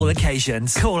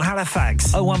occasions. Call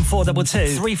Halifax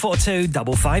 01422 342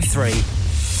 553.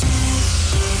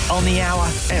 On the hour,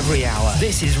 every hour.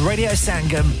 This is Radio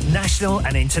Sangam, national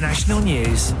and international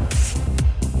news.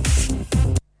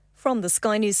 From the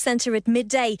Sky News Centre at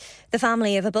midday, the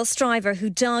family of a bus driver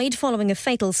who died following a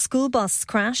fatal school bus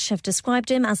crash have described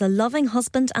him as a loving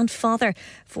husband and father.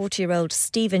 40-year-old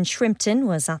Stephen Shrimpton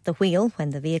was at the wheel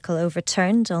when the vehicle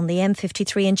overturned on the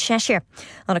M53 in Cheshire.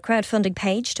 On a crowdfunding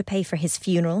page to pay for his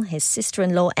funeral, his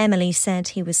sister-in-law Emily said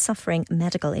he was suffering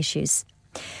medical issues.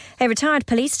 A retired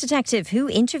police detective who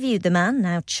interviewed the man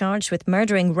now charged with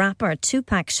murdering rapper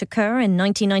Tupac Shakur in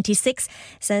 1996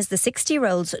 says the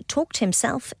 60-year-old talked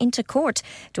himself into court.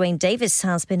 Dwayne Davis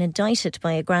has been indicted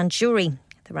by a grand jury.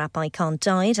 The rap icon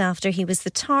died after he was the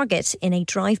target in a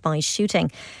drive-by shooting.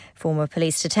 Former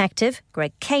police detective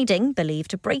Greg Kading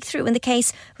believed a breakthrough in the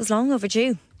case was long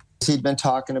overdue. He'd been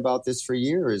talking about this for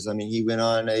years. I mean, he went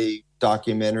on a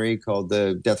documentary called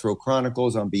The Death Row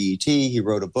Chronicles on BET. He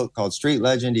wrote a book called Street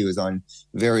Legend. He was on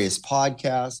various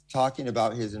podcasts talking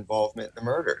about his involvement in the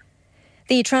murder.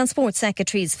 The Transport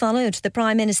Secretaries followed the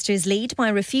Prime Minister's lead by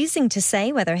refusing to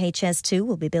say whether HS2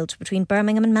 will be built between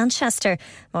Birmingham and Manchester.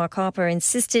 Mark Harper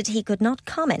insisted he could not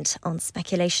comment on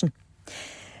speculation.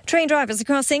 Train drivers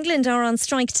across England are on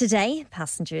strike today.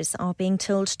 Passengers are being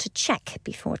told to check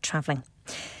before travelling.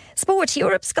 Sport.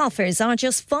 Europe's golfers are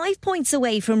just 5 points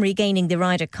away from regaining the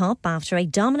Ryder Cup after a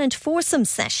dominant foursome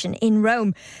session in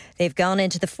Rome. They've gone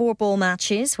into the 4-ball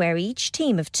matches where each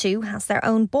team of 2 has their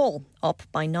own ball, up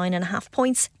by 9.5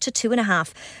 points to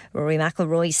 2.5. Rory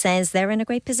McIlroy says they're in a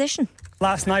great position.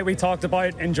 Last night we talked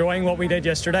about enjoying what we did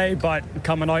yesterday, but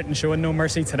coming out and showing no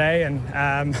mercy today. And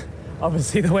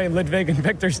obviously the way Ludwig and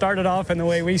Victor started off and the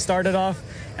way we started off,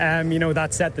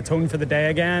 that set the tone for the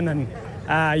day again. And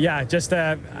just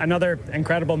another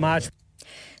incredible match.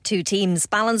 2 teams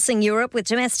balancing Europe with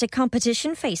domestic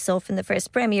competition face off in the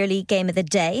first Premier League game of the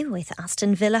day, with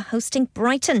Aston Villa hosting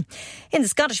Brighton. In the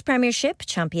Scottish Premiership,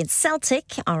 champions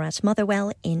Celtic are at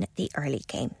Motherwell in the early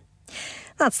game.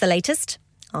 That's the latest.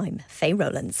 I'm Faye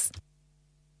Rowlands.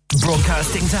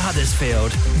 Broadcasting to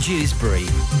Huddersfield, Dewsbury,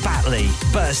 Batley,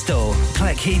 Birstall,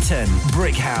 Cleckheaton,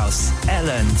 Brickhouse,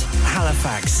 Elland,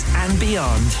 Halifax and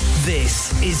beyond.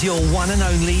 This is your one and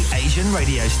only Asian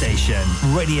radio station.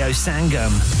 Radio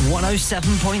Sangam,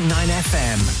 107.9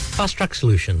 FM. Fast Track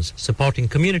Solutions, supporting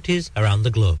communities around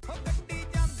the globe.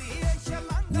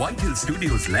 White Hill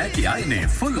Studios लेके आए ने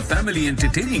full family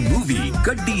entertaining movie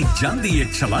गड्डी जांदी है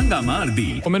छलांगा मार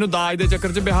दी ओ मेनू दाज दे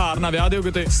चक्कर च बिहार ना ब्याह दियो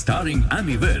किते starring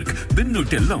Amy Virk, Binnu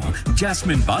टिल्लों,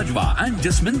 Jasmine Bajwa and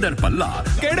Jasminder Palla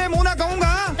केड़े मुंह ना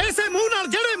कहूंगा ऐसे मुंह नाल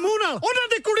जेड़े मुंह नाल ओना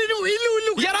दी कुड़ी नु इल्लू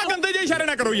इल्लू यारा गंदे जे इशारे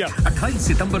ना करो यार 28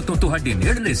 सितंबर तो ਤੁਹਾਡੇ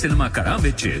ਨੇੜਲੇ ਸਿਨੇਮਾ ਘਰਾਂ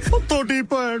ਵਿੱਚ ਤੁਹਾਡੀ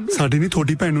ਭੈਣ ਸਾਡੀ ਨਹੀਂ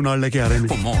ਤੁਹਾਡੀ ਭੈਣ ਨੂੰ ਨਾਲ ਲੈ ਕੇ ਆ ਰਹੇ ਨੇ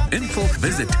For more info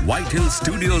visit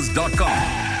whitehillstudios.com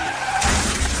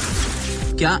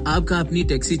क्या आपका अपनी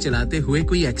टैक्सी चलाते हुए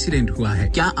कोई एक्सीडेंट हुआ है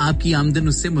क्या आपकी आमदन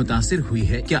उससे मुतासिर हुई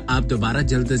है क्या आप दोबारा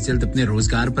जल्द से जल्द अपने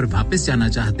रोजगार पर वापस जाना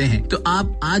चाहते हैं तो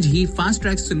आप आज ही फास्ट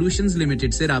ट्रैक सॉल्यूशंस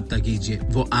लिमिटेड से राब्ता कीजिए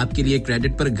वो आपके लिए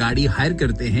क्रेडिट पर गाड़ी हायर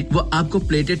करते हैं वो आपको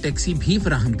प्लेटेड टैक्सी भी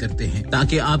फराहम करते हैं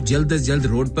ताकि आप जल्द से जल्द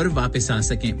रोड पर वापस आ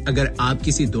सकें अगर आप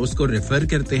किसी दोस्त को रेफर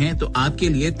करते हैं तो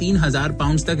आपके लिए 3000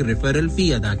 पाउंड तक रेफरल फी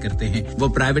अदा करते हैं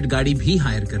वो प्राइवेट गाड़ी भी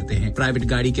हायर करते हैं प्राइवेट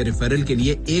गाड़ी के रेफरल के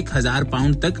लिए 1000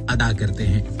 पाउंड तक अदा करते हैं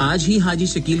आज ही हाजी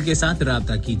शकील के साथ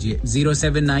राब्ता कीजिए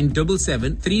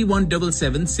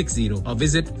 07977317760 और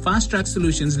visit fast track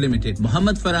solutions limited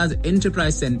Mohammed Faraz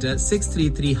enterprise centre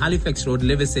 633 Halifax road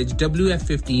Liversedge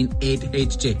WF15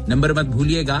 8HJ number मत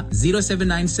भूलिएगा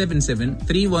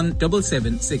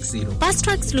 07977317760 Fast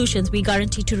Track Solutions we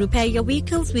guarantee to repair your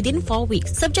vehicles within 4 weeks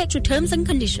subject to terms and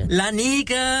conditions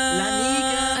लानिका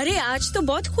अरे आज तो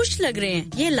बहुत खुश लग रहे हैं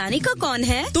ये लानिका कौन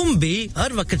है तुम भी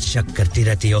हर वक्त शक करती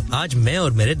रहती हो आज मैं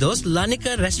और मेरे दोस्त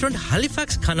लानिका रेस्टोरेंट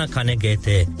हैलिफैक्स खाना खाने गए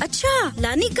थे अच्छा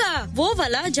लानिका वो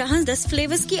वाला जहां 10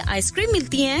 फ्लेवर्स की आइसक्रीम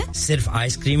मिलती है सिर्फ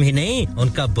आइसक्रीम ही नहीं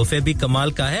उनका बुफे भी कमाल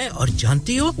का है और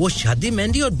जानती हो वो शादी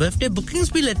मेहंदी और बर्थडे बुकिंग्स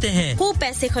भी लेते हैं खूब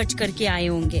पैसे खर्च करके आए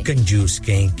होंगे कंजूस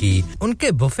कहीं की उनके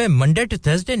buffet Monday to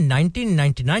Thursday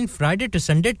 1999 Friday to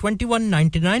Sunday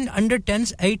 2199 under 10s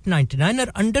 899 और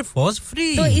अंडर 4s फ्री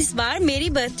तो इस बार मेरी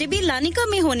बर्थडे भी लानिका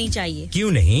में होनी चाहिए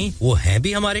क्यों नहीं वो है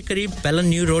भी हमारे करीब पेलन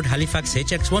न्यू रोड हैलिफैक्स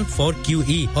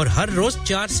HX14QE और हर रोज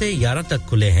 4 से 11 तक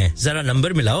खुले हैं जरा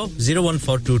नंबर मिलाओ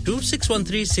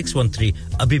 01422613613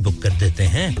 अभी बुक कर देते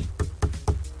हैं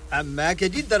अब मैं के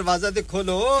जी दरवाजा दे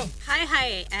खोलो हाय हाय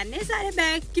एने सारे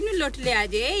बैग किनु लुट ले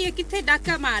आजे ये किथे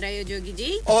डाका मार रहे हो जोगी जी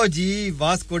ओ जी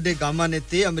वास्को डे गामा ने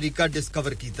ते अमेरिका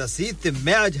डिस्कवर कीता सी ते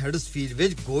मैं आज हडर्सफील्ड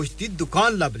विच गोश्त दी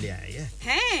दुकान लब ले आया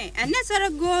है एने सारा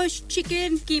गोश्त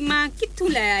चिकन कीमा किथु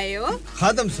ले आए हो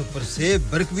खादम सुपर से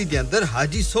बरकवी दे अंदर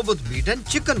हाजी सोबत मीट एंड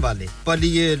चिकन वाले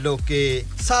पलिए लोके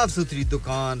साफ सुथरी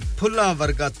दुकान फुल्ला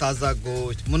वर्गा ताजा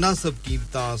गोश्त मुनासिब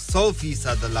कीमतां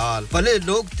 100% दलाल भले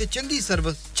लोग ते चंगी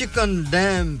service chicken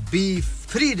lamb beef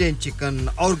free range chicken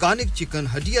organic chicken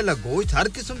हड्डी वाला गोश्त हर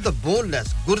किस्म दा बोनलेस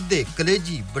गुर्दे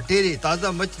कलेजी बटेरे ताजा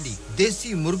मछली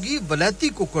देसी मुर्गी बलाती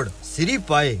कुकड़ सिरी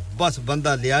पाए बस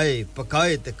बंदा ले आए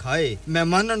पकाए ते खाए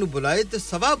मेहमानां नु बुलाए ते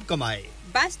सवाब कमाए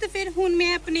बस तो फिर हुन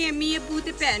मैं अपने अम्मी अब्बू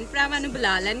ते भैन भरावां नु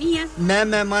बुला लनी है मैं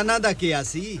मेहमानां दा किया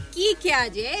सी की क्या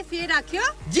जे फिर आखियो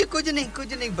जी कुछ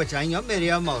नहीं बचाइयो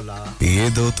मेरे मौला ये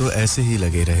दो तो ऐसे ही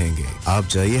लगे रहेंगे आप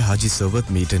जाइए हाजी सोबत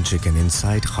meat and chicken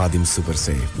inside Khadim super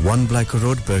से 1 Black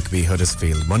road Birkby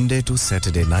Huddersfield Monday to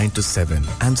Saturday 9 to 7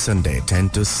 and Sunday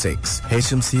 10 to 6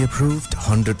 HMC approved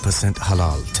 100%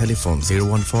 halal telephone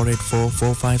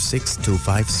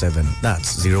 01484456257 that's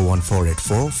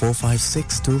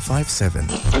 01484456257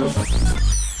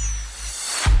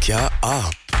 क्या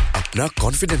आप अपना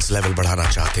कॉन्फिडेंस लेवल बढ़ाना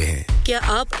चाहते हैं क्या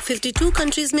आप 52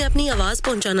 कंट्रीज में अपनी आवाज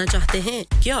पहुंचाना चाहते हैं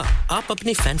क्या आप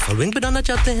अपनी फैन फॉलोइंग बनाना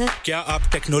चाहते हैं क्या आप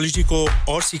टेक्नोलॉजी को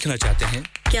और सीखना चाहते हैं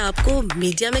क्या आपको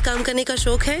मीडिया में काम करने का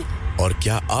शौक है और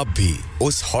क्या आप भी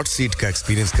उस हॉट सीट का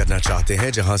एक्सपीरियंस करना चाहते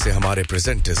हैं जहां से हमारे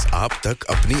प्रेजेंटर्स आप तक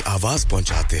अपनी आवाज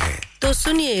पहुंचाते हैं तो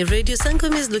सुनिए radio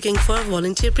Sangam is looking for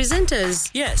volunteer presenters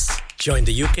yes join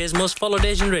the UK's most followed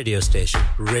Asian radio station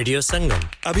Radio Sangam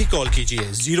abhi call kijiye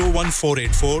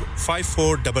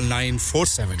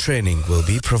 01484549947 training will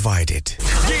be provided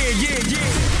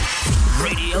yeah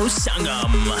Radio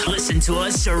Sangam listen to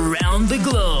us around the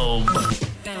globe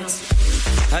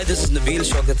Hi, this is Nabil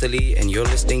Shaukat Ali and you're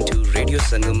listening to Radio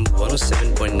Sangam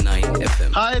 107.9 FM.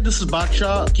 Hi, this is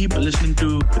Baksha. Keep listening to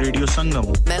Radio Sangam.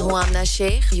 मैं हूँ आमना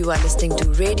Sheikh. You are listening to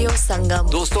Radio Sangam.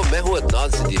 दोस्तों मैं हूँ अदनान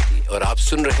सिद्दीकी और आप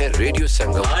सुन रहे हैं Radio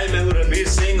Sangam. Hi, मैं हूँ रणवीर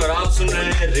सिंह और आप सुन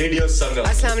रहे हैं Radio Sangam.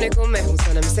 अस्सलाम वालेकुम मैं हूँ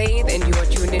सनम Saeed and you are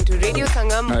tuned into Radio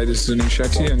Sangam. Hi, this is Zunin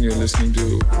Shetty and you're listening to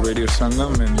Radio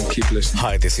Sangam and keep listening.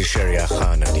 Hi, this is Sharia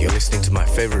Khan and you're listening to my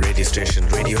favorite radio station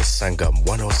Radio Sangam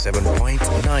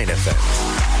 107.9 FM.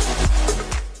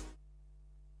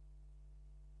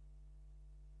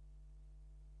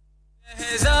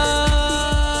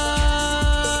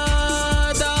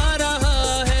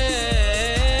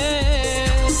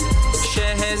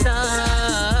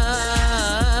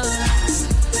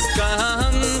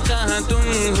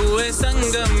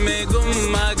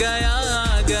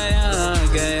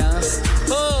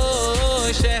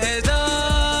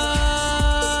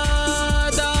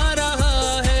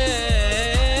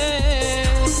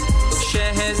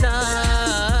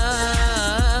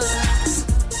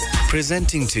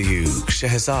 Presenting to you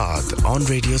Shehzad on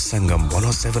Radio Sangam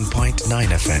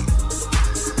 107.9 FM.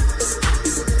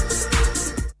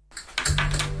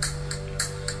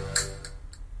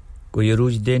 कोई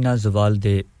अरूज दे ना ज़वाल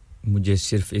दे मुझे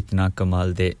सिर्फ इतना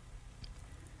कमाल दे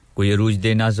कोई अरूज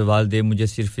दे ना ज़वाल दे मुझे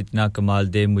सिर्फ इतना कमाल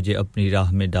दे मुझे अपनी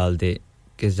राह में डाल दे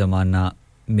कि ज़माना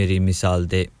मेरी मिसाल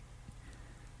दे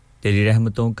तेरी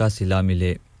रहमतों का सिला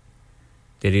मिले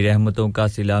तेरी रहमतों का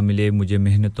सिला मिले मुझे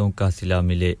मेहनतों का सिला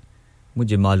मिले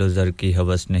मुझे मालो ज़र की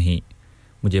हवस नहीं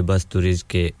मुझे बस तू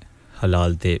रिज़्क़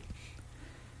हलाल दे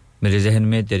मेरे ज़हन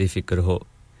में तेरी फ़िक्र हो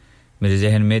मेरे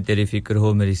ज़हन में तेरी फ़िक्र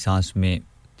हो मेरी सांस में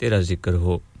तेरा ज़िक्र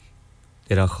हो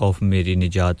तेरा खौफ मेरी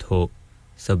निजात हो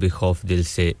सभी खौफ दिल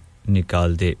से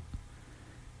निकाल दे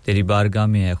तेरी बारगाह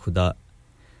में है खुदा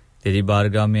तेरी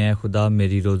बारगाह में है खुदा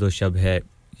मेरी रोज़ो शब है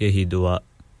यही दुआ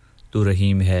तू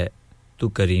रहीम है तू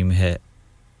करीम है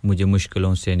मुझे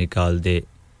मुश्किलों से निकाल दे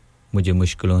मुझे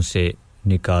मुश्किलों से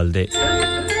निकाल दे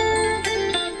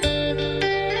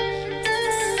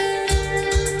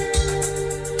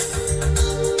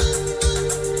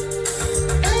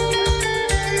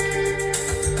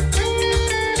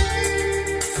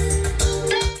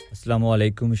अस्सलाम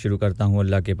वालेकुम शुरू करता हूं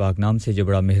अल्लाह के पाक नाम से जो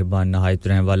बड़ा मेहरबान नहायत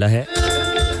रहने वाला है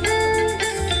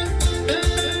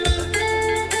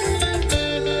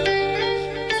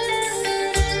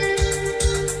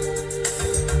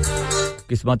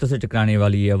किस्मतों से टकराने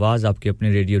वाली ये आवाज आपके अपने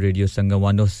रेडियो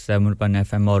संगम 107.9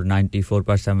 एफएम और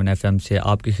 94.7 एफएम से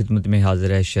आपकी खिदमत में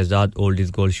हाजिर है Shahzad old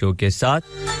is gold show के साथ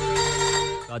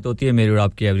बात होती है मेरी और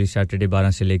आपकी एवरी सैटरडे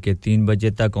 12 से लेकर 3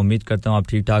 बजे तक उम्मीद करता हूं आप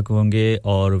ठीक ठाक होंगे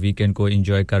और वीकेंड को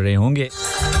एंजॉय कर रहे होंगे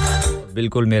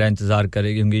बिल्कुल मेरा इंतजार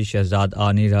करेंगे शहजाद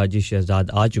आ नहीं रहा जी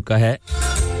शहजाद आ चुका है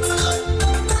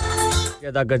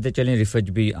अदा करते चलें रिफज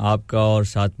भी आपका और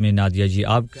साथ में नादिया जी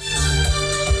आपका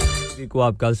को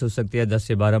आप कल सुन सकते हैं 10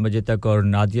 से 12 बजे तक और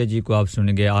नादिया जी को आप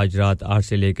सुनेंगे आज रात 8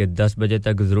 से लेकर 10 बजे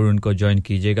तक जरूर उनको ज्वाइन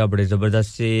कीजिएगा बड़े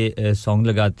जबरदस्त से सॉन्ग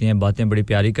लगाती हैं बातें बड़ी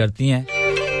प्यारी करती हैं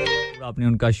और आपने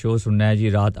उनका शो सुनना है जी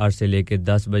रात 8 से लेकर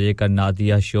 10 बजे का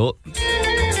नादिया शो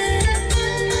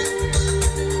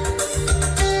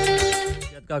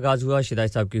का आगाज हुआ शिदाई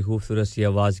साहब की खूबसूरत सी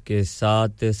आवाज के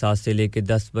साथ 7 से लेकर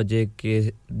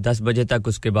 10 बजे तक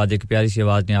उसके बाद एक प्यारी सी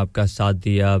आवाज ने आपका साथ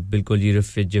दिया बिल्कुल जी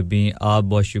रफी जबी आप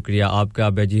बहुत शुक्रिया आपका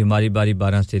बेजी हमारी बारी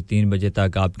 12 से 3 बजे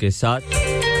तक आपके साथ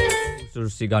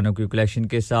खूबसूरत सी गानों की कलेक्शन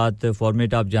के साथ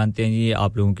फॉर्मेट आप जानते हैं जी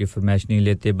आप लोगों की फरमाइश नहीं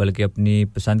लेते बल्कि अपनी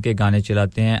पसंद के गाने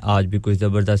चलाते हैं आज भी कुछ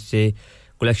जबरदस्त से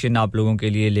कलेक्शन आप लोगों के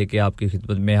लिए लेके आपकी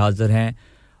खिदमत में हाजिर हैं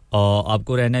और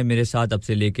आपको रहना है मेरे साथ अब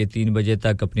से लेके 3 बजे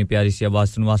तक अपनी प्यारी सी आवाज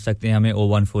सुनवा सकते हैं हमें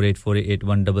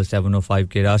 01484817705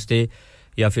 के रास्ते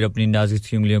या फिर अपनी नाज़ुक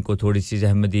सी उंगलियों को थोड़ी सी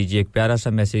ज़हमत दीजिए एक प्यारा सा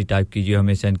मैसेज टाइप कीजिए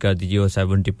हमें सेंड कर दीजिए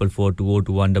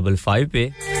 7444202155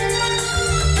 पे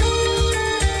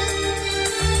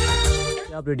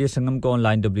आप रेडियो संगम को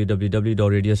ऑनलाइन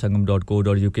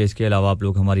www.radiosangam.co.uk इसके अलावा आप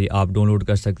लोग हमारी ऐप डाउनलोड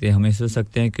कर सकते हैं हमें सुन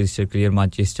सकते हैं क्रिस्टल क्लियर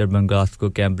मैनचेस्टर बंगास्को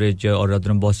कैम्ब्रिज और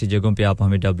अदर बहुत सी जगहों पे आप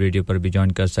हमें डब रेडियो पर भी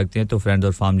ज्वाइन कर सकते हैं तो फ्रेंड्स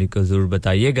और फैमिली को जरूर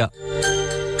बताइएगा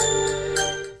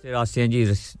रास्ते हैं जी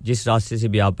जिस रास्ते से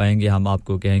भी आप आएंगे हम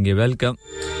आपको कहेंगे वेलकम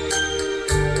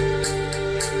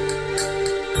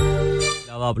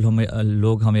आप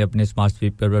लोग हमें अपने स्मार्ट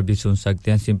स्पीकर पर भी सुन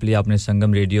सकते हैं सिंपली आपने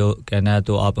संगम रेडियो कहना है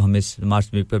तो आप हमें स्मार्ट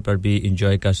स्पीकर पर भी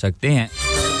एंजॉय कर सकते हैं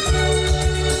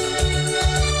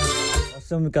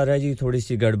मौसम का रहा जी थोड़ी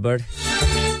सी गड़बड़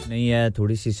नहीं है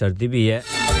थोड़ी सी सर्दी भी है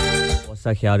बहुत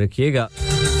सा ख्याल रखिएगा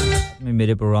में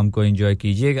मेरे प्रोग्राम को एंजॉय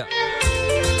कीजिएगा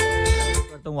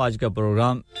करता हूं आज का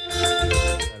प्रोग्राम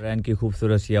रैन की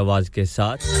खूबसूरत सी आवाज के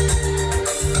साथ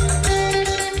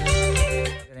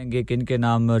किन के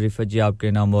नाम रिफत जी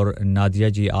आपके नाम और नादिया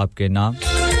जी आपके नाम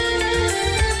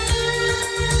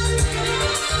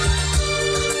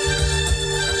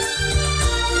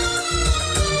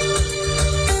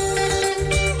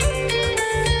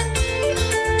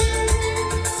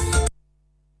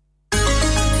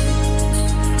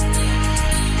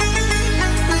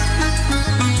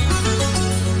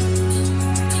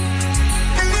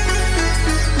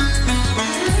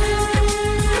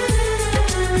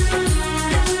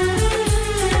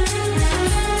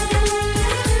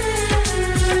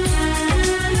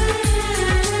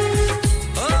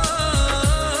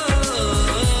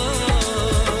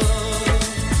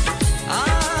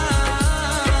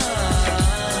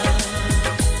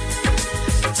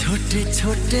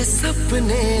छोटे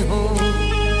सपने हो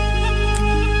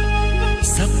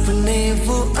सपने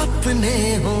वो अपने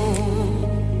हो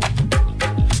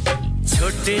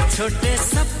छोटे छोटे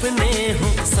सपने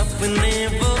हो सपने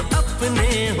वो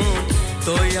अपने हो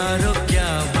तो यारो क्या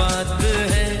बात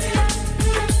है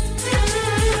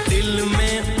दिल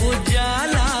में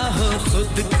उजाला हो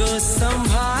खुद को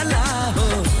संभाला हो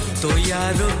तो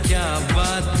यारो क्या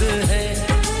बात है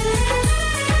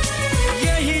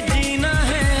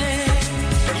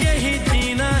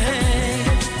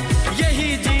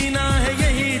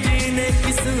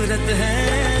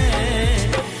है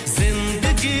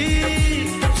जिंदगी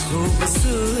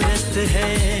खूबसूरत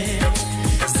है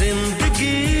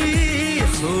जिंदगी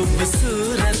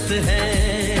खूबसूरत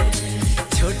है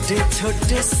छोटे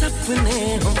छोटे सपने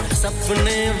हो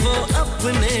सपने वो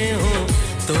अपने हो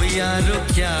तो यारो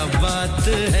क्या बात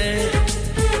है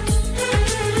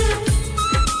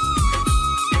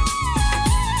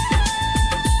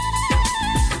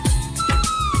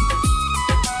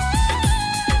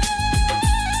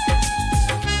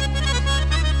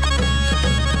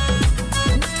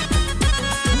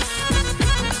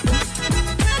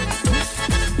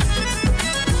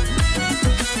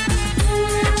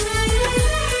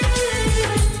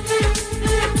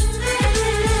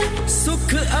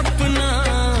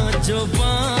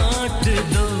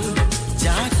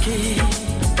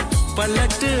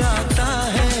पलट आता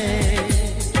है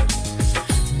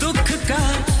दुख का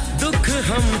दुख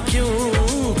हम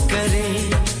क्यों करें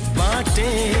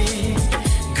बातें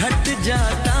घट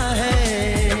जाता है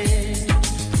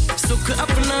सुख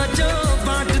अपना जो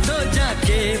बांट दो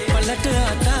जाके पलट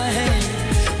आता है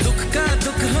दुख का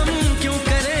दुख हम क्यों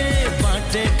करें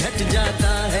बातें घट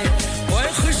जाता है ओए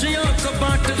खुशियों को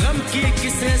बांट गम की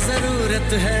किसे जरूरत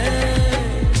है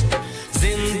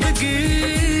जिंदगी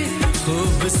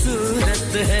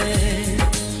खूबसूरत है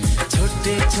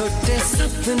छोटे छोटे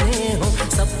सपने हो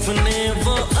सपने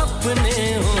वो अपने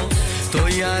हो तो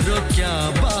यारो क्या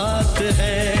बात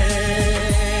है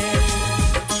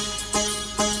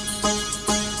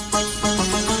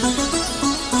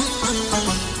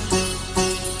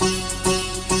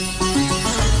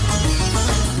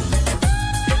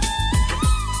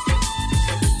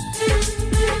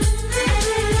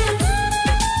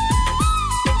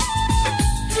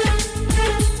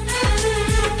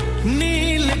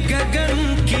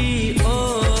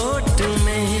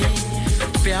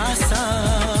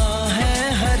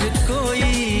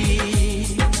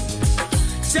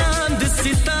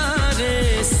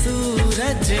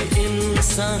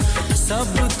इंसान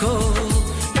सबको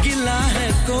गिला है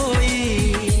कोई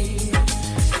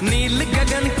नील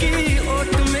गगन की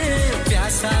ओट में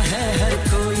प्यासा है हर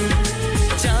कोई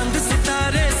चांद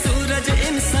सितारे सूरज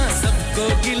इंसान सबको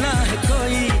गिला है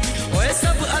कोई ओए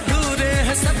सब अधूरे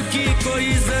हैं सबकी कोई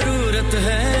जरूरत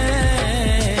है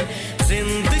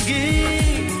जिंदगी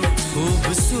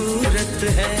खूबसूरत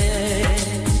है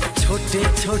छोटे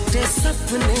छोटे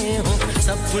सपने हो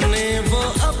सपने वो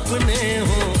अपने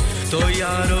हो तो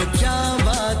यारो क्या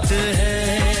बात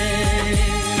है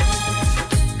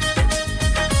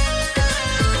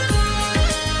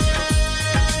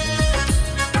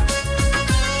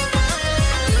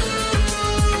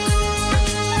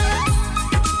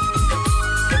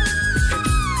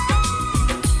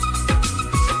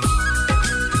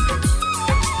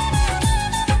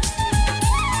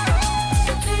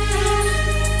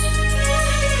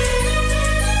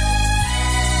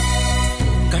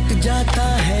जाता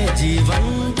है जीवन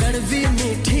कड़वी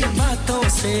मीठी बातों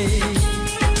से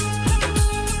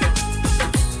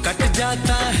कट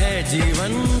जाता है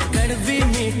जीवन कड़वी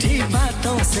मीठी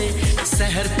बातों से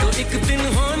सहर तो एक दिन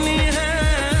होनी है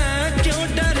क्यों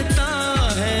डरता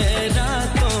है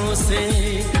रातों से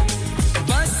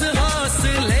बस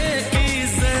हौसले की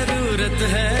जरूरत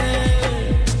है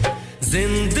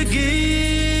जिंदगी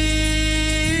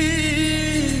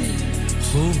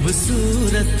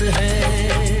खूबसूरत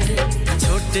है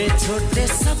छोटे छोटे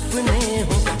सपने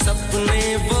हो सपने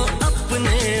वो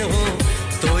अपने हो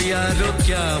तो यारो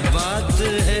क्या बात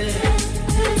है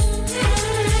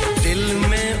दिल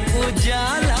में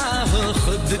उजाला हो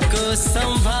खुद को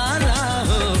संभाला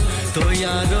हो तो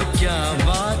यारो क्या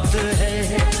बात है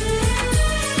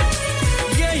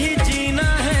यही जीना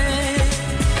है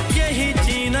यही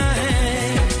जीना है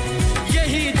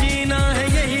यही जीना है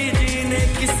यही जीने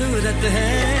की सूरत है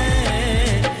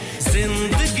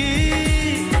जिंदगी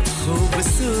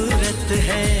खूबसूरत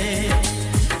है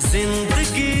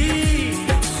जिंदगी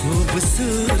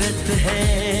खूबसूरत है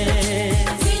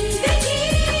जिंदगी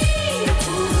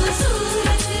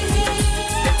खूबसूरत है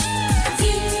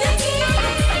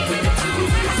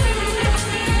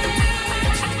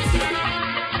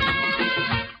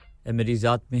जिंदगी मेरी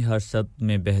ज़ात में हर सब्त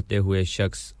में बहते हुए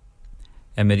शख्स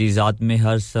मेरी ज़ात में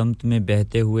हर समत में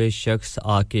बहते हुए शख्स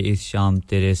आके इस शाम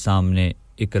तेरे सामने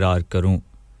इकरार करूं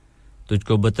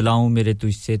तुझको बतलाऊं मेरे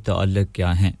तुझसे ताल्लुक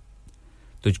क्या हैं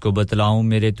तुझको बतलाऊं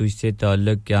मेरे तुझसे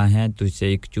ताल्लुक क्या हैं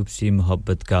तुझसे एक चुपसी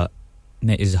मोहब्बत का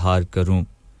मैं इज़हार करूं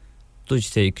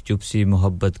तुझसे एक चुपसी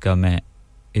मोहब्बत का मैं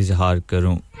इज़हार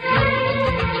करूं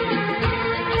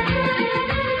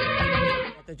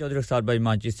चौधरी रखसार भाई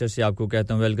मैनचेस्टर से आपको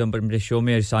कहता हूं वेलकम पर मेरे शो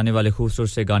में इस आने वाले खूबसूरत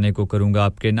से गाने को करूंगा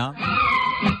आपके नाम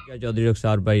क्या चौधरी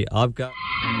रखसार भाई आपका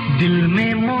दिल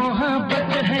में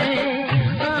मोहब्बत है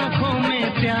आंखों में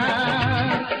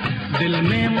प्यार दिल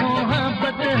में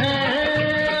मोहब्बत है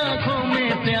आंखों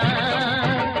में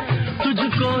प्यार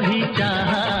तुझको ही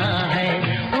चाहा है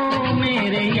ओ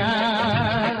मेरे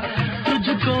यार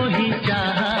तुझको ही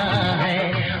चाहा है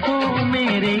ओ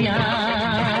मेरे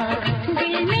यार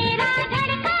दिल मेरा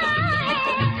धड़का है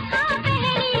हाँ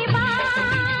पहली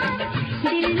बार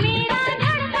दिल मेरा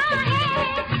धड़का है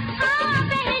हाँ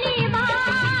पहली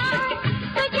बार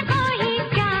तुझको ही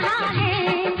चाहा है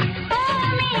ओ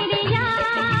मेरे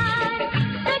यार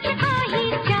तुझको ही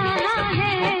चाहा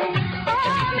है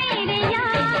ओ मेरे यार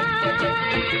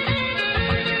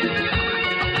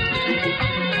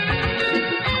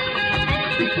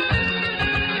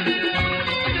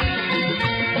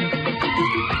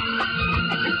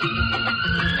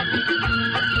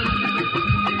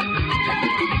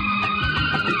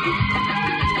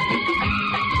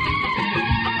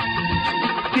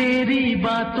तेरी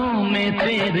बातों में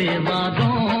तेरे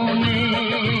वादों में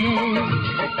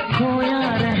खोया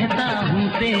रहता हूँ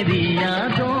तेरी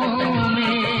यादों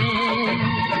में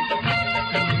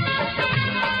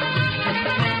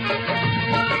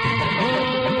ओ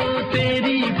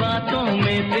तेरी बातों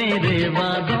में तेरे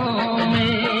वादों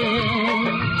में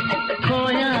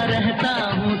खोया रहता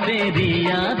हूँ तेरी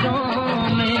यादों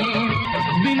में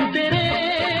बिन तेरे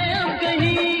अब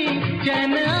कहीं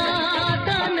चैन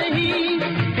आता नहीं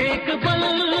एक पल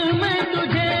मैं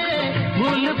तुझे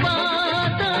भूल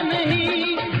पाता नहीं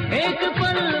एक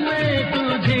पल मैं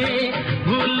तुझे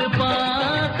भूल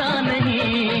पाता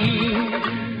नहीं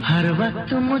हर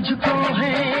वक्त मुझको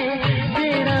है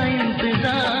तेरा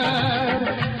इंतजार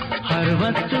हर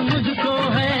वक्त मुझको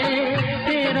है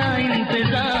तेरा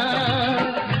इंतजार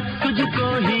तुझको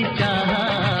ही चाहा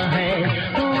है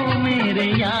ओ मेरे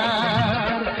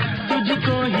यार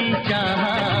तुझको ही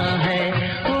चाहा है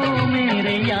ओ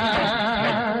मेरे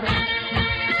यार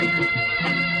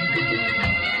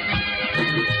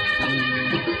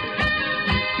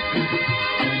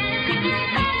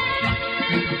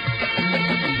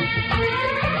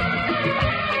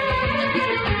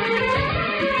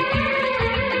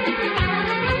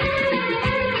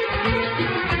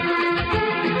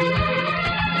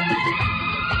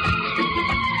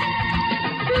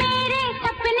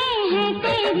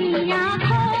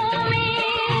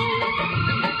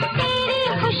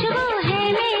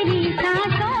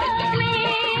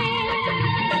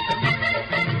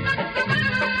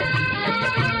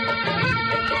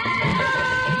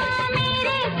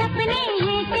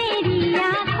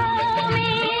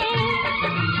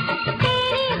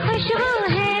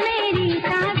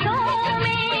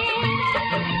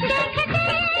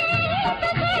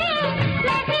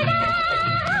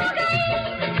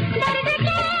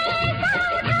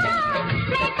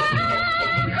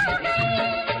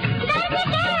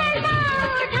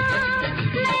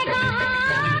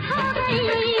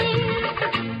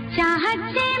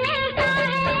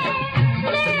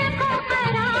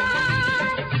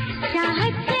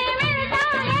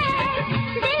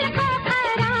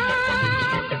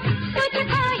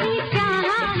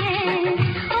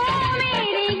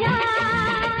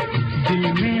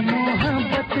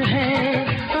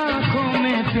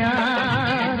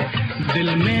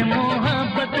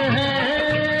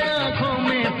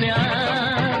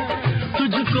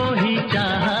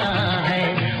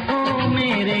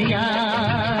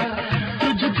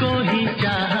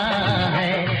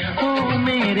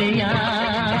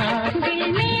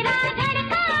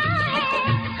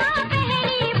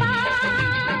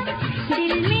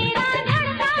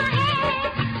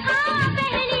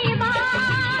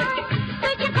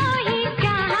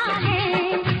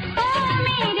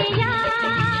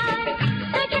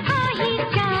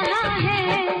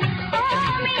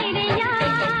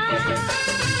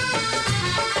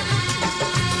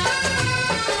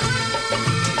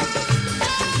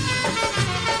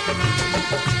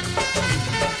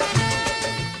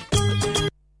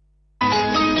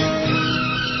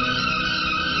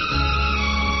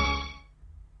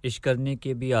इश्क करने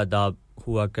के भी आदाब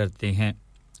हुआ करते हैं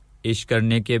इश्क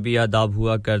करने के भी आदाब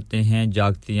हुआ करते हैं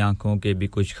जागती आंखों के भी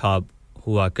कुछ ख्वाब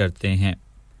हुआ करते हैं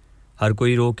हर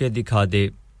कोई रो के दिखा दे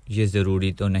ये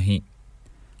ज़रूरी तो नहीं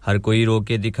हर कोई रो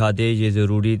के दिखा दे ये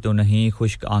ज़रूरी तो नहीं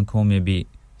खुश्क आंखों में भी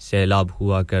सैलाब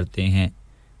हुआ करते हैं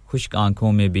खुश्क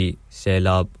आंखों में भी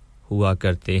सैलाब हुआ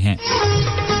करते हैं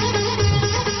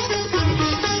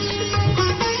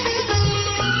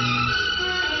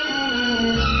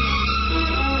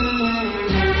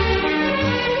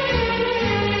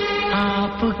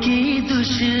आपकी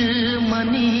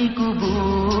दुश्मनी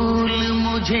कबूल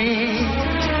मुझे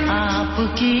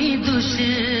आपकी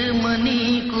दुश्मनी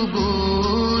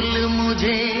कबूल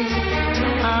मुझे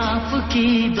आपकी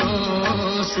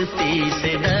दोस्ती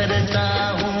से डरता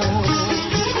हूँ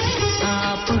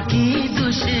आपकी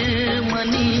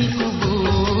दुश्मनी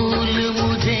कबूल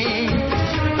मुझे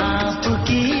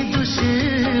आपकी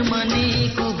दुश्मनी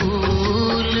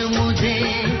कबूल मुझे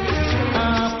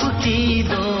आपकी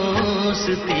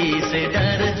दोस्ती से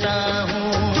डरता हूँ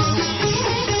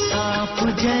आप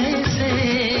जैसे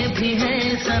भी है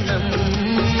सनम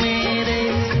मेरे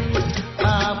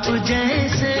आप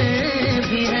जैसे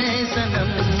भी है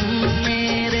सनम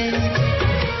मेरे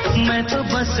मैं तो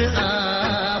बस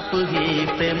आप ही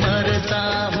पे मरता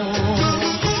हूँ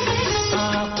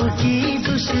आपकी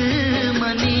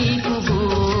दुश्मनी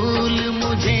कबूल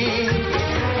मुझे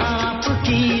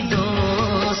आपकी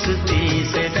दोस्ती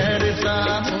से डरता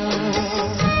हूँ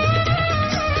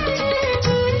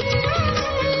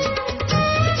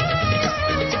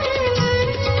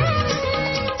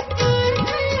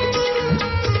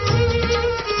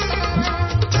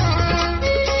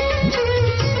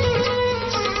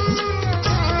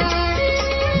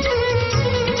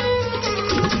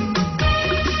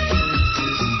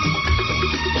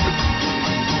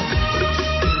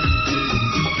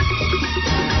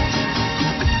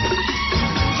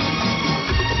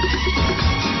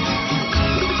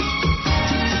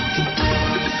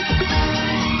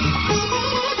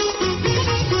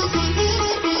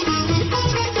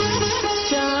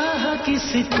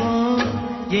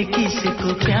ये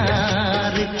किसको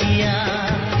प्यार किया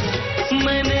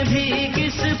मैंने भी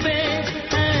किस पे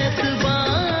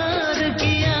एतबार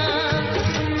किया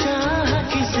चाहा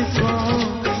किसको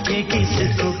ये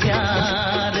किसको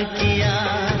प्यार किया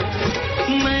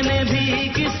मैंने भी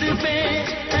किस पे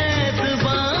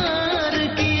एतबार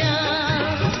किया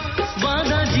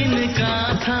वादा जिनका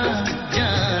था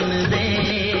जान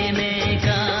देने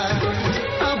का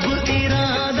अब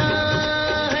इरादा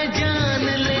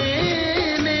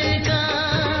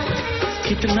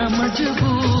कितना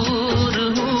मजबूर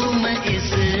हूँ मैं इस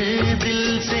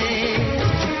दिल से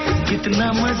कितना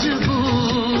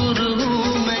मजबूर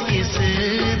हूँ मैं इस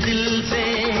दिल से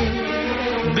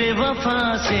बेवफा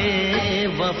से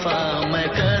वफा मैं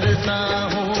करता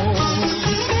हूँ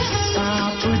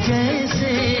आप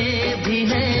जैसे भी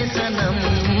है सनम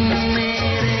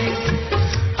मेरे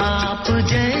आप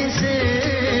जैसे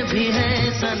भी है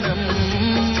सनम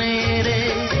मेरे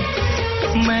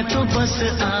मैं तो बस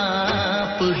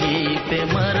आप ही पे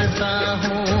मरता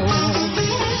हूँ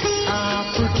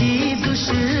आपकी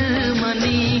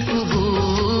दुश्मनी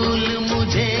कबूल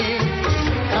मुझे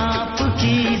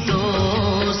आपकी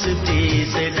दोस्ती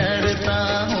से डरता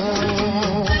हूँ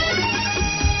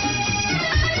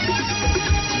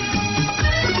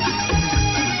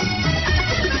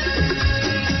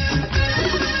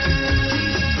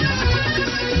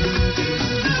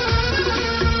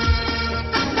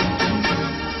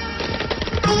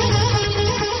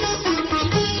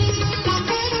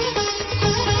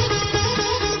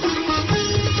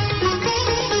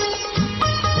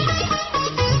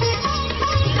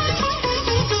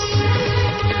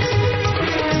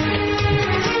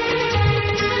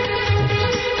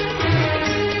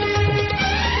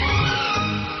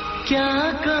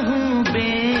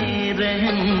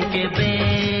के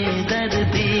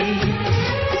बेदर्दी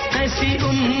ऐसी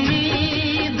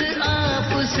उम्मीद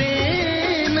आपसे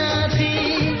ना थी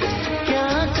क्या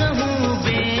कहूँ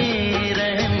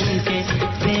बेरहम के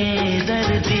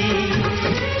बेदर्दी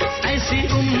ऐसी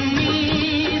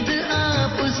उम्मीद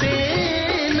आपसे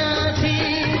ना थी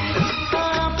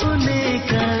आपने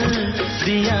कर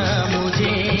दिया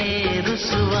मुझे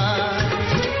रुसवा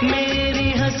मेरी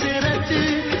हसरत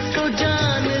तो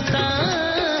जानता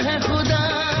है खुदा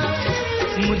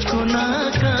मुझको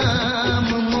नाकाम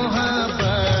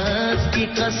मोहब्बत की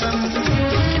कसम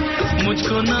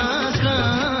मुझको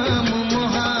नाकाम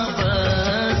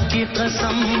मोहब्बत की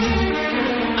कसम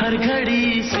हर घड़ी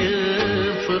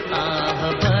सिर्फ आह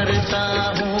भरता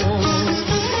हूँ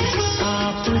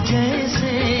आप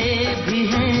जैसे भी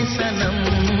हैं सनम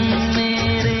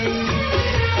मेरे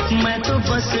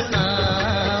बस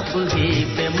आप ही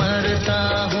पे मरता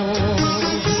हूँ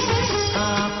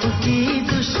आपकी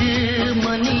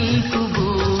दुश्मनी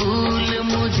कबूल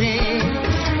मुझे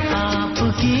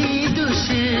आपकी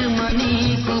दुश्मनी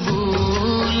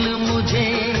कबूल मुझे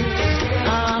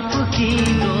आपकी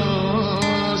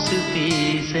दोस्ती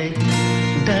से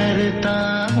डरता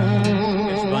हूँ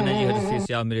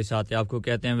आप मेरे साथ हैं आपको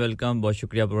कहते हैं वेलकम बहुत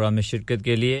शुक्रिया प्रोग्राम में शिरकत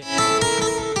के लिए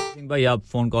सिंह भाई आप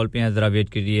फोन कॉल पे हैं जरा वेट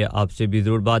करिए आपसे भी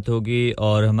जरूर बात होगी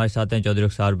और हमारे साथ हैं चौधरी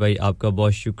रुखसार भाई आपका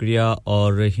बहुत शुक्रिया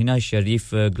और हिना शरीफ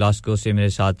ग्लासगो से मेरे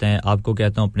साथ हैं आपको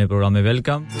कहता हूं अपने प्रोग्राम में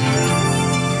वेलकम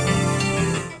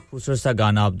खूबसूरत सा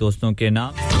गाना आप दोस्तों के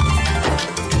नाम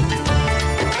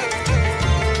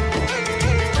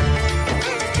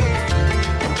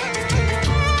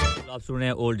आप सुन रहे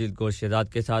हैं ओल्ड इज गोल्ड शहजाद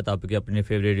के साथ आपके अपने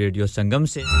फेवरेट रेडियो संगम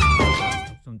से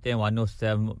सुनते हैं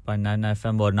 107.9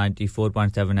 एफएम और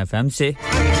 94.7 एफएम से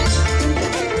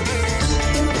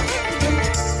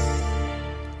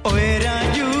ओए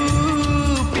राजू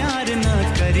प्यार ना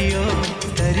करियो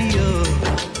डरियो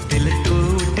दिल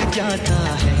टूट जाता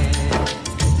है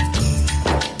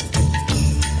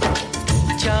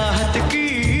चाहत की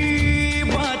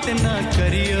बात ना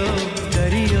करियो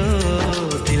डरियो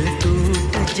दिल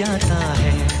टूट जाता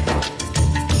है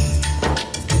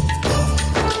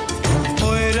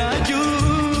ओए राजू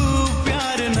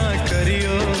प्यार ना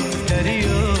करियो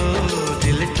डरियो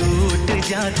दिल टूट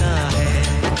जाता है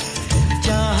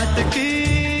चाहत की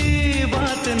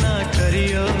बात ना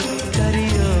करियो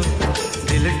डरियो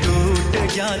दिल टूट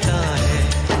जाता है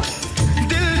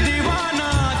दिल दीवाना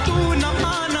तू न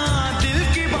आना दिल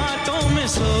की बातों में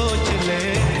सोच ले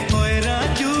ओए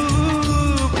राजू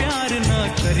प्यार ना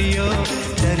करियो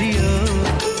डरियो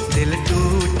दिल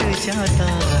टूट जाता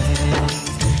है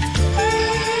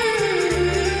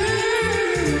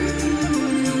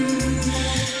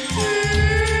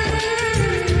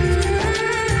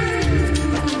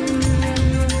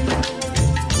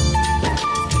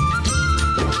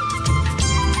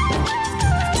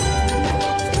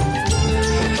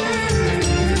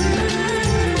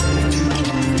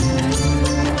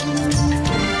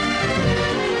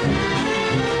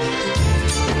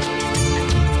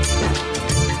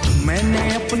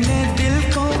अपने दिल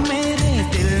को मेरे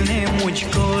दिल ने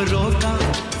मुझको रोका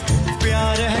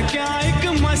प्यार है क्या एक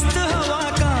मस्त हवा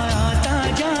का आता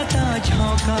जाता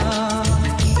झोंका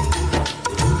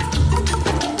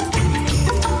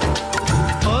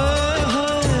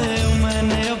ओए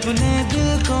मैंने अपने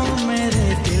दिल को मेरे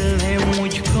दिल ने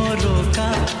मुझको रोका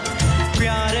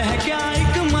प्यार है क्या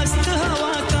एक मस्त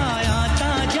हवा का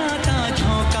आता जाता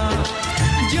झोंका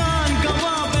जान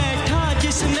गवा बैठा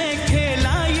जिसने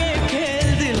खेला ये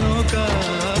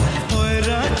ओए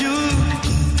राजू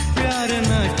प्यार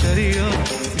ना करियो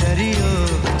डरियो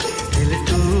दिल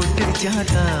टूट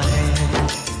जाता है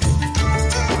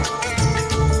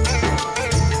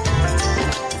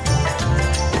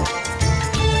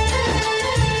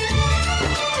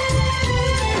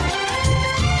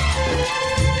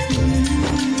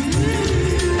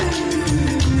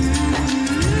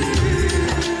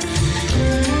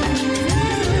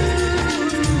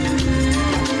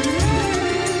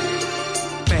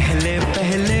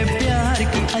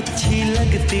अच्छी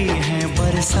लगती हैं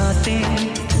बरसातें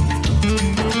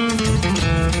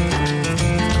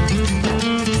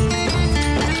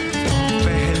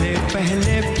पहले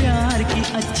पहले प्यार की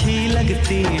अच्छी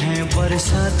लगती हैं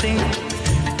बरसातें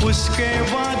उसके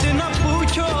बाद न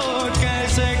पूछो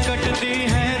कैसे कटती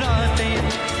हैं रातें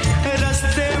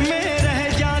रास्ते में रह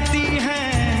जाती हैं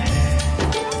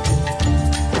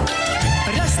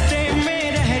रास्ते में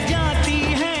रह जाती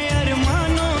हैं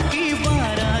अरमानों की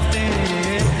बारातें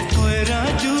ओए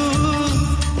राजू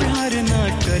प्यार ना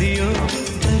करियो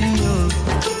डरियो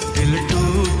दिल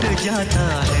टूट जाता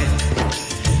है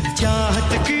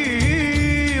चाहत की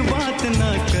बात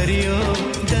ना करियो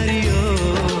डरियो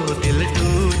दिल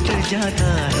टूट जाता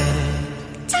है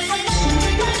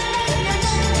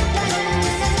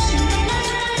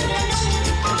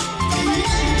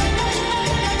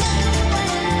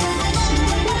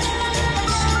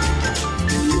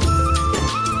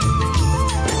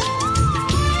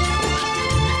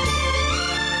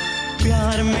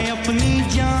प्यार में अपनी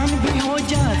जान भी हो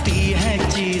जाती है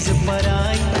चीज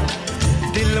पराई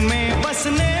दिल में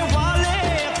बसने वाले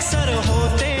अक्सर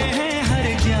होते हैं हर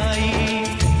जाई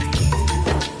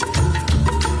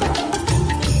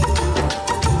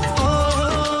ओ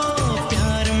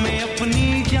प्यार में अपनी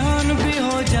जान भी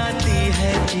हो जाती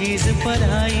है चीज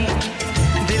पराई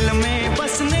दिल में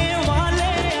बसने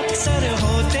वाले अक्सर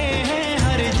होते हैं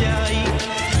हर जाई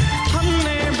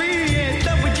हमने भी ये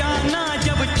तब जाना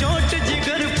जब चोट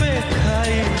जिगर पे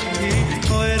खाई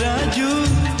ओए राजू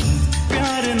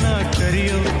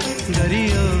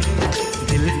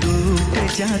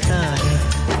जाता है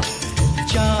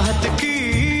चाहत की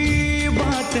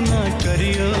बात ना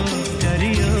करियो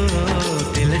करियो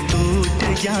दिल टूट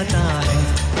जाता है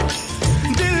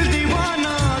दिल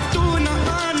दीवाना तू ना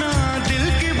आना दिल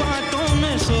की बातों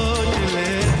में सोच ले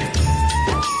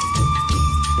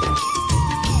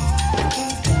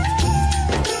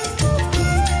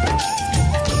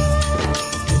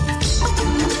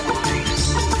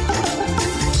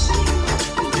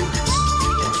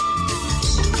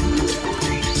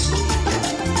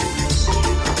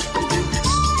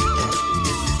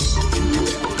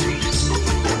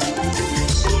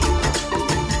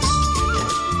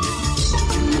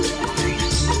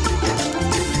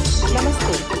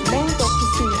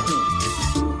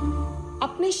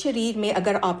शरीर में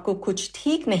अगर आपको कुछ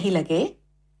ठीक नहीं लगे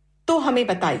तो हमें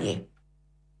बताइए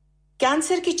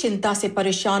कैंसर की चिंता से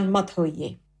परेशान मत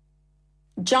होइए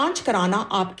जांच कराना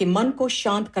आपके मन को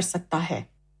शांत कर सकता है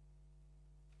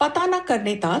पता न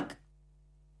करने तक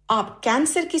आप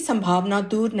कैंसर की संभावना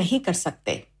दूर नहीं कर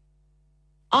सकते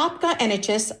आपका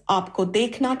एनएचएस आपको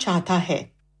देखना चाहता है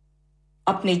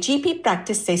अपने जीपी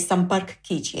प्रैक्टिस से संपर्क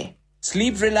कीजिए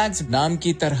स्लीप रिलैक्स नाम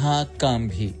की तरह काम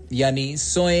भी यानी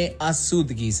सोए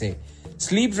आसूदगी से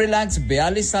स्लीप रिलैक्स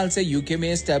 42 साल से यूके में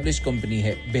एस्टैब्लिश कंपनी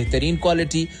है बेहतरीन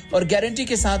क्वालिटी और गारंटी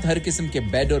के साथ हर किस्म के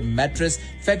बेड और मैट्रेस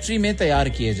फैक्ट्री में तैयार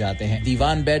किए जाते हैं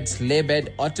divan bed sleigh bed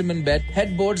ottoman bed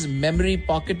headboards memory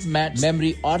pocket mat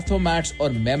memory ortho mats और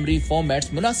मेमोरी फोम मैट्स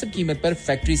मुनासिब कीमत पर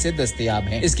फैक्ट्री से दस्तयाब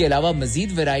हैं इसके अलावा मजीद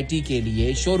वैरायटी के लिए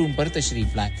शोरूम पर तशरीफ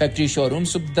लाएं फैक्ट्री शोरूम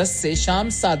सुबह 10 से शाम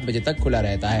 7 बजे तक खुला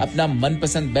रहता है अपना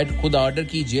मनपसंद बेड खुद ऑर्डर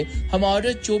कीजिए हम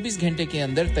ऑर्डर 24 घंटे के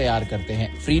अंदर तैयार करते हैं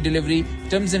free delivery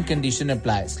terms and condition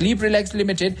apply. Sleep Relax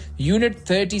Limited, Unit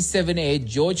 37A,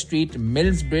 George Street,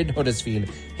 Millsbridge, Huddersfield,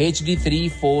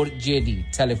 HD34JD.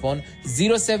 Telephone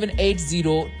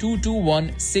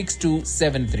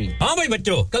 07802216273. हाँ भाई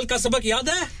बच्चों, कल का सबक याद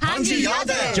है? हाँ जी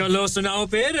याद है। चलो सुनाओ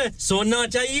फिर। सोना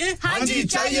चाहिए? हाँ जी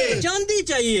चाहिए। चांदी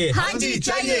चाहिए? हाँ जी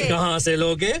चाहिए। कहाँ से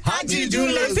लोगे? हाजी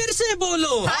जूलर्स। फिर से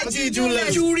बोलो। हाजी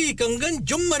जूलर्स। चूड़ी, कंगन,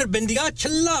 झुमर, बिंदिया,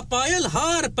 छल्ला, पायल,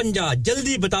 हार, पंजा।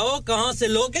 जल्दी बताओ कहाँ से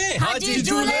लोगे? हाजी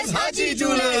जूलर्स। हाजी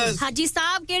जूलर्स। हाजी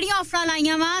साहब केड़ी ऑफर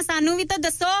लाईया वा सानू भी तो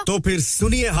दसो। तो फिर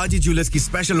सुनिए हाजी जूलर्स की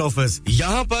स्पेशल ऑफर्स।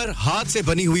 यहाँ पर हाथ से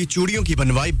बनी हुई चूड़ियों की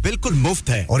बनवाई बिल्कुल मुफ्त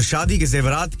है और शादी के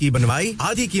जेवरात की बनवाई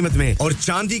आधी कीमत में और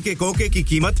चांदी के कोके की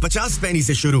कीमत 50 पैसे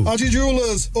से शुरू। Haji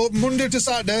Jewellers, open Monday to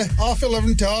Saturday,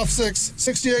 11:30 to 6:30,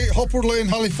 68 Hopwood Lane,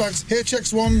 Halifax,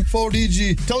 HX1 4DG.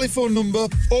 Telephone number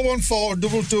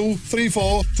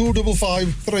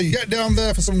 01422342553. Get down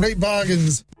there for some great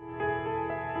bargains.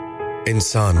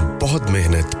 इंसान बहुत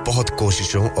मेहनत, बहुत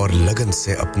कोशिशों और लगन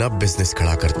से अपना बिजनेस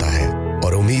खड़ा करता है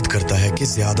और उम्मीद करता है कि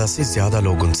ज्यादा से ज्यादा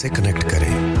लोग उनसे कनेक्ट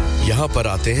करें। यहाँ पर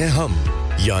आते हैं हम,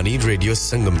 यानी रेडियो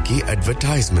संगम की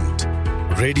एडवर्टाइजमेंट।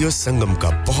 रेडियो संगम का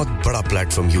बहुत बड़ा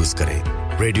प्लेटफॉर्म यूज करें।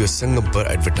 रेडियो संगम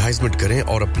पर एडवर्टाइजमेंट करें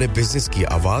और अपने बिजनेस की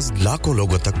आवाज लाखों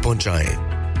लोगों तक पहुंचाएं।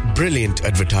 Brilliant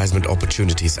advertisement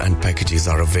opportunities and packages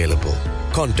are available.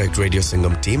 Contact Radio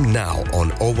Sangam team now on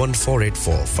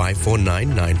 01484 549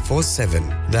 947.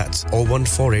 That's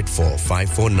 01484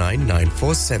 549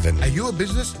 947. Are you a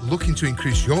business looking to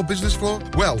increase your business flow?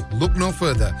 Well, look no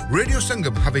further. Radio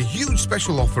Sangam have a huge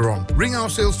special offer on. Ring our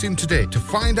sales team today to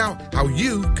find out how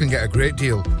you can get a great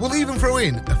deal. We'll even throw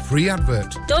in a free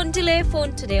advert. Don't delay,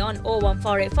 phone today on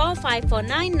 01484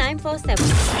 549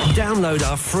 947. Download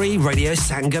our free Radio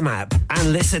Sangam app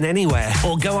and listen anywhere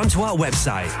or go onto our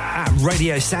website at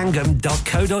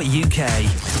radiosangam.co.uk.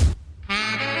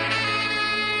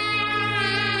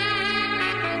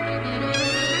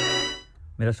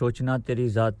 मेरा सोचना तेरी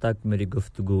ज़ात तक मेरी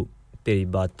गुफ्तगू तेरी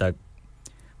बात तक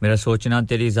मेरा सोचना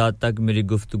तेरी ज़ात तक मेरी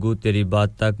गुफ्तगू तेरी बात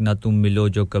तक ना तुम मिलो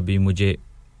जो कभी मुझे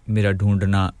मेरा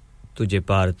ढूंढना तुझे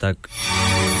पार तक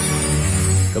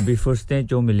कभी फुर्सतें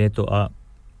जो मिले तो आ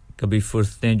कभी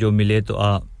फुर्सतें जो मिले तो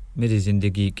आ मेरी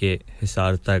ज़िंदगी के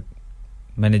हिसार तक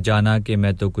मैंने जाना कि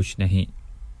मैं तो कुछ नहीं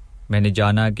मैंने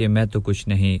जाना कि मैं तो कुछ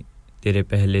नहीं तेरे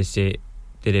पहले से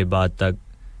तेरे बाद तक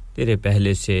तेरे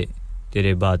पहले से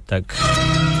तेरे बाद तक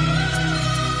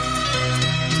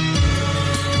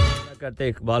करते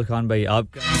इकबाल खान भाई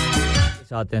आपके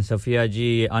साथ हैं सफिया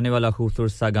जी आने वाला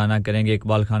खूबसूरत सा गाना करेंगे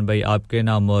इकबाल खान भाई आपके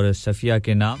नाम और सफिया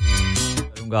के नाम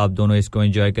करूंगा आप दोनों इसको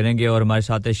एंजॉय करेंगे और हमारे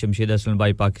साथ है शमशीद असलम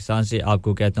भाई पाकिस्तान से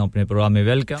आपको कहता हूं अपने प्रोग्राम में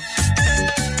वेलकम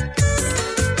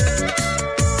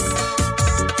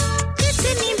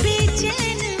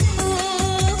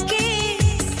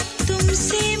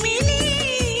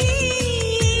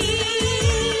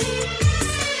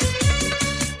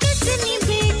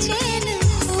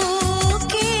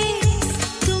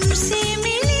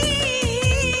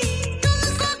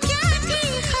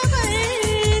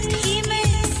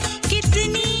मैं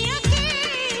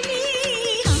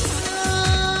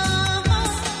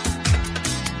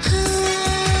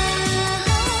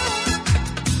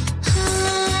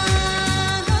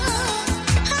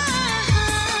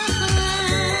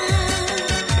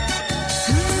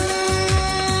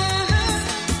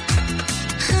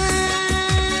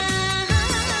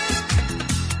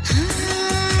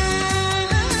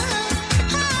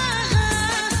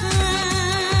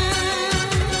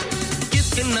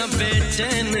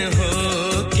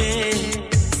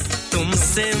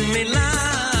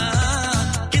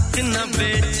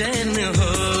बेचैन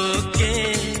होके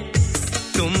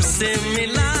तुमसे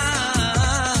मिला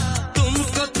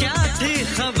तुमको क्या थी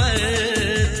खबर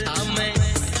था मैं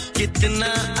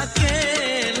कितना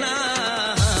अकेला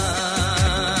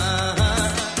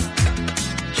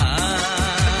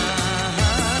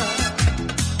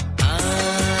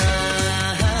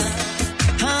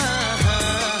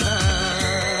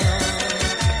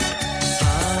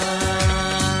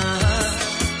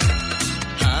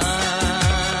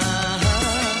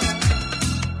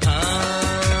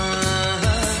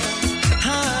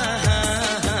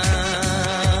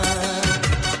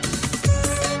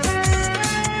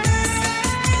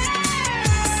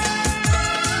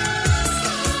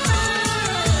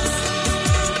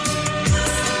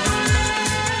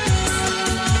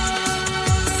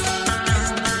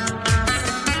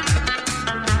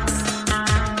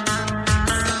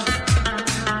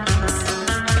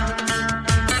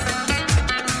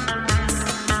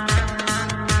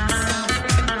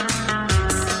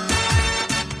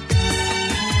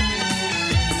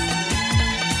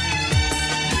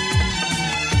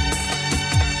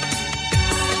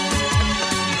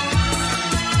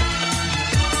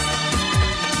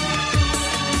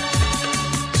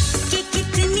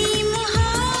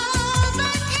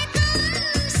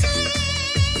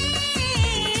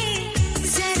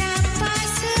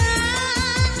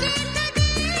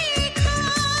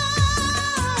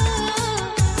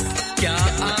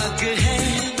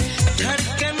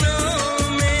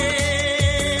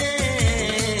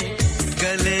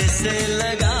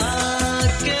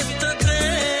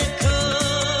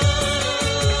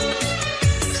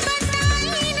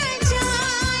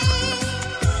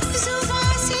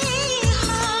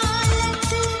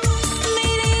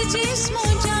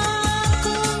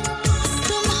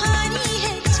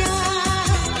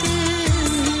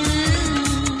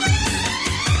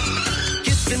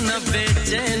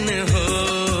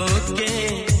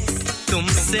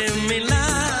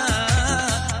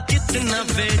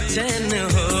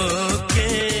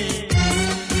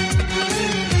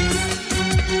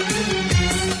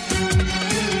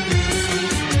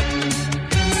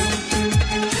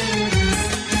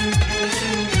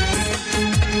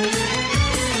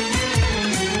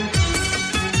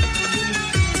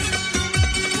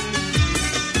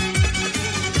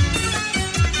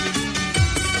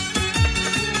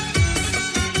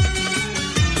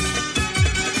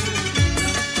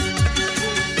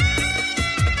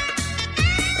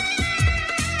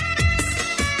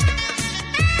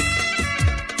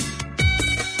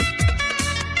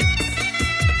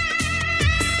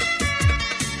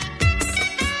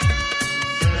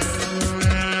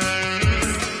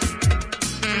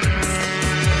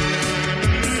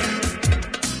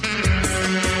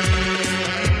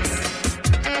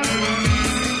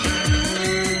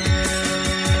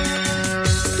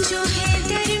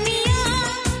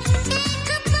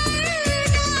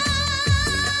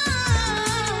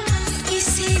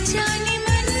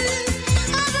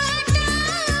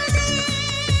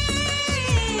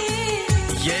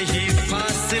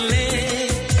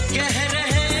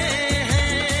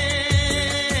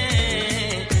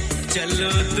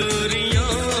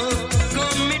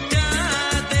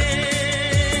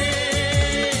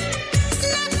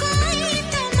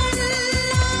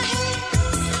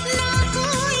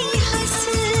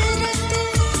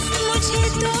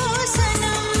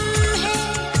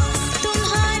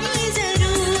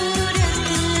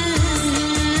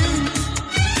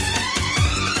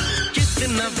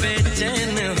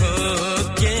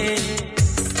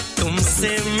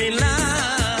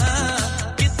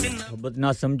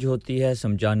ना समझ होती है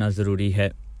समझाना ज़रूरी है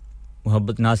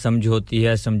मोहब्बत ना समझ होती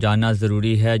है समझाना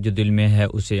ज़रूरी है जो दिल में है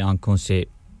उसे आंखों से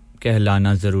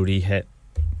कहलाना ज़रूरी है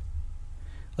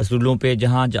असूलों पे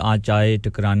जहां आ चाहे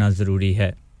टकराना ज़रूरी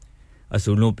है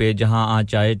असूलों पे जहां आ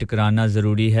चाहे टकराना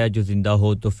ज़रूरी है जो ज़िंदा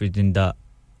हो तो फिर ज़िंदा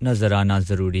नज़र आना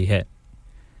ज़रूरी है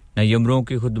नई उम्रों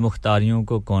की खुद मुख्तारियों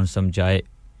को कौन समझाए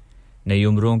नई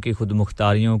उम्रों की खुद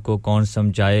मुख्तारियों को कौन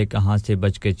समझाए कहां से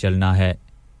बच के चलना है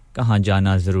कहां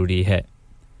जाना ज़रूरी है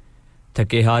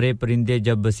थके हारे परिंदे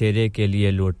जब बसेरे के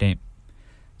लिए लौटें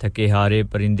थके हारे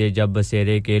परिंदे जब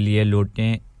बसेरे के लिए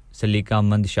लौटें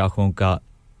सलीकामंद शाखों का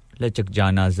लचक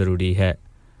जाना ज़रूरी है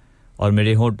और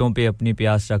मेरे होठों पे अपनी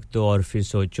प्यास रख दो और फिर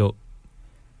सोचो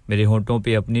मेरे होठों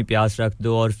पे अपनी प्यास रख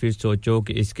दो और फिर सोचो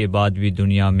कि इसके बाद भी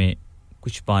दुनिया में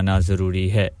कुछ पाना ज़रूरी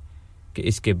है कि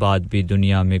इसके बाद भी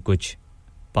दुनिया में कुछ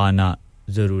पाना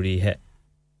ज़रूरी है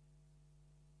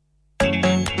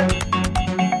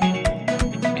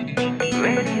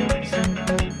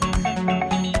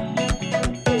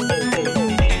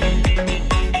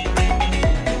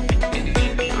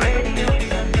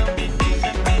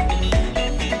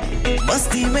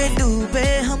मस्ती में में डूबे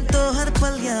हम तो हर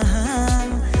पल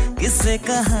यहाँ किससे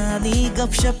कहानी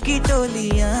गपशप की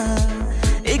टोलियां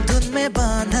एक धुन में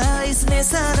बांधा इसने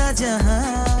सारा जहां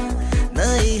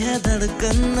नई है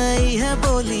धड़कन नई है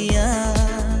बोलियां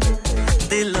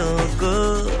दिलों को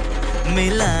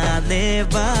मिलाने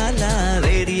वाला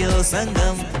रेडियो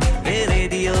संगम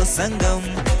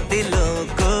दिलों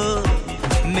को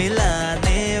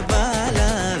मिलाने वाला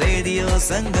रेडियो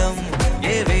संगम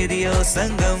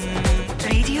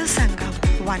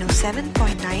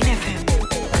 107.9 FM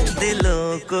दिलों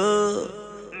को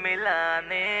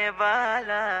मिलाने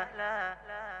वाला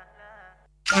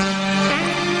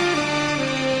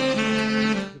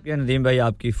शुक्रिया नदीम भाई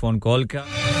आपकी फोन कॉल का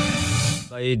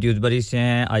भाई ड्यूसबरी से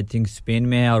हैं आई थिंक स्पेन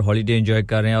में हैं और हॉलिडे एंजॉय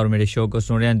कर रहे हैं और मेरे शो को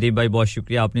सुन रहे हैं नदीम भाई बहुत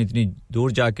शुक्रिया आपने इतनी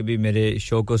दूर जाके भी मेरे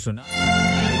शो को सुना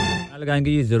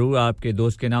लगाएंगे ये जरूर आपके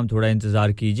दोस्त के नाम थोड़ा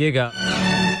इंतजार कीजिएगा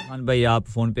खान भाई आप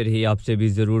फोन पे रही आपसे भी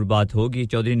जरूर बात होगी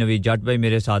चौधरी नवीद जट भाई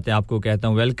मेरे साथ हैं आपको कहता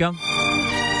हूं वेलकम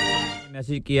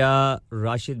मैसेज किया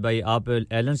राशिद भाई आप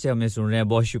एलन से हमें सुन रहे हैं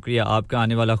बहुत शुक्रिया आपका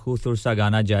आने वाला खूबसूरत सा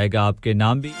गाना जाएगा आपके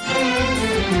नाम भी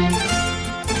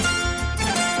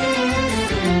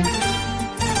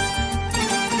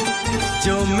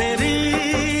जो मेरी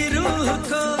रूह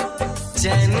को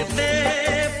चैन दे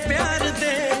प्यार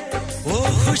दे वो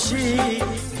खुशी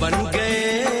बन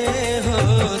गए हो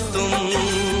तुम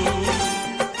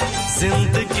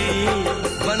जिंदगी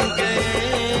बन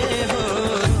गए हो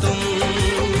तुम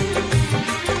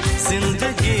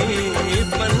जिंदगी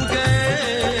बन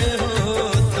गए हो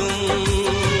तुम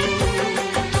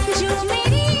जो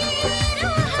मेरी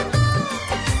रूह को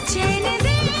चैन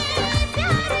दे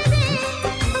प्यार दे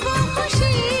वो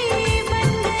खुशी बन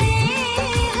गए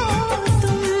हो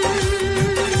तुम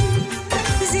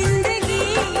जिंदगी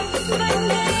बन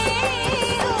गए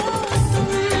हो तुम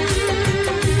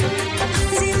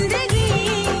जिंदगी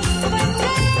बन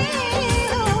गए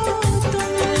हो तुम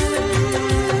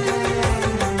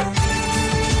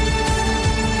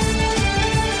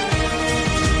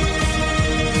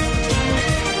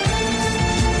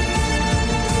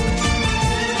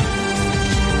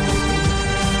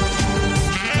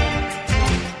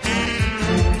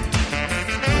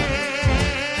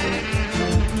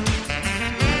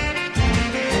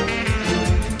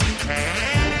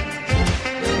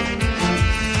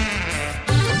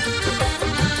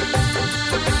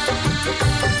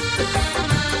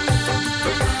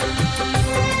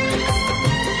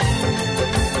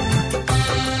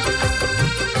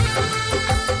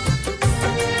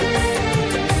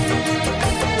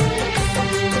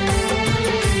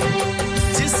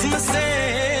जिस्म से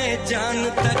जान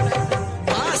तक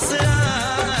पास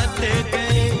आते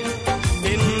गए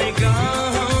इन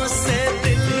निगाहों से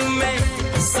दिल में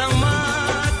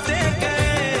समाते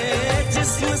गए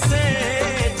जिस्म से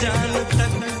जान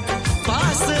तक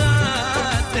पास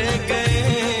आते गए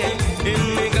इन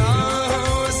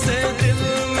निगाहों से दिल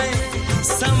में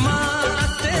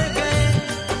समाते गए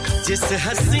जिस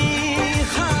हंसी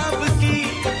ख्वाब की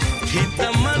थी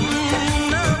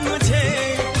तमन्ना मुझे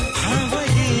हाँ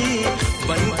वही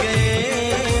बन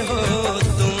गए हो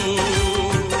तुम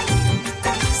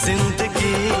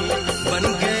जिंदगी बन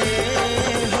गए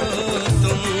हो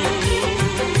तुम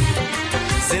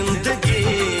जिंदगी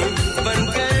बन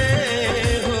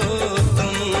गए हो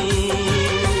तुम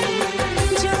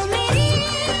जो मेरी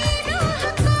रूह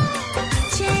को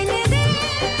चैन दे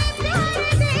प्यार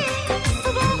दे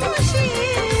वो खुशी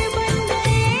बन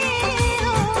गए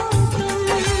हो तुम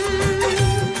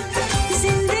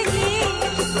जिंदगी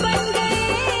बन गए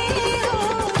हो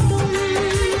तुम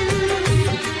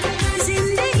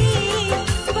जिंदगी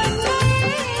बन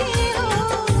गए हो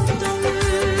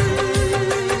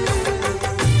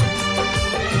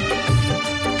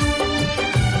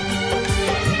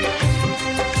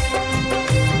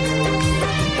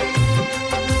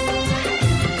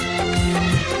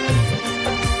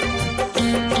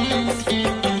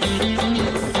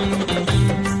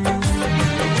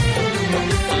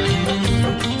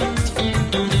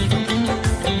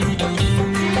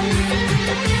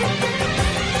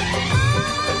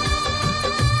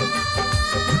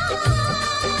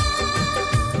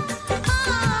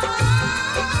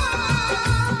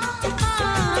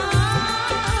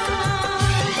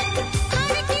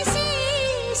हर किसी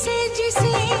से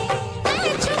जिसे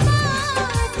मैं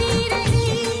छुपाती रही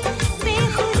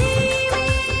बेखुदी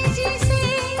में जिसे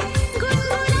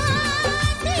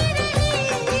गुनगुनाती रही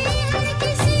हर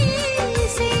किसी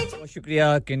से बहुत शुक्रिया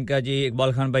किनका जी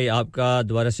इकबाल खान भाई आपका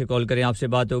दोबारा से कॉल करें आपसे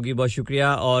बात होगी बहुत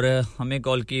शुक्रिया और हमें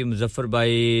कॉल की मुजफ्फर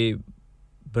भाई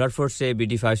ब्रडफोर्ड से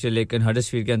BD5 से लेकर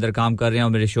हडर्सफील्ड के अंदर काम कर रहे हैं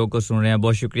और मेरे शो को सुन रहे हैं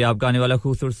बहुत शुक्रिया आपका आने वाला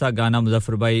खूबसूरत सा गाना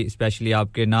मुजफ्फर भाई स्पेशली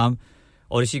आपके नाम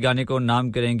और इसी गाने को नाम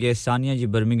करेंगे सानिया जी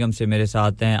बर्मिंघम से मेरे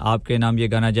साथ हैं आपके नाम ये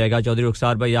गाना जाएगा चौधरी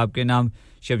रुखसार भाई आपके नाम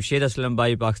शमशेद असलम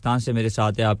भाई पाकिस्तान से मेरे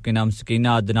साथ है आपके नाम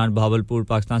सकीना अदनान भावलपुर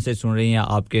पाकिस्तान से सुन रही हैं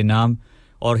आपके नाम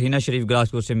और हिना शरीफ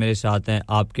ग्लासगो से मेरे साथ हैं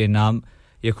आपके नाम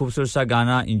ये खूबसूरत सा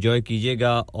गाना एंजॉय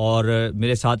कीजिएगा और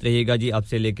मेरे साथ रहिएगा जी अब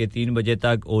से लेके 3 बजे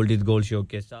तक ओल्ड इज गोल्ड शो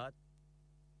के साथ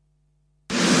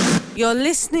You're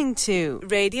listening to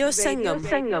Radio Sangam.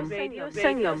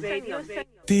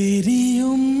 तेरी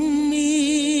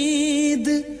उम्मीद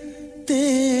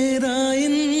तेरा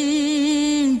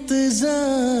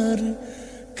इंतजार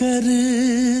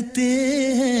करते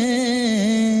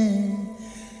हैं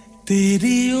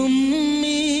तेरी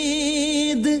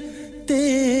उम्मीद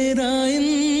तेरा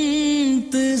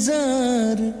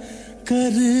इंतजार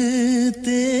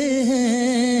करते हैं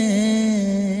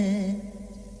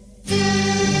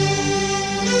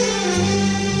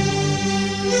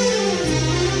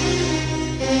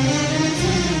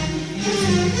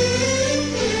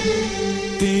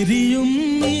तेरी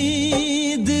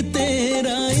उम्मीद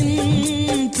तेरा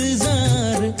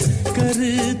इंतजार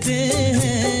करते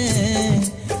हैं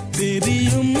तेरी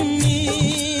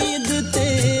उम्मीद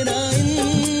तेरा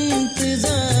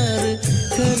इंतजार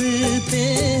करते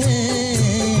हैं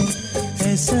ऐ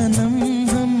सनम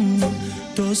हम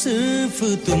तो सिर्फ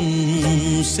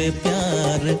तुमसे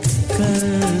प्यार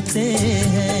करते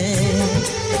हैं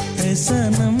ऐ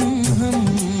सनम हम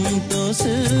तो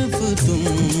सिर्फ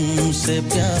तुमसे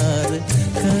प्यार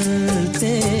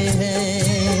करते हैं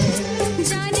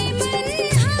जाने मन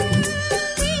हम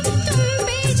भी तुम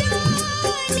पे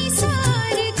जान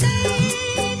निसार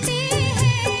करते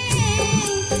हैं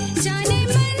जाने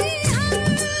मन हम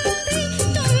भी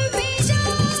तुम पे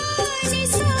जान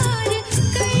निसार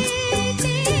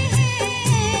करते हैं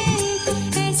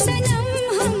ऐ सनम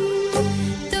हम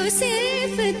तो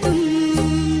सिर्फ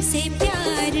तुमसे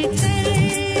प्यार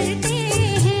करते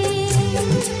हैं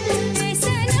ऐ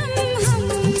सनम हम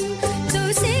तो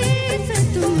सिर्फ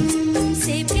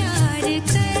तुमसे प्यार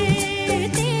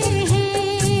करते हैं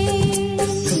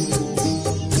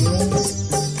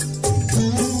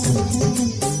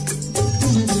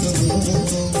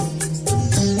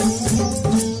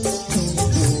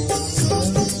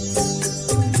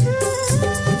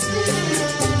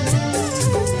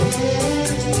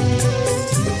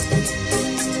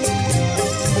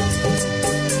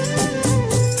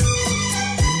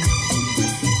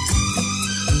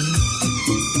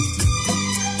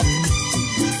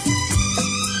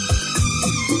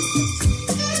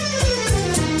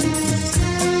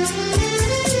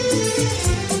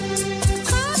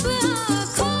ख्वाब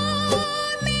आँखों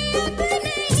में अब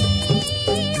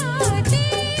नहीं आते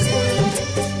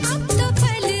अब तो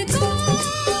पलकों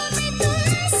में तुम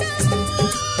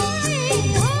समाए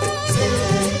हो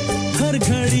हर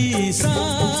घड़ी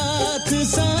साथ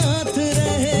साथ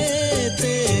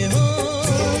रहते हो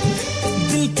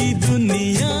दिल की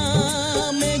दुनिया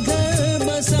में घर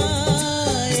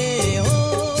बसाए हो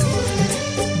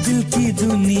दिल की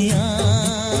दुनिया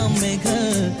में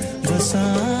घर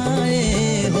बसाए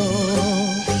हो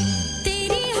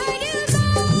तेरी हर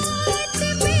बात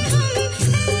पे हम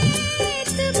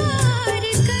एतबार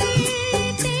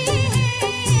करते हैं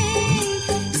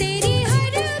तेरी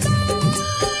हर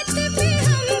बात पे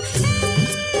हम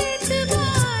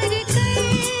एतबार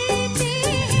करते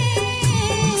हैं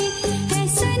ऐ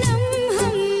सनम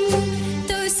हम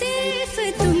तो सिर्फ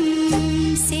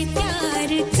तुमसे प्यार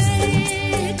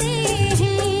करते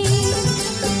हैं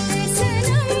ऐ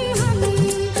सनम हम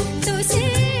तो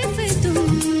सिर्फ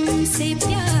तुमसे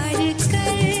प्यार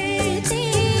करते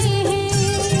हैं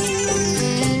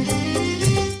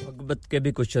मोहब्बत के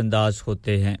भी कुछ अंदाज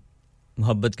होते हैं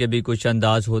मोहब्बत के भी कुछ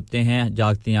अंदाज होते हैं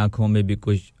जागती आंखों में भी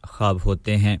कुछ ख्वाब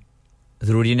होते हैं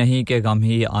जरूरी नहीं कि गम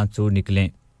ही आंसू निकलें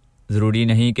जरूरी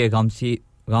नहीं कि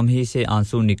गम ही से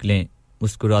आंसू निकलें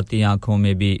मुस्कुराती आंखों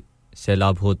में भी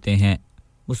सैलाब होते हैं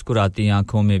मुस्कुराती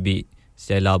आंखों में भी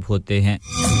सैलाब होते हैं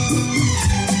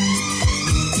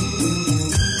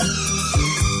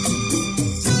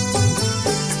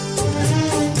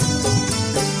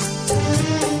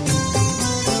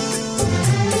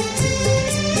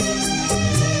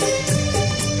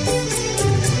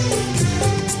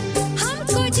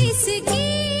हमको जिसकी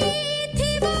थी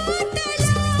वो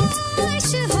तलाश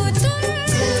हो तुम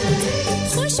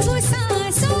खुशबू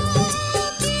सांसों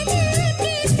की दिल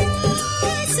की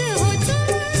प्यास हो तुम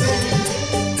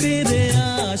तेरे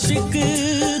आशिक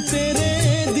तेरे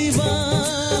दीवाने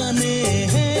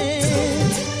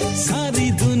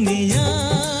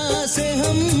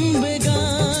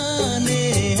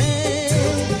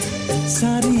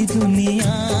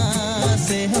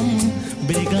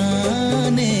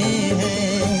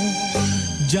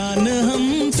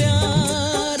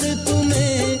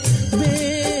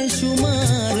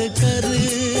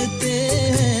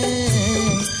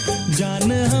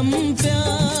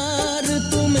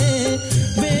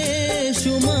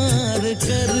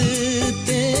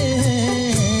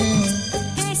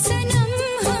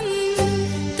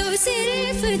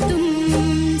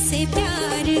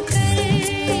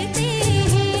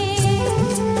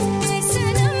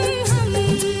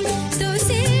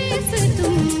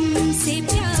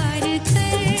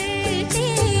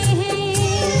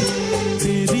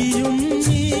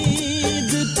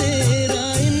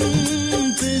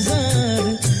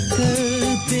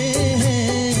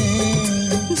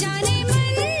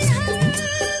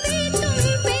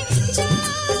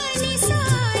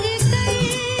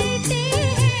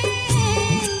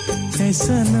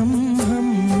सनम हम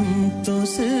तो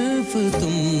सिर्फ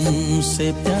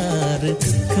तुमसे प्यार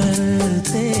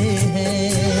करते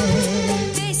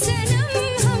हैं सनम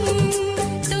हम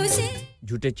तो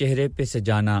झूठे चेहरे पे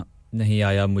सजाना नहीं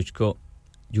आया मुझको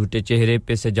झूठे चेहरे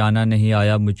पे सजाना नहीं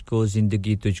आया मुझको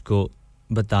जिंदगी तुझको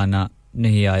बताना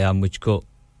नहीं आया मुझको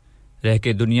रह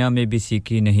के दुनिया में भी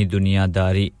सीखी नहीं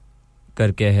दुनियादारी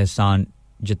करके एहसान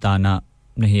जताना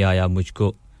नहीं आया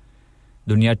मुझको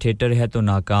दुनिया थिएटर है तो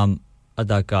नाकाम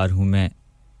अदाकार हूं मैं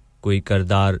कोई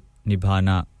किरदार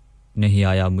निभाना नहीं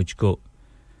आया मुझको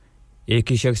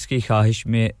एक ही शख्स की ख्वाहिश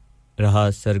में रहा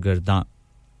सरगर्दां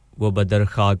वो बदर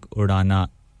खाक उड़ाना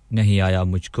नहीं आया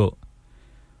मुझको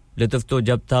लुत्फ तो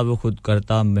जब था वो खुद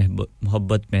करता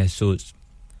मोहब्बत महसूस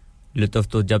लुत्फ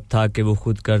तो जब था कि वो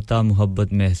खुद करता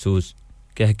मोहब्बत महसूस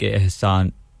कह के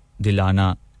एहसान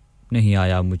दिलाना नहीं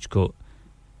आया मुझको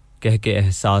कह के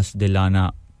एहसास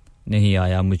दिलाना नहीं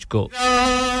आया मुझको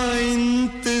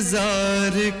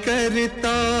इंतजार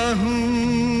करता हूं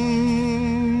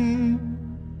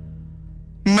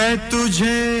मैं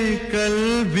तुझे कल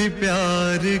भी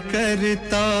प्यार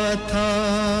करता था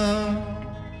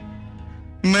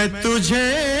मैं तुझे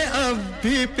अब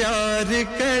भी प्यार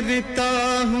करता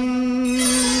हूं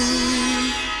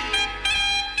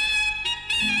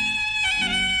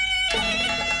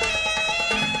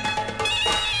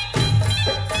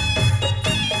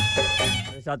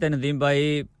साथ नदीम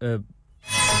भाई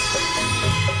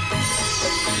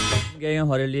गए हैं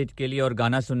हॉलीवुड के लिए और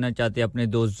गाना सुनना चाहते हैं अपने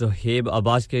दोस्त ज़ुहैब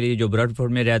अब्बास के लिए जो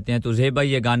ब्रडफोर्ड में रहते हैं तो ज़ुहैब भाई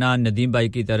ये गाना नदीम भाई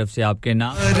की तरफ से आपके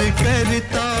नाम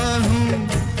करता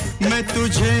हूं मैं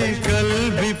तुझे कल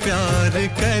भी प्यार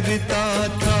करता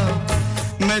था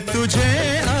मैं तुझे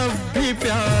अब भी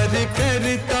प्यार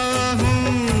करता हूं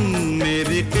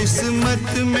मेरी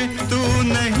किस्मत में तू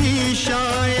नहीं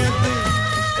शायद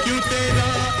क्यों तेरा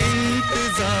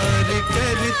इंतजार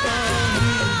करता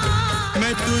हूं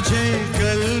मैं तुझे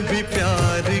कल भी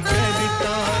प्यार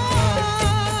करता था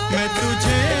मैं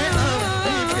तुझे अब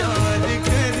भी प्यार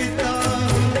करता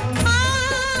हूं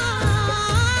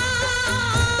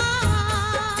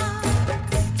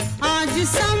आज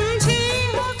समझी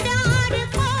हूँ प्यार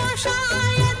को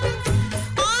शायद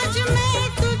आज मैं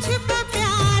तुझको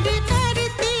प्यार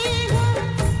करती हूँ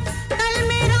कल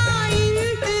मेरा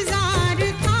इंतजार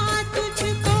था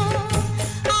तुझको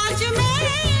आज मैं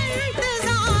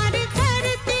इंतजार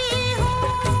करती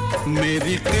हूँ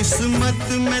मेरी किस्मत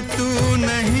में तू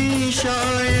नहीं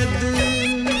शायद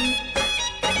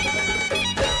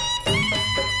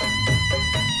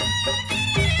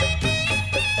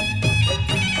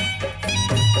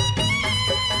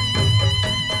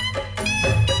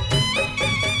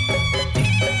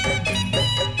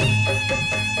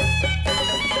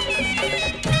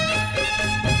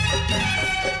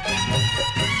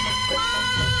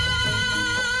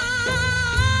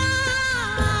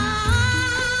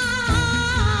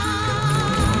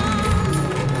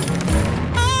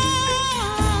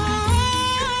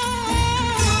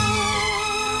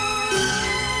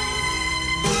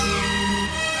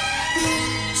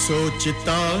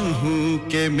सोचता हूँ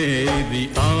कि मेरी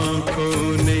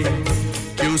आँखों ने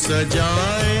क्यों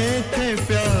सजाए थे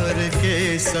प्यार के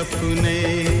सपने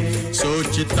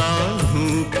सोचता हूँ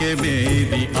कि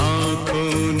मेरी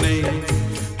आँखों ने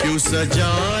क्यों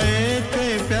सजाए थे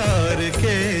प्यार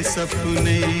के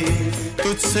सपने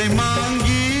तुझसे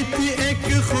मांगी थी एक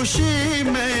खुशी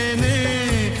मैंने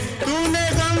तूने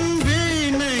गम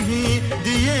भी नहीं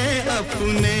दिए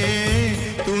अपने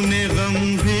तूने गम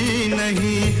भी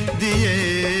नहीं दिए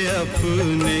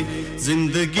अपने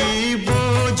जिंदगी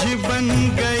बोझ बन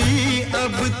गई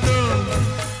अब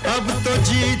तो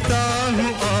जीता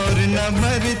हूँ और न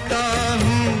मरता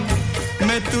हूँ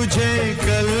मैं तुझे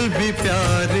कल भी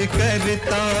प्यार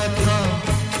करता था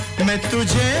मैं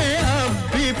तुझे अब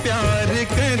भी प्यार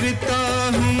करता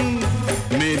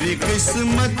हूँ मेरी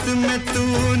किस्मत में तू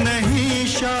नहीं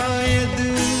शायद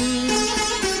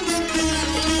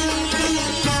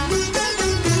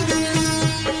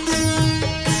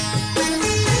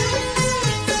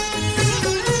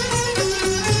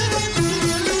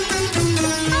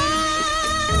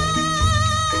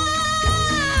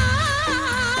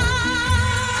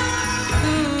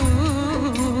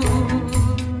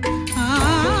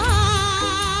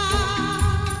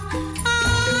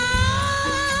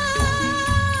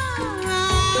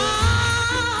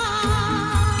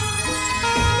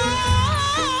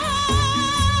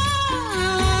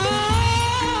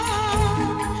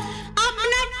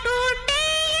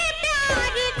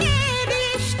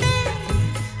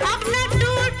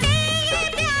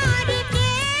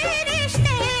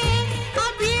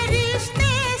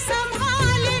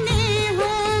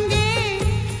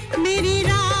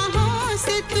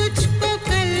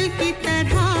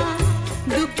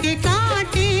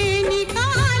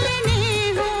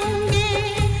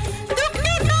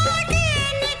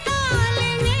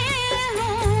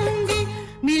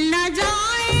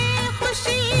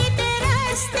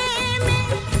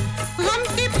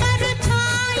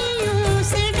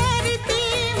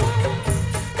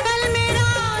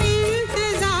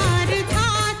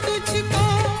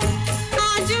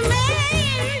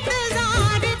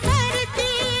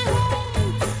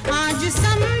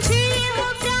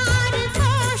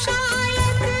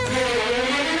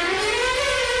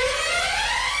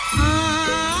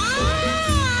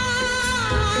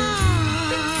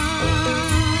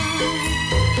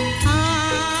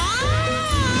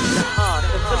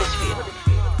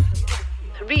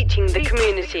Reaching the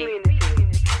community.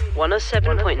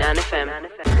 107.9 FM.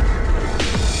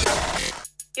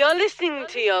 You're listening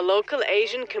to your local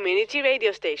Asian community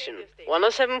radio station.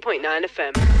 107.9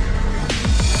 FM.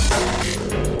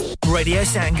 Radio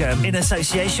Sangam, in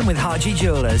association with Haji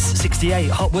Jewellers, 68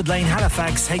 Hotwood Lane,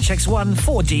 Halifax, HX1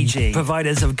 4DG.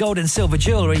 Providers of gold and silver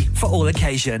jewellery for all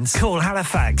occasions. Call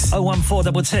Halifax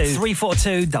 01422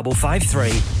 342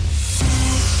 553.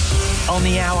 On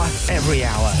the hour, every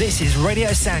hour. This is Radio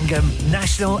Sangam,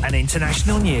 national and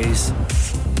international news.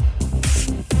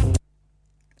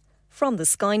 From the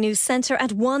Sky News Centre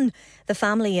at 1, the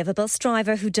family of a bus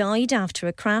driver who died after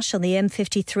a crash on the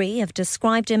M53 have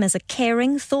described him as a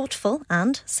caring, thoughtful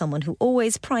and someone who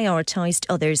always prioritised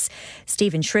others.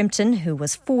 Stephen Shrimpton, who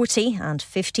was 40, and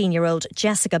 15-year-old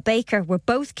Jessica Baker were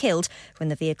both killed when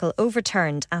the vehicle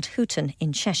overturned at Hooton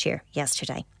in Cheshire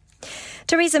yesterday.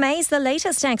 Theresa May is the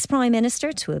latest ex-Prime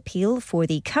Minister to appeal for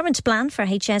the current plan for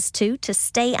HS2 to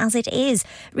stay as it is.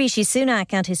 Rishi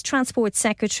Sunak and his Transport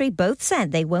Secretary both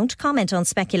said they won't comment on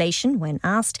speculation when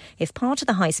asked if part of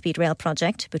the high-speed rail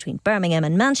project between Birmingham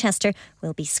and Manchester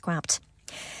will be scrapped.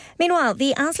 Meanwhile,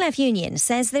 the ASLEF union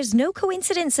says there's no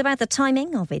coincidence about the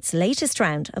timing of its latest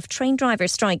round of train driver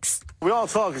strikes. We are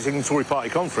targeting the Tory party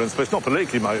conference, but it's not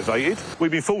politically motivated.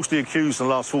 We've been falsely accused in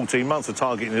the last 14 months of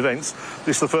targeting events.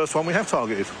 This is the first one we have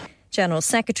targeted. General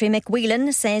Secretary Mick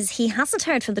Whelan says he hasn't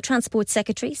heard from the Transport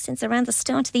Secretary since around the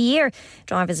start of the year.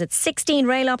 Drivers at 16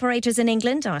 rail operators in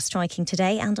England are striking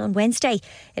today and on Wednesday.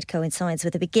 It coincides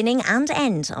with the beginning and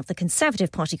end of the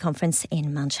Conservative Party conference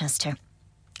in Manchester.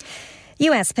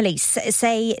 US police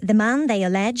say the man they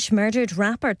allege murdered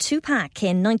rapper Tupac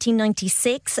in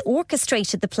 1996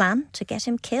 orchestrated the plan to get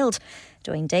him killed.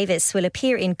 Dwayne Davis will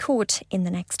appear in court in the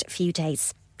next few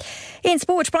days. In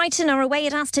sport, Brighton are away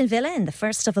at Aston Villa in the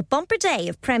first of a bumper day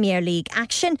of Premier League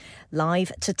action.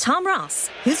 Live to Tom Ross,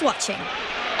 who's watching.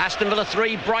 Aston Villa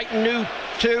 3, Brighton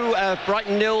 2,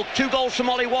 Brighton 0. 2 goals from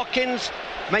Ollie Watkins,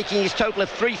 making his total of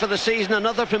 3 for the season.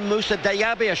 Another from Moussa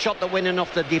Diaby, a shot that went in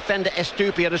off the defender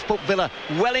Estupia has put Villa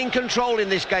well in control in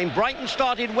this game. Brighton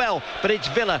started well, but it's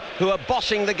Villa who are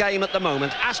bossing the game at the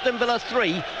moment. Aston Villa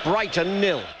 3, Brighton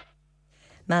 0.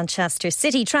 Manchester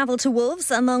City travel to Wolves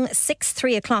among 6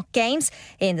 3:00 games.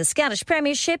 In the Scottish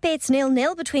Premiership, it's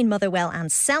 0-0 between Motherwell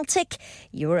and Celtic.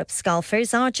 Europe's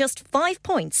golfers are just 5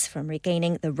 points from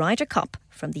regaining the Ryder Cup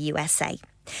from the USA.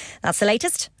 That's the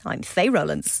latest. I'm Faye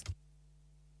Rowlands.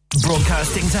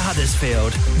 Broadcasting to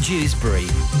Huddersfield, Dewsbury,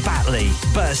 Batley,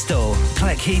 Birstall,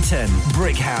 Cleckheaton,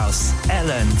 Brickhouse,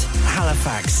 Elland,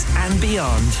 Halifax and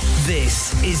beyond.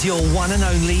 This is your one and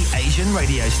only Asian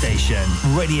radio station.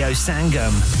 Radio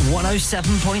Sangam,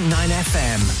 107.9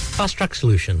 FM. Fast Track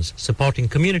Solutions, supporting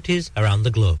communities around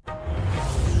the globe.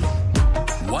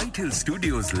 White Hill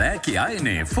Studios लेके आए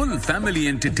ने full family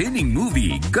entertaining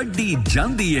movie गड्डी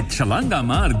जांदी ये छलांगा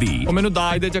मार दी ओ मेनू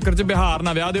दाज दे चक्कर च बिहार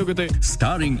ना ब्याह दियो किते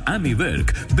starring Amy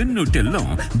Wilk, Binnu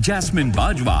Tillon, Jasmine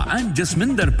Bajwa and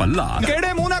Jasminder Palla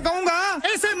केड़े मुंह ना कहूंगा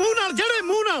ऐसे मुंह नाल जड़े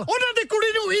मुंह नाल ओना दी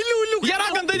कुड़ी नु इल्लू इल्लू यारा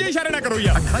गंदे जे इशारे ना करो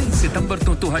यार 28 सितंबर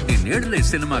तो ਤੁਹਾਡੇ ਨੇੜਲੇ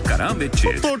ਸਿਨੇਮਾ ਘਰਾਂ ਵਿੱਚ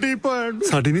ਤੁਹਾਡੀ ਭੈਣ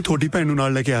ਸਾਡੀ ਨਹੀਂ ਤੁਹਾਡੀ ਭੈਣ ਨੂੰ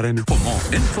ਨਾਲ ਲੈ ਕੇ ਆ ਰਹੇ ਨੇ For more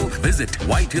info visit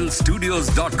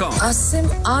whitehillstudios.com Asim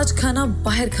आज खाना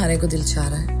बाहर खाने को दिल चाह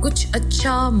रहा है कुछ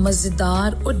अच्छा मजेदार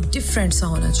और डिफरेंट सा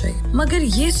होना चाहिए मगर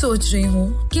ये सोच रही हूँ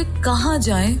कि कहाँ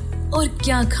जाएं और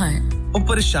क्या खाएं ओ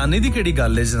परेशानी दी केड़ी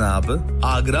गल है जनाब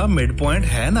आगरा मिड पॉइंट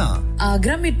है ना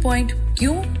आगरा मिड पॉइंट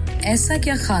क्यों ऐसा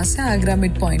क्या खास है आगरा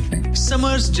मिड पॉइंट में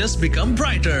Summers just become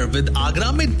brighter with Agra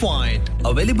Midpoint.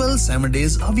 Available 7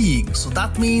 days a week. So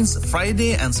that means Friday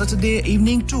and Saturday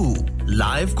evening too.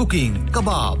 Live cooking,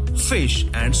 kebab, fish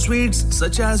and sweets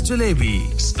such as jalebi.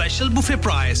 Special buffet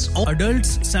price.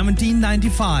 Adults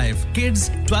 $17.95, kids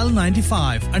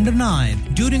 $12.95 under 9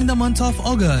 during the month of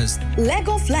August.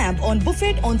 Leg of lamb on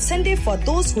buffet on Sunday for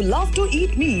those who love to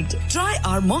eat meat. Try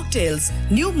our mocktails.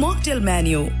 New mocktail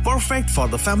menu. Perfect for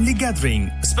the family gathering,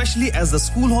 especially as the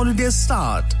school holidays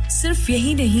start. सिर्फ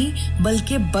यही नहीं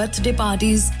बल्कि birthday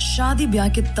parties शादी ब्याह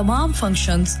के तमाम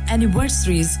functions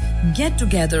anniversaries get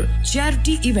together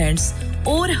charity events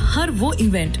और हर वो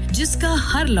इवेंट जिसका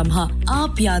हर लम्हा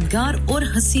आप यादगार और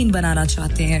हसीन बनाना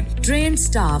चाहते हैं ट्रेन्ड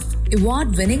स्टाफ अवार्ड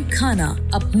विनिंग खाना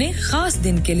अपने खास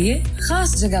दिन के लिए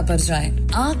खास जगह पर जाएं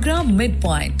Agra mid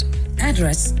point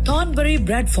Address Thornbury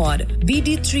Bradford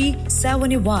BD3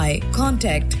 7Y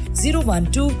Contact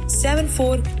 012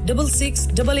 7466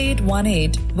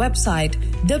 8818 Website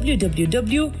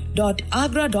www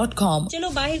www.agra.com चलो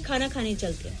बाहर खाना खाने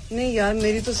चलते हैं नहीं यार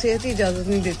मेरी तो सेहत ही इजाजत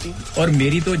नहीं देती और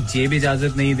मेरी तो जेब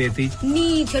इजाजत नहीं देती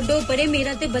नी छोड़ो परे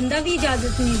मेरा ते बंदा भी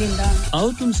इजाजत नहीं देता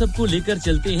आओ तुम सबको लेकर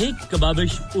चलते हैं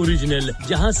कबाबिश ओरिजिनल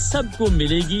जहां सबको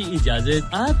मिलेगी इजाजत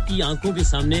आपकी आंखों के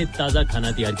सामने ताजा खाना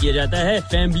तैयार किया जाता है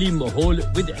फैमिली माहौल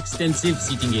with extensive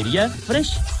seating area fresh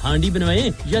handi बनवाएं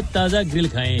या ताजा ग्रिल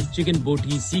खाएं chicken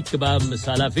boti seekh kebab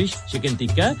masala fish chicken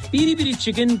tikka peri peri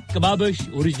chicken Kababish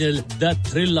original the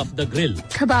thrill of the grill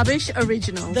Kababish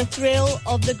Original The Thrill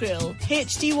of the Grill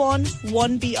HD1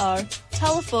 1BR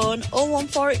Telephone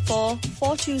 01484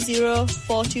 420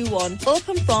 421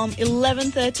 Open from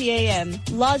 11:30 a.m.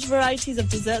 Large varieties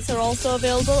of desserts are also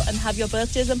available and have your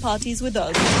birthdays and parties with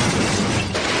us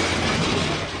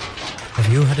Have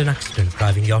you had an accident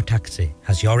driving your taxi?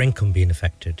 Has your income been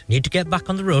affected? Need to get back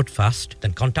on the road fast?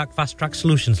 Then contact Fast Track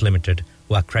Solutions Limited,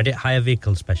 who are credit hire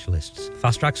vehicle specialists.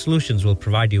 Fast Track Solutions will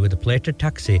provide you with a plated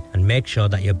taxi and make sure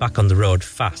that you're back on the road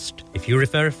fast. If you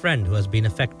refer a friend who has been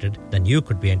affected, then you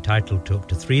could be entitled to up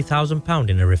to £3,000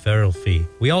 in a referral fee.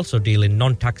 We also deal in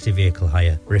non-taxi vehicle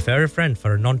hire. Refer a friend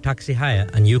for a non-taxi hire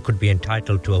and you could be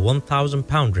entitled to a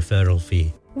 £1,000 referral fee.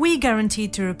 We guarantee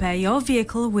to repair your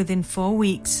vehicle within 4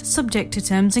 weeks, subject to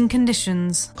terms and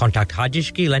conditions. Contact Haji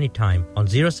Shakil anytime on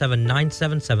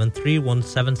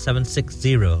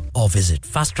 07977317760 or visit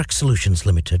Fast Track Solutions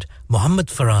Limited, Mohammed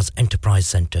Faraz Enterprise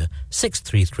Centre,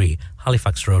 633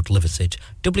 Halifax Road, Liversedge,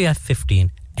 WF15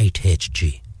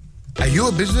 8HG. Are you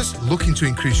a business looking to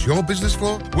increase your business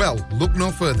flow? Well, look no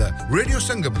further. Radio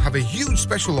Sangam have a huge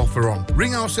special offer on.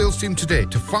 Ring our sales team today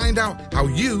to find out how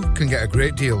you can get a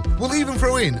great deal. We'll even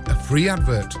throw in a free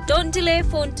advert. Don't delay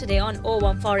phone today on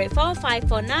 01484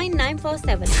 549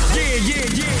 947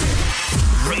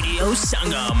 Radio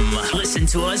Sangam. Listen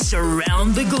to us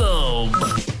around the globe.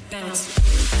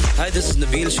 Hi, this is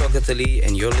Nabil Shaukat Ali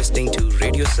and you're listening to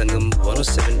Radio Sangam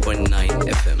 107.9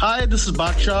 FM. Hi, this is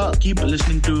Baksha. Keep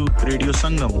listening to Radio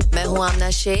Sangam. मैं हूँ आमना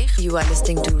Sheikh. You are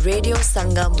listening to Radio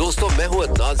Sangam. दोस्तों मैं हूँ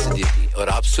अदनान सिद्दीकी और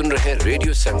आप सुन रहे हैं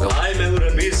radio संगम. Hi, मैं हूँ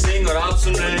रणवीर सिंह और आप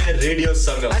सुन रहे हैं रेडियो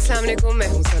संगम. अस्सलाम वालेकुम मैं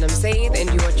हूँ सनम Saeed and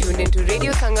you are tuned into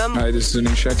Radio Sangam. Hi, this is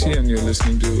Zunin Shetty and you're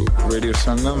listening to Radio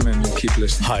Sangam and keep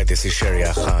listening. Hi, this is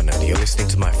Sharia Khan and you're listening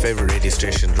to my favorite radio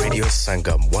station Radio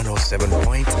Sangam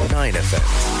 107.9 FM.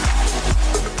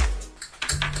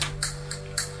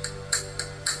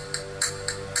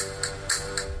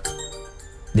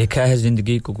 देखा है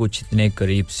जिंदगी को कुछ इतने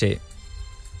करीब से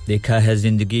देखा है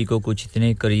जिंदगी को कुछ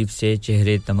इतने करीब से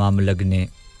चेहरे तमाम लगने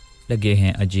लगे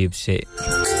हैं अजीब से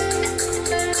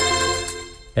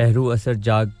एहरू असर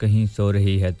जाग कहीं सो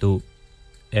रही है तू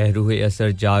एहरूए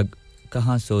असर जाग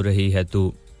कहां सो रही है तू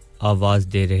आवाज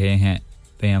दे रहे हैं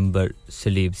पैगंबर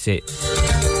सलीब से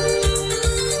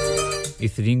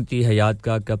इस रिंगती हयात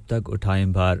का कब तक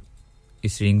उठाएं भार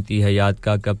इस रिंगती हयात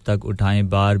का कब तक उठाएं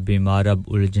बार बीमार अब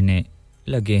उलझने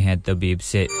लगे हैं तबीब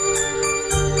से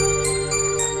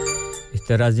इस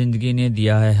तरह जिंदगी ने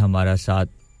दिया है हमारा साथ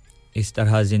इस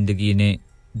तरह जिंदगी ने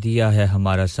दिया है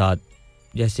हमारा साथ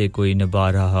जैसे कोई निभा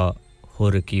रहा हो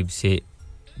रकीब से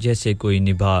जैसे कोई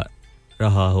निभा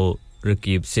रहा हो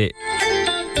रकीब से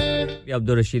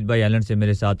अब्दुल रशीद भाई आइलैंड से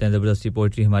मेरे साथ हैं जबरदस्ती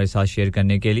पोएट्री हमारे साथ शेयर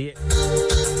करने के लिए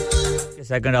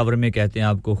सेकंड आवर में कहते हैं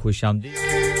आपको खुशामदीद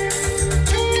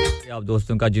आप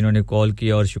दोस्तों का जिन्होंने कॉल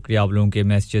किया और शुक्रिया आप लोगों के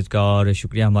मैसेजेस का और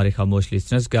शुक्रिया हमारे खामोश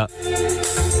लिसनर्स का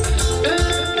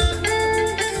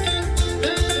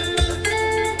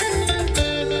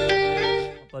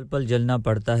पल पल जलना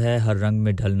पड़ता है हर रंग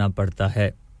में ढलना पड़ता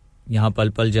है यहाँ पल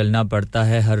पल जलना पड़ता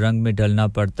है हर रंग में ढलना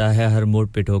पड़ता है हर मोड़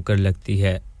पे ठोकर लगती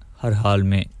है हर हाल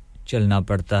में चलना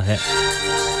पड़ता है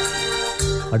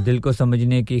हर दिल को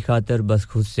समझने की खातिर बस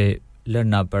खुद से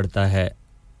लड़ना पड़ता है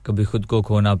कभी खुद को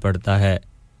खोना पड़ता है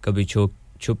कभी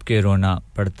छुप के रोना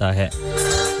पड़ता है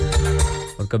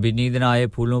और कभी नींद ना आए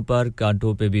फूलों पर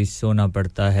कांटों पे भी सोना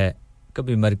पड़ता है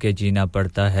कभी मर के जीना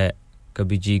पड़ता है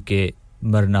कभी जी के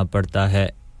मरना पड़ता है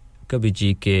कभी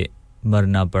जी के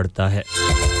मरना पड़ता है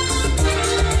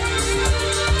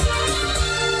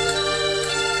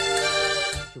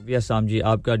शुक्रिया साम जी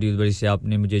आपका ड्यूसबरी से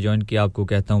आपने मुझे ज्वाइन किया आपको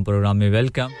कहता हूं प्रोग्राम में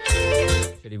वेलकम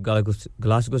शरीफ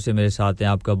ग्लासगो से मेरे साथ हैं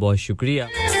आपका बहुत शुक्रिया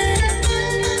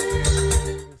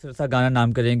सा गाना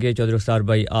नाम करेंगे चौधरी रुखसार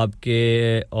भाई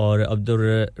आपके और अब्दुल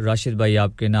राशिद भाई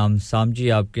आपके नाम साम जी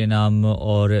आपके नाम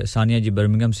और सानिया जी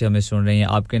बर्मिंघम से हमें सुन रही हैं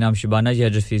आपके नाम शिबाना जी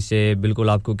हजरफी से बिल्कुल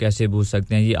आपको कैसे भूल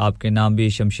सकते हैं जी आपके नाम भी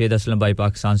शमशेद असलम भाई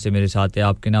पाकिस्तान से मेरे साथ है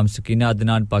आपके नाम सकीना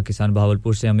अदनान पाकिस्तान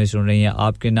भावलपुर से हमें सुन रही हैं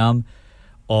आपके नाम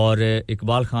और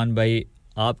इकबाल खान भाई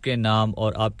आपके नाम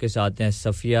और आपके साथ हैं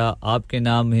सफिया आपके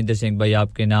नाम महेंद्र सिंह भाई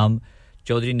आपके नाम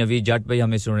चौधरी नवीद जट भाई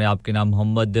हमें सुन रहे हैं आपके नाम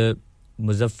मोहम्मद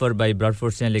मुजफ्फर भाई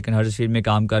ब्रैडफोर्ड से हैं लेकिन हडर्सफील्ड में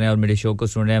काम कर रहे हैं और मेरे शो को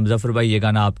सुन रहे हैं मुजफ्फर भाई ये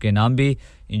गाना आपके नाम भी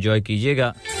एंजॉय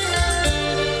कीजिएगा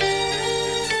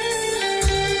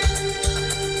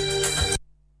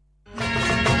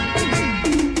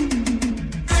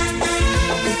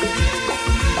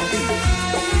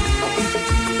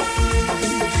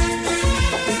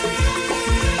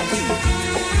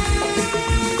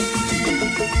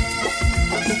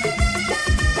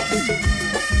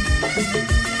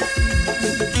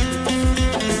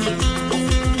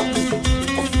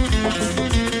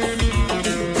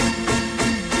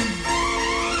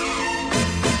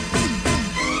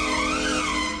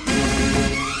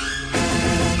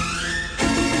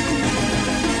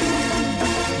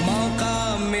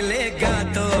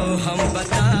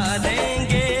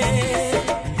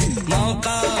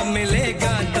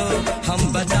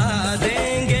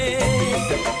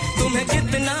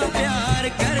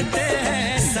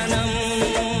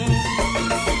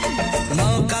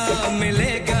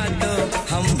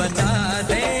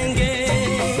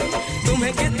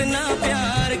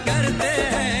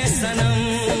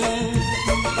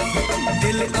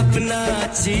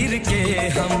चीर के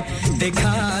हम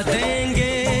दिखा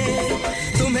देंगे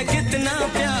तुम्हें कितना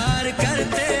प्यार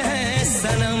करते हैं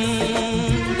सनम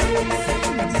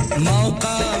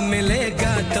मौका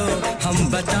मिलेगा तो हम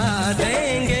बता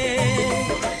देंगे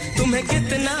तुम्हें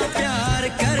कितना प्यार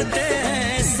करते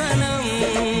हैं सनम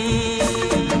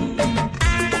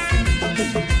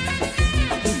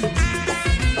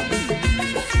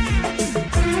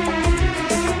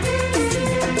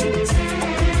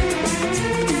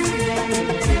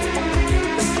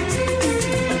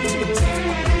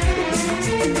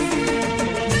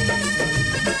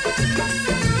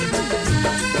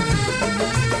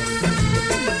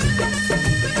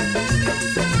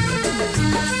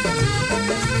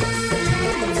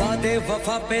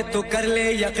वफा पे तो कर ले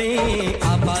यकीन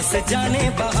आपास जाने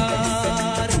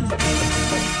बहार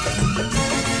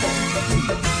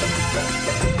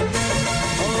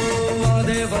ओ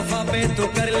वादे वफा पे तो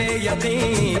कर ले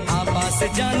यकीन आपास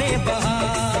जाने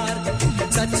बहार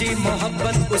सच्ची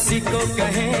मोहब्बत उसी को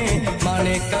कहें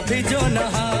माने कभी जो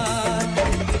नहार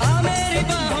आ मेरी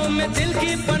बाहों में दिल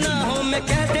की पनाहों में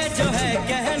कहते जो है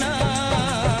कहना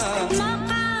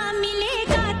मौका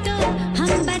मिलेगा तो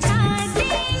हम बता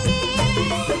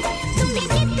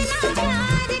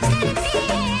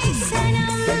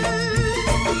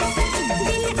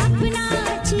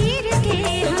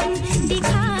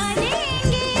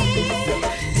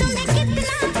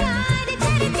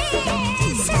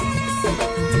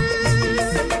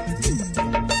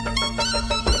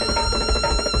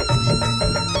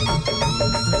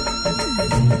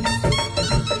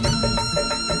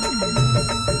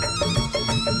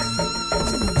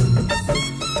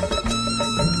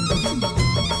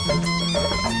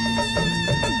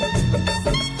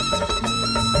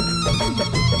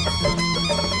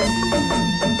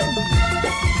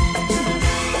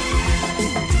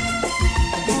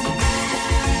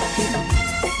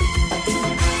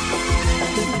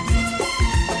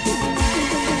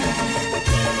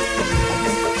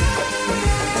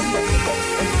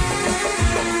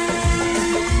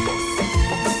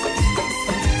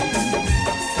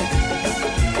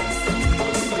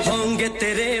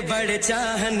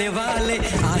चाहने वाले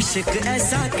आशिक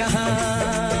ऐसा कहां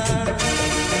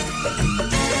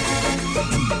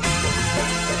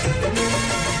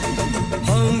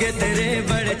होंगे तेरे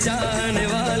बड़े चाहने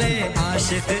वाले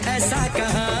आशिक ऐसा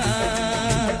कहां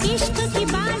इश्क की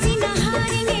बाजी न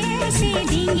हारेंगे ऐसे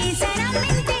देंगे सनम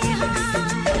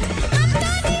इम्तिहान हम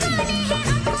तो दीवाने हैं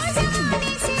हमको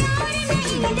ज़माने से और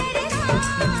नहीं डरना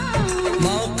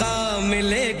मौका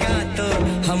मिलेगा तो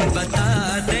हम बता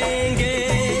देंगे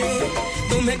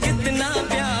तुम्हें कितना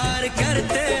प्यार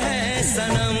करते हैं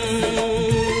सनम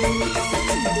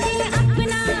दिल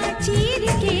अपना चीर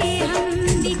के हम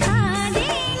दिखा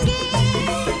देंगे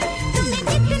तुम्हें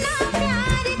कितना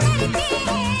प्यार करते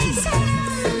हैं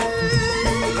सनम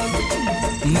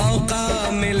मौका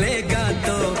मिलेगा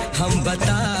तो हम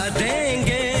बता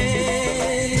देंगे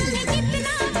तुम्हें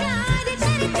कितना प्यार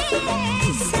करते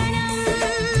हैं सनम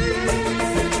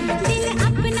दिल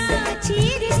अपना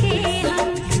चीर के हम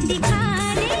दिखा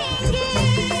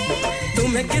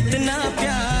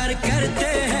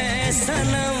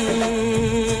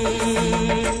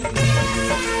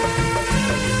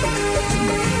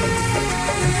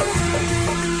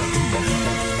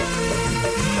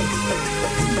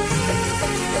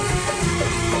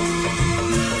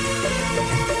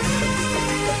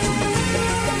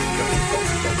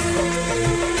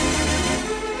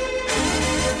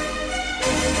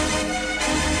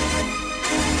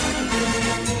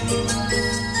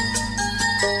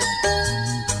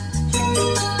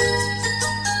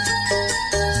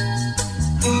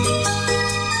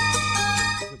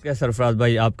है सरफराज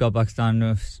भाई आपका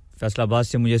पाकिस्तान फैसलाबाद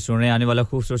से मुझे सुनने आने वाला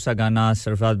खूबसूरत सा गाना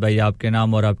सरफराज भाई आपके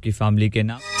नाम और आपकी फैमिली के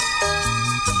नाम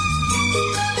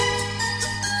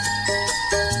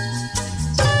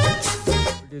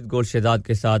गोल शेदाद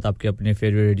के साथ आपके अपने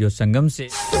फेवरेट रेडियो संगम से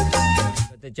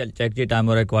चल चेक जी टाइम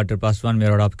हो रहा है 1:15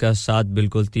 मेरा और आपका साथ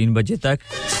बिल्कुल 3 बजे तक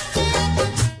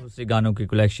दूसरे गानों की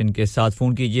कलेक्शन के साथ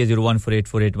फोन कीजिए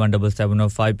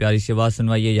 014481775 प्यारी सी आवाज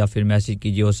सुनवाइए या फिर मैसेज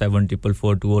कीजिए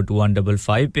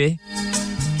 07442022155 पे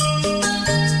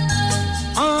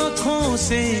आँखों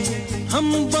से हम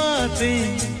बातें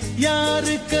यार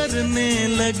करने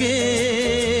लगे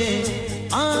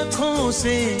आँखों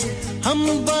से हम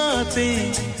बातें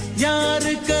यार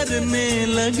करने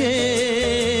लगे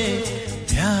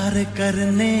प्यार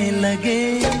करने लगे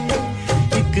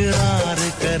इकरार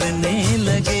करने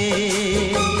लगे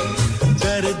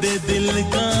दर्द दिल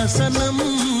का सनम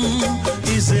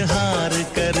इजहार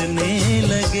करने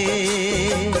लगे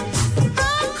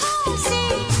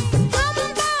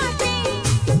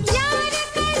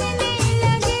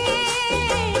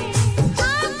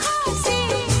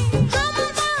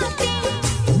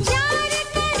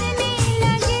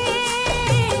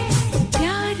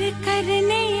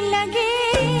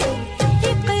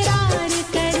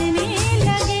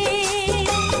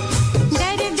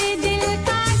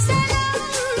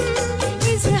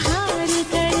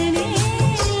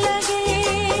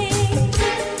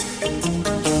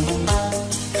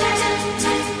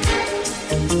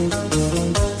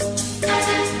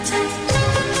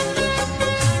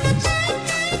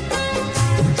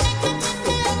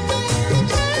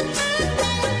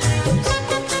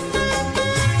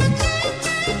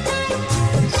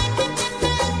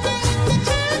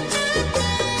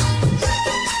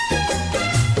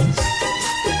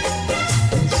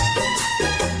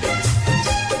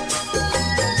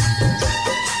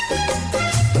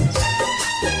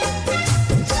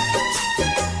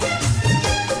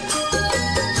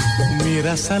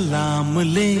सलाम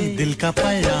ले दिल का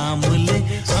पयाम ले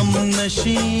हम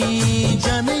नशी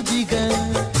जाने जिगर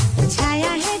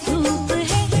छाया है धूप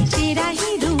है तेरा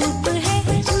ही रूप है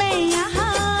मैं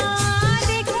यहाँ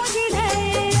देखूं जिधर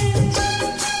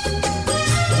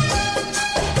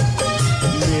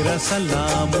मेरा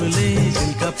सलाम ले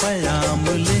दिल का पयाम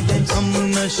ले हम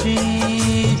नशी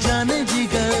जाने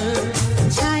जिगर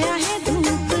छाया है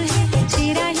धूप है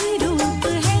तेरा ही रूप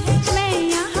है मैं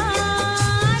यहाँ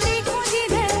देखूं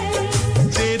जिधर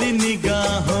तेरी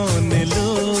निगाहों ने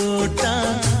लूटा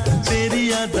तेरी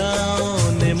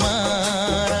अदाओं ने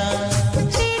मारा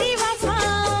तेरी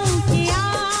वफाओं के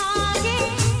आगे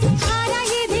हारा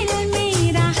ये दिल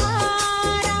मेरा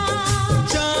हारा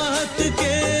चाहत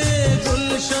के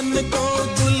गुलशन को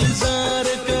गुलजार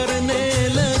करने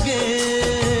लगे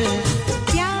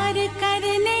प्यार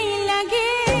करने लगे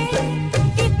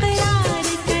इकरार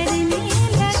करने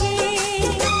लगे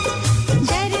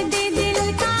दर्द दिल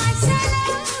का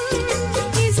सनम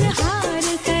इजहार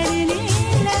करने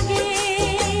लगे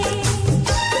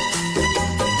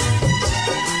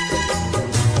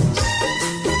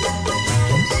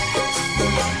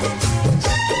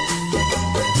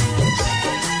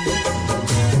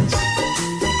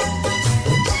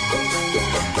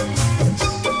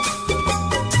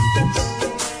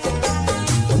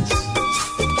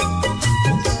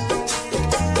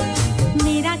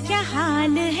मेरा क्या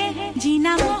हाल है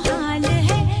जीना मुहाल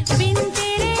है बिन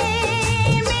तेरे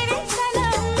मेरे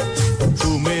सनम तू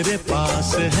मेरे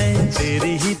पास है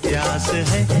तेरी ही प्यास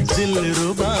है दिल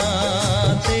रुबा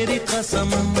तेरी कसम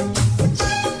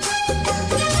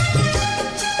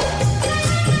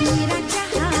मेरा क्या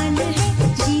हाल है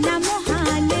जीना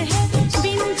मुहाल है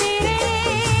बिन तेरे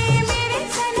मेरे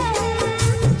सनम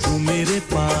तू मेरे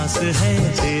पास है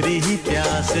तेरी ही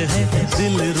प्यास है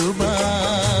दिल रुबा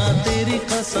तेरी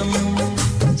कसम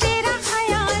तेरा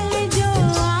ख्याल जो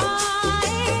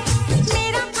आए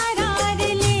मेरा करार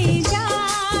ले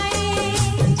जाए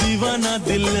दीवाना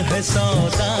दिल है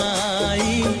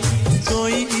सौदाई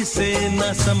कोई इसे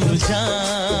न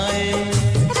समझाए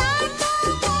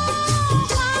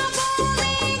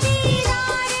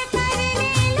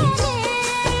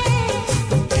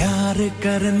प्यार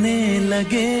करने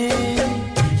लगे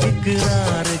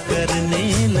इकरार करने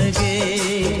लगे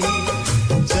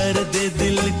कर दे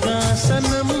दिल का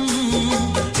सनम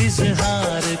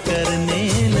इजहार करने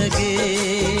लगे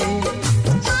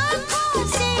आँखों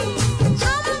से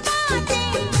हम बातें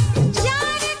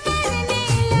यार करने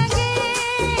लगे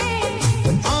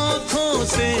आँखों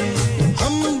से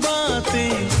हम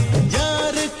बातें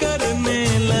यार करने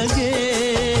लगे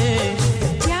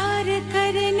प्यार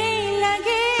करने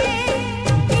लगे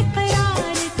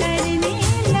इकरार करने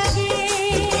लगे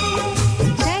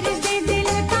दर्द दिल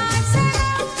का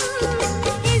सनम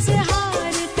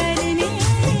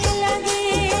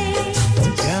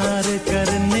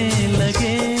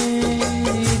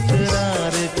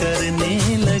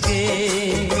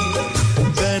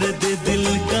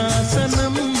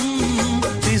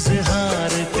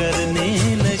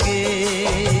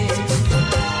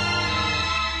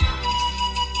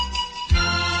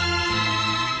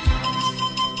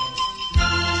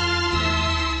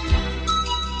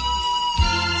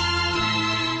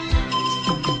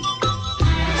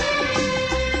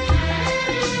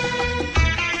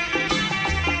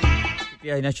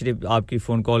शुक्रिया इना शरीफ आपकी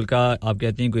फोन कॉल का आप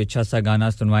कहती हैं कोई अच्छा सा गाना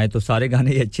सुनवाएं तो सारे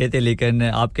गाने ही अच्छे थे लेकिन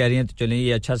आप कह रही हैं तो चलिए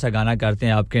ये अच्छा सा गाना करते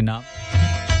हैं आपके नाम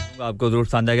आपको जरूर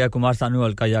पसंद आएगा कुमार सानू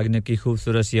अलका याग्निक की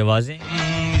खूबसूरत सी आवाजें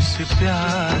इस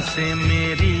प्यार से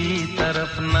मेरी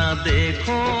तरफ ना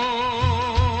देखो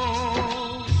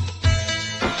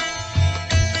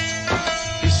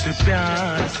इस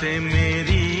प्यार से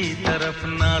मेरी तरफ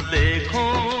ना देखो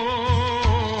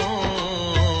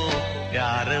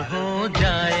प्यार हो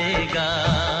जाएगा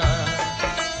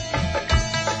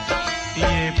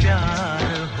ये प्यार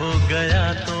हो गया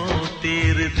तो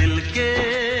तीर दिल के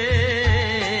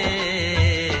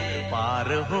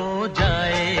पार हो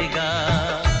जाएगा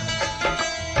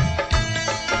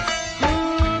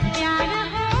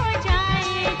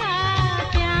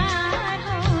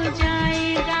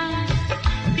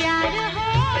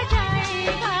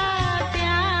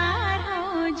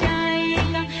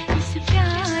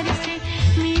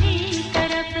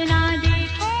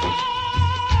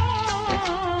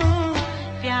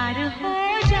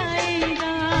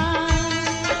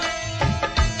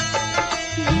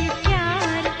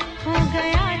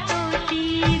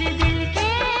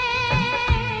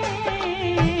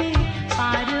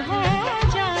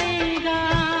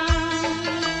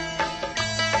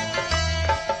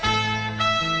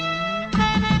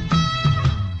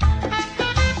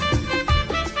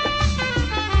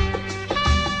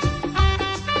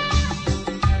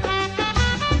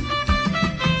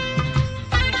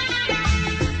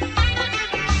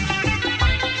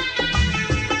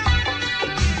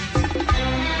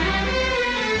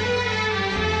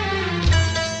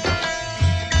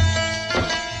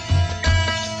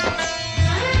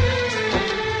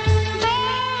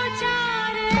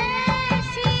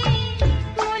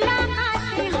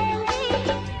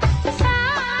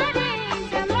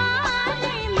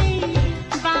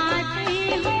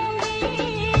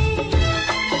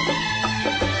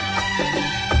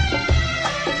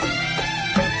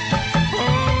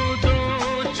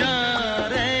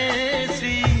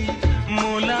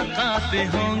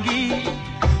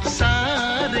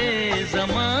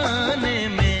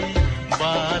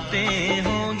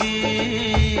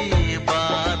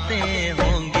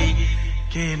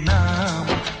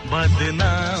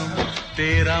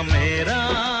तेरा मेरा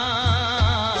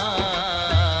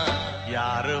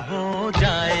यार हो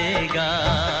जाएगा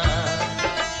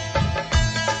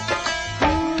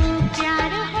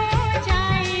प्यार हो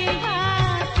जाएगा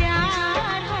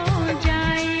प्यार हो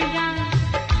जाएगा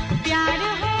प्यार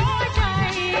हो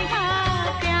जाएगा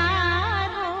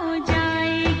प्यार हो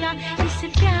जाएगा इस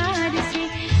प्यार से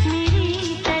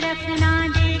मेरी तरफ ना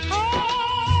देखो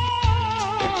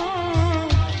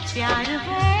प्यार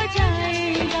हो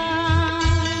जाएगा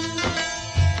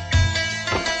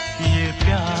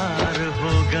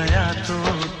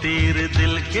तीर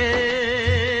दिल के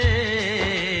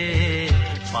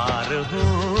पार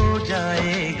हो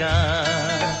जाएगा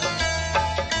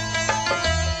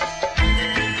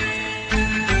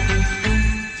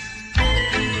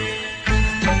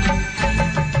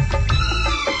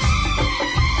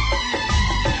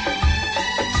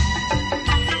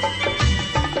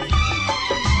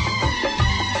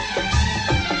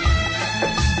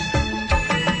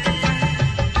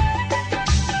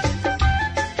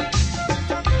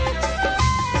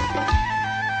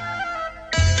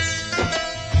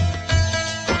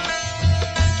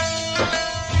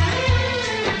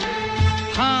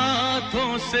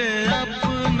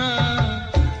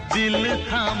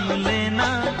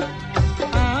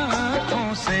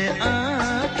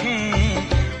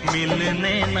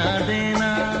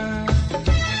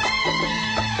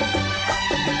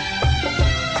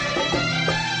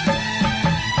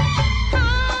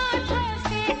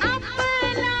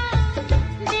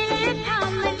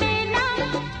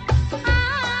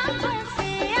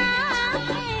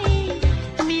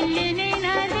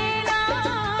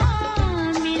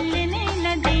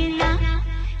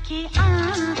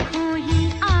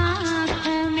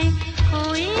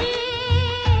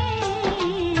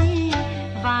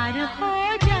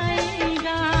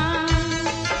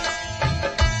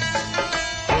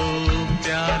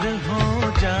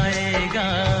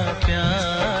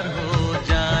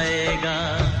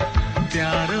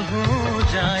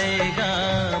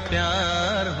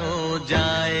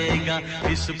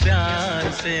इस प्यार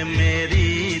से मेरी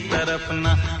तरफ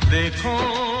ना देखो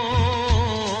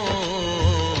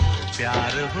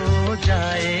प्यार हो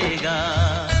जाएगा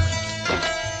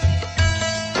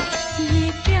ये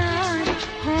प्यार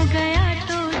हो गया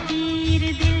तो तीर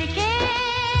दिल के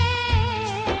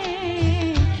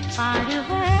पार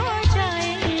हो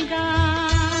जाएगा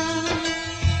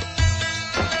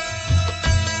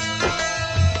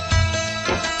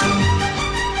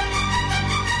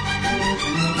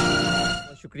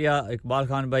शुक्रिया इकबाल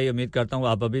खान भाई उम्मीद करता हूं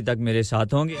आप अभी तक मेरे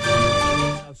साथ होंगे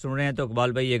आप सुन रहे हैं तो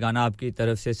इकबाल भाई ये गाना आपकी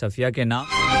तरफ से सफिया के नाम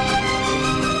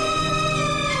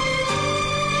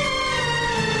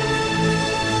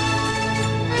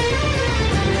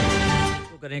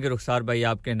तो करेंगे रुखसार भाई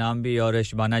आपके नाम भी और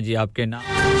शबाना जी आपके नाम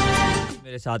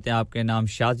मेरे साथ हैं आपके नाम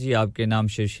शाद जी आपके नाम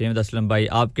शेमद असलम भाई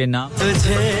आपके नाम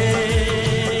तुझे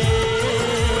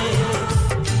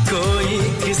कोई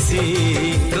किसी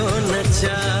को न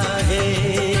चाहे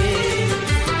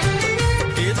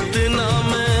इतना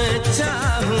मैं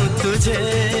चाहूं तुझे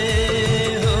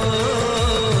हो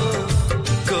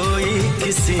कोई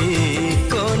किसी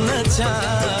को न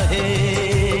चाहे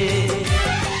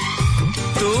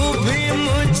तू भी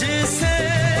मुझसे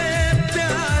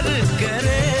प्यार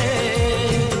करे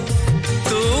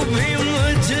तू भी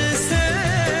मुझसे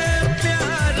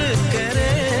प्यार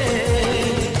करे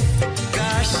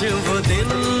काश वो दिन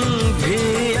भी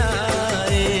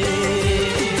आए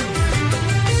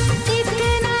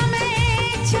इतना मैं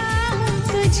चाहूं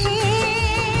तुझे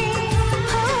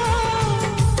हो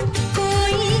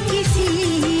कोई किसी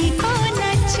को न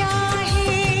चाहे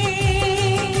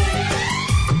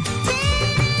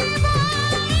तेरे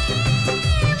बारे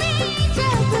में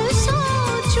जब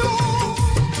सोचूं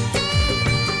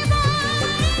तेरे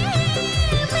बारे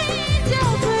में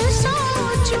जब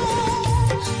सोचूं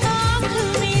आँख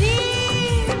मेरी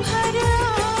भर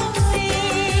आए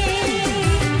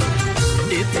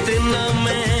इतना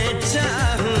मैं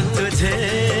चाहूं तुझे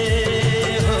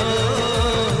हो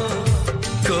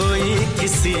कोई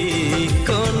किसी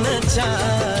को न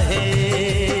चाहे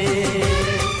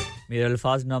मेरे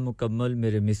अल्फाज नामुकम्मल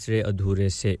मेरे मिसरे अधूरे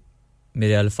से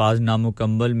मेरे अल्फाज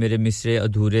नामुकम्मल मेरे मिसरे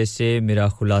अधूरे से मेरा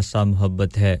खुलासा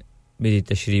मोहब्बत है मेरी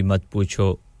तशरीह मत पूछो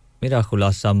मेरा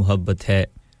खुलासा मोहब्बत है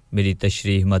मेरी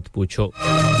तशरीह मत पूछो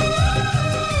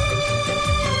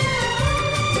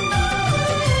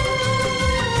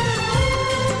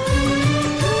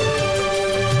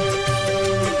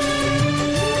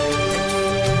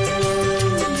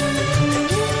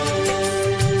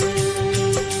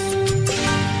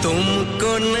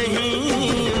तुमको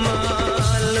नहीं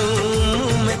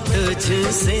मालूम मैं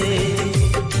तुझसे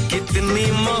कितनी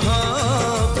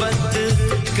मोहब्बत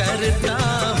करता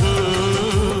हूँ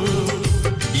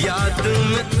याद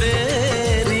में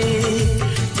तेरी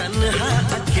तन्हा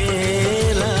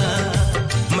अकेला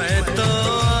मैं तो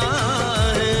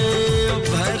आहें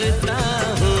भरता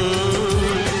हूँ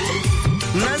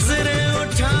नजरें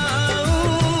उठाऊं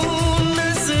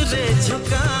नजरें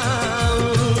झुकाऊं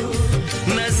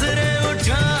नजरें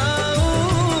उठाऊं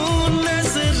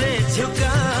नजरें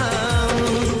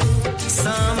झुकाऊं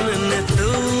सामने तू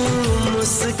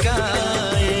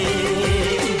मुस्काए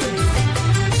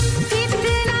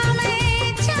इतना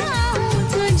मैं चाहूं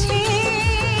तुझे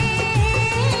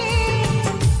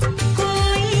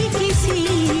कोई किसी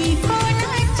को न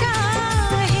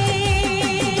चाहे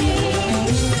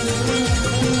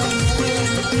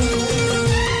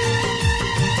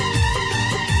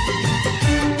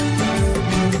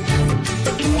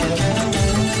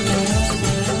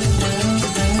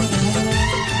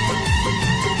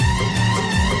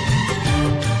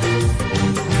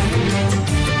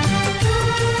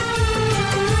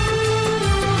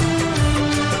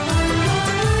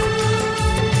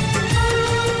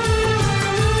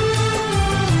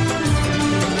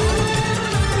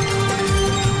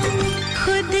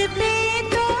खुद पे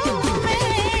तो मैं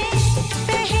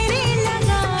पहरे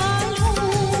लगा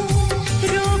लूं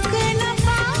रोक न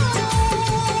पाऊं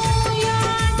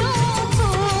यादों को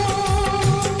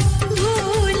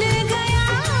भूल गया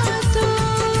तो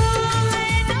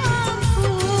मैं ना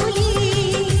भूली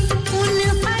उन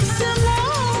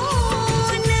असमोन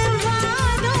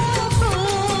वादों को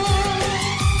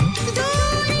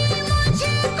दूरी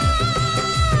मुझको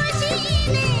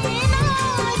जीने ना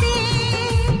दे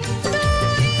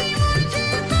दूरी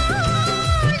मुझको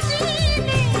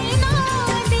जीने ना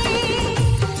दे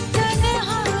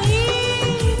तन्हाई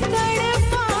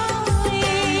तड़पाए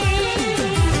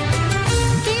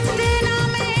कितना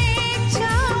मैं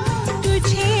चाहूं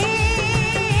तुझे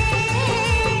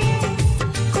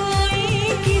कोई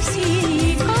किसी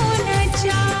को न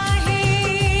चाहे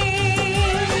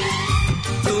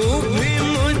तू भी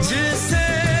मुझसे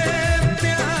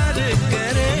प्यार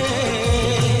करे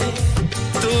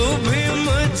तू भी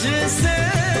मुझसे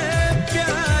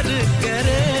प्यार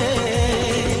करे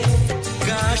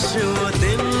काश वो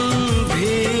दिन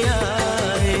भी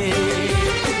आए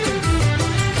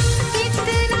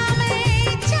इतना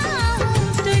मैं चाहूं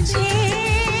तुझे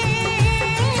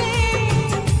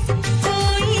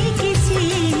कोई किसी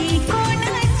को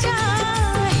न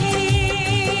चाहे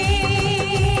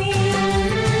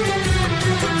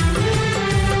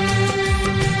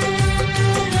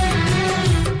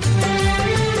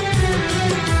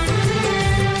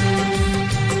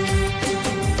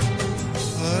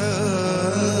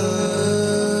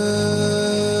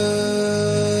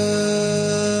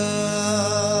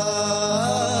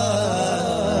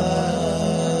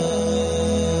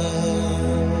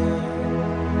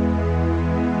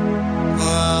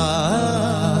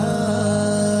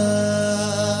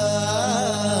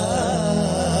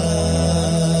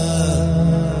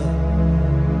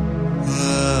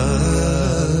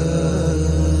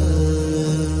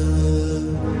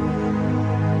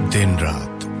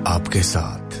आपके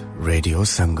साथ रेडियो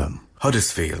संगम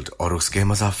हडर्सफील्ड और उसके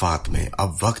मज़ाफ़ात में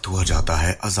अब वक्त हुआ जाता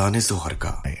है अज़ान ज़ुहर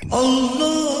का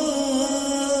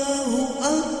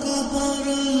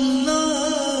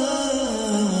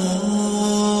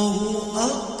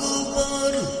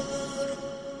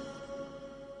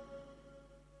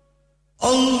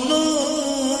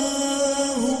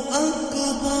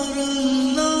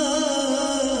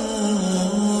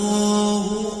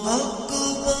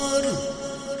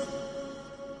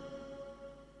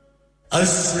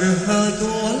أشهد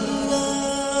أن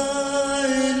لا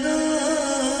إله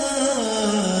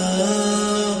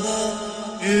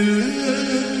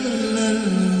إلا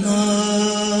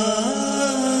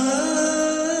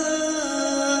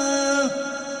الله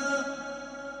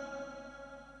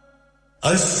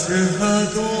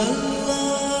أشهد أن لا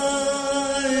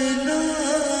إله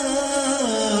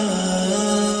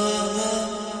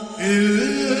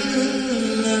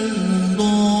إلا الله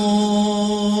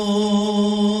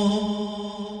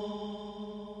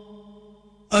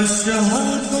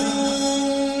أشهد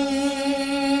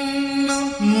أن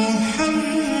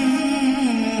محمدًا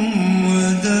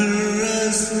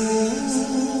رسول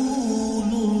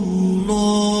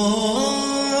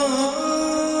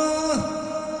الله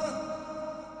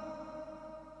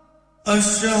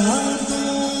أشهد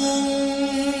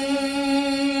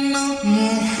أن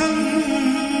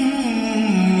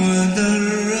محمدًا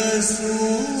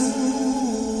رسول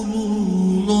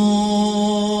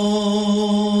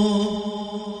الله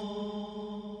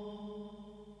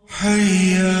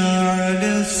حي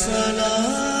على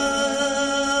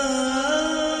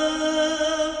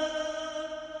الصلاة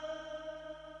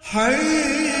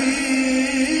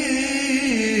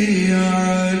حي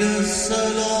على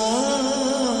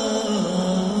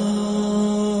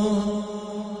الصلاة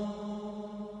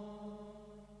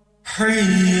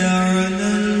حي على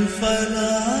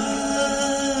الفلاح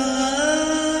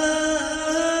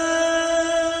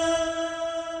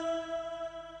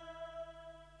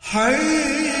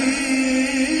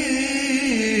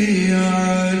حي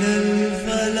على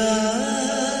الفلاح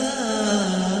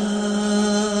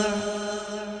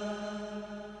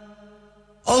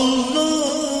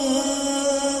الله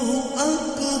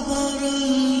أكبر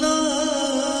الله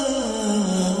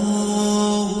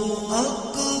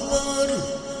أكبر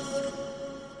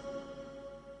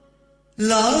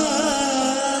لا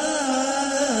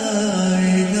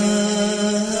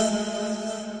إله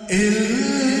إلا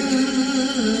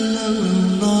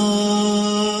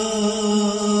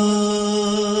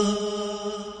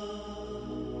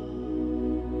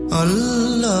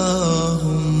الله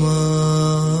اللهم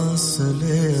صل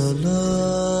على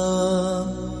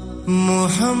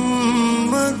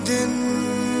محمد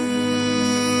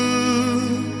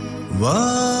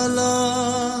وعلى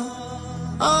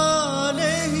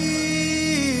آله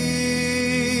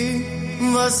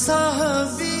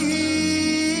وصحبه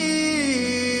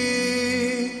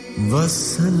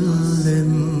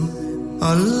وسلم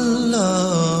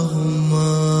اللهم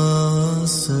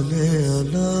صل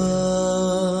على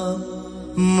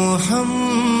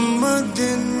محمد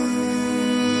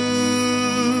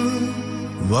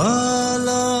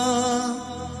وعلى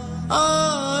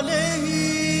آله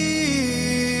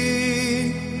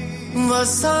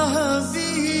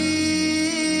وصحبه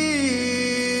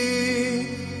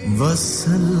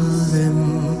وسلم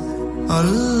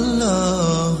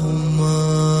اللهم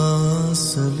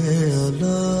صل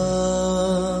على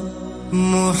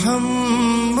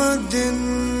محمد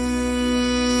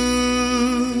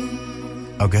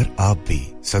अगर आप भी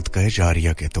सदका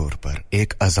जारिया के तौर पर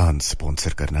एक अजान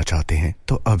स्पॉन्सर करना चाहते हैं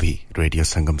तो अभी रेडियो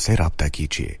संगम से राब्ता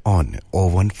कीजिए ऑन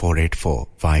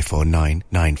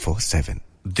 01484549947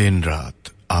 दिन रात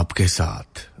आपके साथ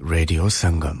रेडियो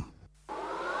संगम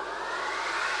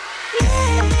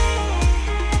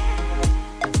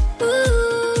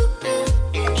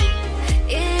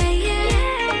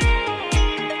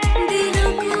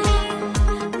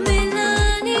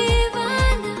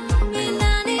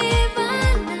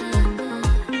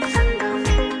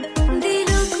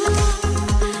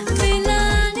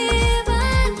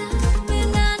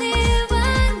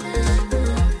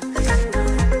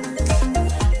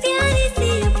प्यारी सी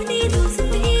अपनी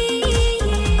दोस्ती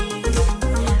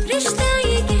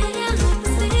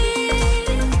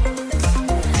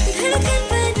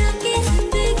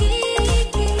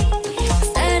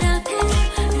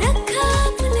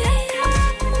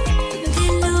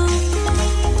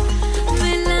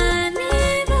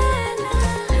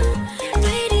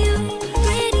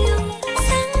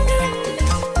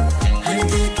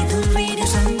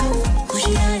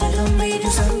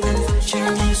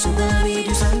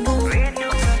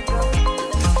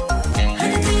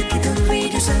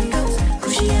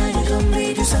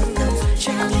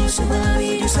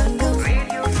Sangam.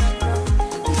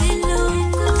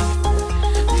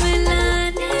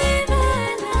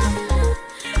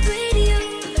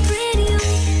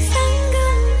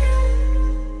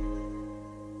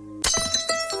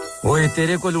 ओए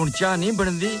तेरे को लूण चा नहीं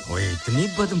बनदी ओए इतनी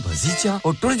बदमजी चा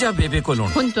और टुर जा बेबे को लूण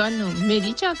हुन तानु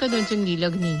मेरी चा कदों चंगी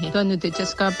लगनी है तानु ते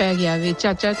चस्का पै गया वे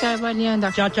चाचा चाय वालियां दा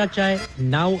Chacha Chai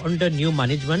now under new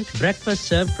management breakfast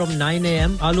served from 9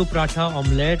 am aloo paratha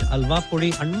omelette alwa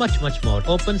puri and much more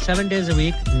open 7 days a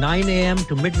week 9 am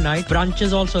to midnight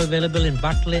branches also available in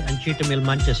Batley and Cheetham Hill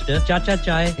Manchester Chacha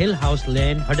Chai Hill House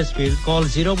Lane Huddersfield call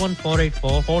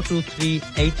 01484 423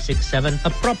 867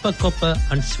 a proper cuppa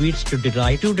and sweets to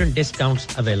delight student discounts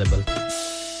available.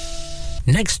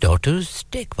 Next door to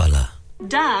Steak Wala.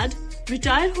 Dad,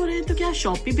 retire हो रहे हैं तो क्या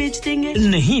shop भी बेच देंगे?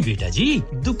 नहीं बेटा जी,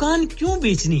 दुकान क्यों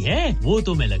बेचनी है? वो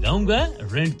तो मैं लगाऊंगा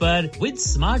रेंट पर with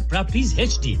smart properties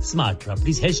HD. Smart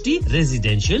properties HD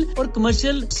residential और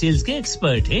कमर्शियल सेल्स के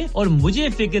एक्सपर्ट हैं और मुझे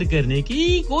फिक्र करने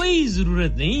की कोई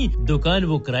जरूरत नहीं। दुकान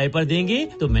वो किराए पर देंगे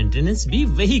तो मेंटेनेंस भी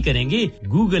वही करेंगे।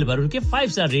 गूगल पर उनके 5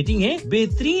 स्टार रेटिंग है,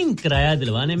 बेहतरीन किराया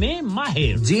दिलवाने में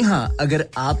माहिर। जी हां, अगर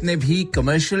आपने भी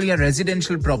कमर्शियल या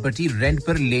रेजिडेंशियल प्रॉपर्टी रेंट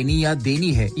पर लेनी या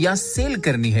देनी है या सेल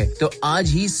करनी है तो आज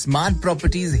ही स्मार्ट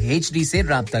प्रॉपर्टीज एचडी से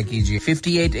राब्ता कीजिए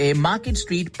 58A market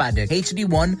street paddock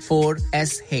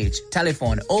HD14SH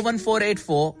telephone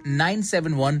 01484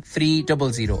 971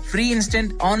 300 free instant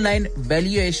online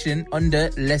valuation under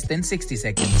less than 60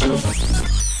 seconds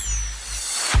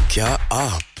क्या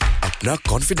आप अपना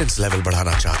कॉन्फिडेंस लेवल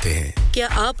बढ़ाना चाहते हैं क्या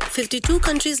आप 52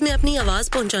 कंट्रीज में अपनी आवाज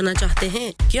पहुंचाना चाहते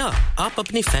हैं क्या आप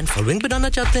अपनी फैन फॉलोइंग बनाना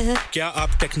चाहते हैं क्या आप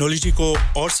टेक्नोलॉजी को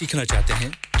और सीखना चाहते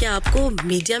हैं क्या आपको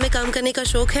मीडिया में काम करने का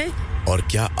शौक है और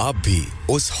क्या आप भी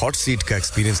उस हॉट सीट का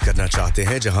एक्सपीरियंस करना चाहते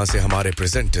हैं जहां से हमारे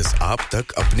प्रेजेंटर्स आप तक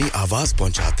अपनी आवाज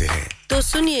पहुंचाते हैं तो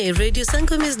सुनिए radio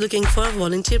Sangam is looking for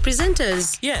volunteer presenters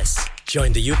yes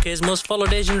join the UK's most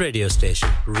followed Asian radio station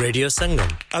Radio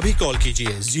Sangam अभी कॉल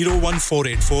कीजिए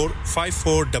 01484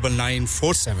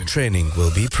 549947 training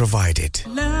will be provided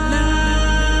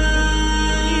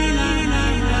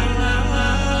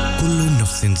Kullu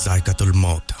नफ्सिन जायकातुल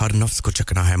मौत हर नफ्स को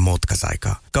चखना है मौत का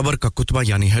जायका कब्र का कुतबा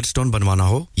यानी हेडस्टोन बनवाना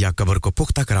हो या कब्र को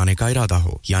पुख्ता कराने का इरादा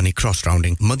हो यानी cross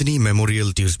rounding Madani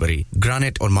memorial Dewsbury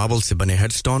granite और मार्बल से बने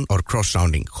हेडस्टोन और क्रॉस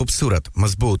राउंडिंग खूबसूरत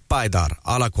मजबूत पायदार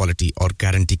आला क्वालिटी और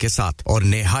गारंटी के साथ और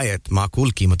निहायत माकूल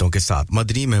कीमतों के साथ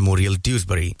मदनी मेमोरियल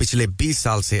ड्यूसबरी पिछले 20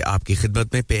 साल से आपकी खिदमत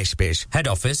में पेश head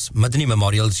office Madani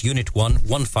memorials unit 1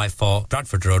 154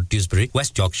 Bradford road Dewsbury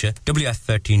West Yorkshire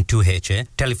WF13 2HA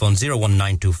telephone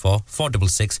 01924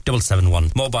 466 771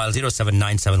 mobile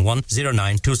 07971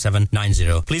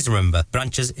 092790 please remember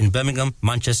branches in Birmingham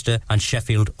Manchester and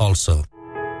Sheffield also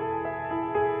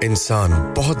इंसान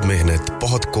बहुत मेहनत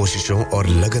बहुत कोशिशों और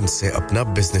लगन से अपना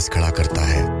बिजनेस खड़ा करता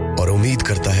है और उम्मीद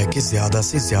करता है कि ज्यादा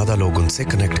से ज्यादा लोग उनसे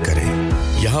कनेक्ट करें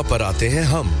यहाँ पर आते हैं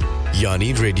हम यानी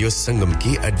रेडियो संगम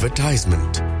की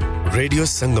एडवर्टाइजमेंट रेडियो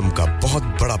संगम का बहुत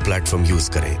बड़ा प्लेटफॉर्म यूज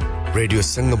करें रेडियो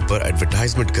संगम पर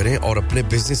एडवर्टाइजमेंट करें और अपने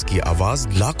बिजनेस की आवाज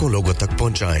लाखों लोगों तक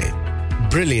पहुंचाएं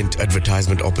Brilliant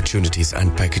advertisement opportunities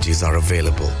and packages are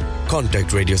available.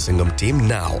 Contact Radio Sangam team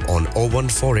now on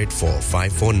 01484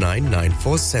 549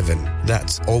 947.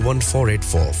 That's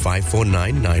 01484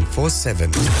 549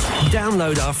 947.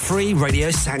 Download our free Radio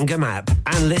Sangam app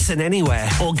and listen anywhere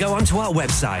or go onto our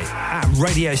website at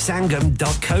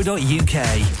radiosangam.co.uk.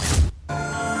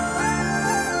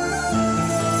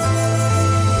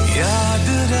 याद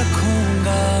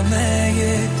रखूंगा मैं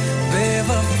ये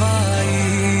बेवफाई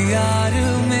यार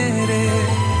मेरे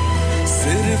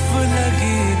सिर्फ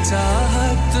लगी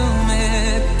चाहत में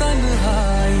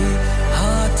तन्हाई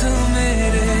हाथ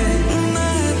मेरे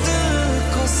मैं दिल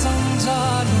को समझा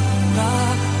लूंगा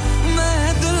मैं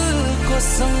दिल को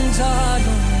समझा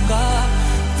लूंगा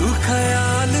तू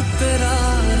ख्याल तेरा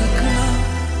रखना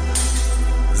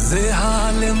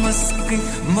ज़ेहाल मस्की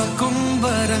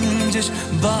मकुम्बरंजिश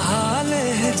बहाल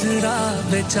हिजरा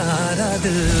बेचारा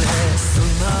दिल है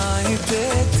सुनाई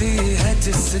देती है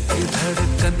जिसकी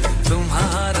धड़कन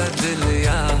तुम्हारा दिल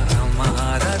या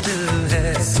हमारा दिल है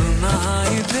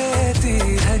सुनाई देती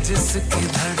है जिसकी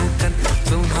धड़कन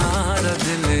तुम्हारा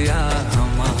दिल या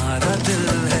हमारा दिल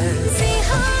है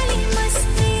ज़ेहाल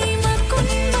मस्ती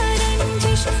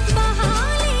मकुम्बरंजिश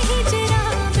बहाल हिजरा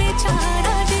बेचारा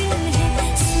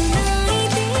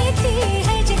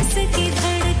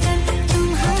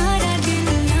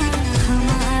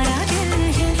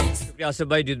आसिफ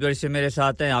भाई जुदबर से मेरे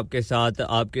साथ हैं आपके साथ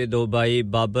आपके दो भाई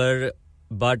बाबर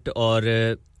बट और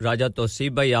राजा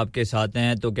तौसीफ भाई आपके साथ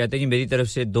हैं तो कहते हैं कि मेरी तरफ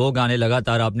से दो गाने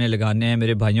लगातार आपने लगाने हैं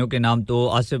मेरे भाइयों के नाम तो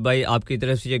आसिफ भाई आपकी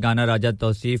तरफ से ये गाना राजा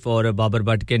तौसीफ और बाबर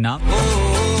बट के नाम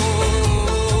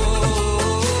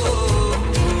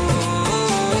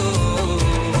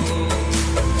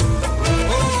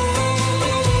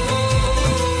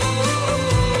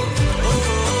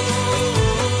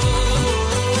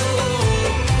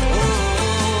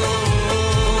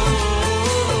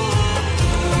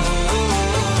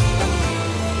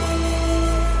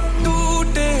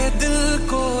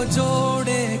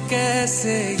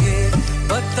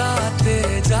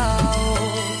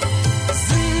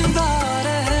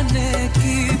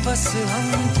बस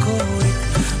हमको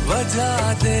एक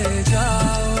वजह दे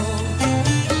जाओ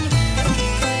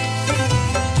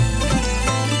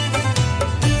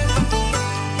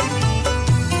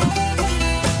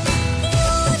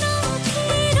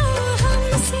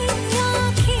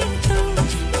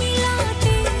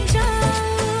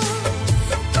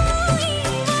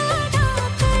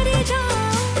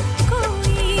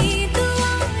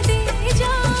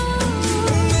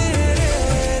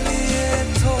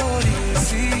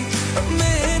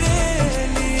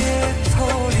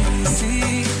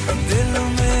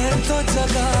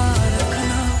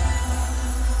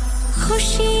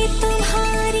खुशी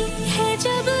तुम्हारी है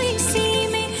जब इसी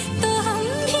में तो हम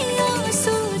भी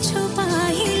आंसू छुपा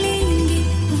ही लेंगे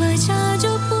वजह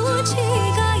जो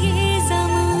पूछेगा ये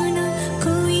जमाना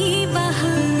कोई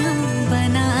बहाना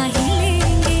बना ही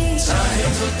लेंगे चाहे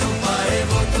जो तू पाए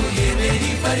वो तू ये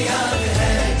मेरी फरियाद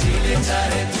है जी ले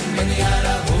चाहे तू मेरी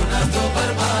यारा होना तो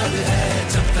बर्बाद है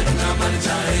जब तक ना मर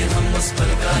जाए हम उस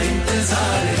पल का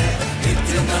इंतजार है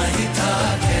इतना ही था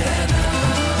कहना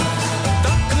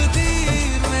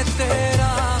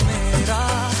तेरा मेरा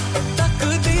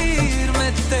तकदीर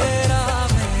में तेरा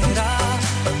मेरा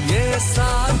ये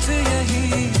साथ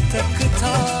यहीं तक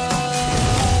था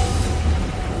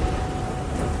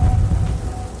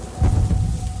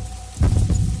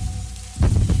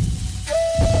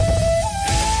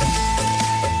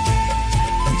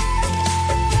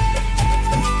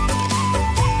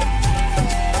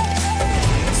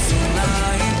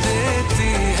सुनाई देती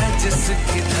है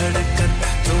जिसकी धड़कन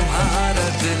तुम्हारा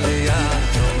दिल या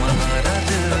तुम्हारा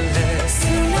दिल है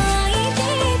सुनाई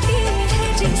देती है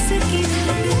जिसकी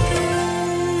धड़कन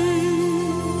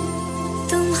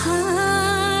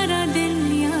तुम्हारा दिल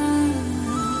या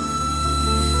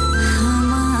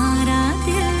हमारा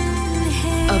दिल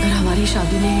है अगर हमारी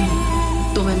शादी नहीं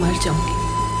हुई तो मैं मर जाऊंगी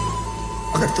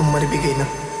अगर तुम मर भी गई ना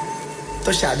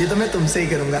तो शादी तो मैं तुमसे ही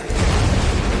करूंगा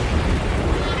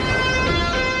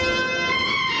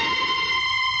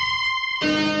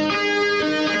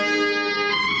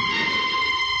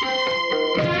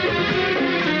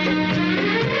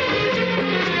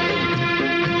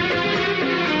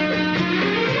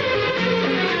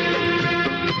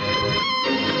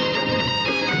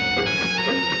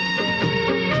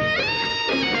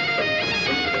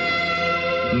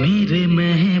मेरे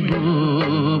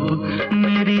महबूब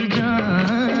मेरी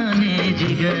जाने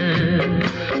जिगर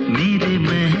मेरे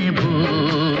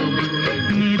महबूब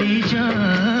मेरी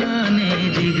जाने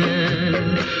जिगर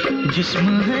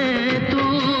जिस्म है तू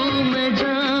मैं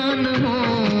जान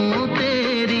हूँ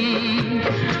तेरी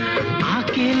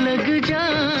आके लग जा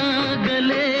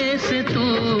गले से तू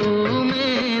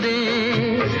मेरे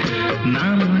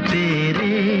नाम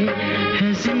तेरे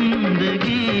है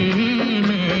जिंदगी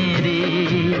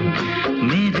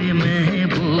मेरे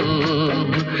महबूब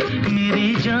मेरी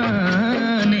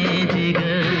जाने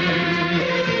जिगर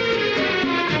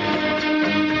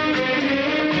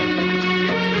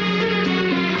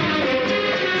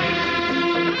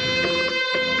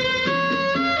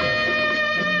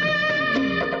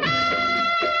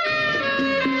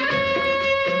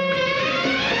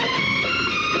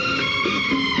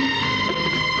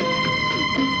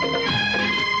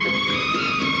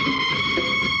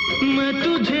मैं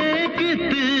तुझे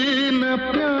कितना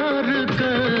प्यार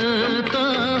करता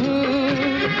हूँ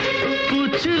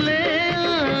पूछ ले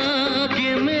आके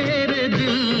मेरे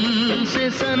दिल से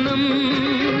सनम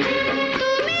तू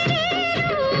मेरी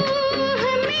रूह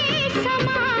में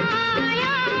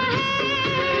समाया है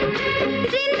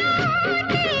जिंदा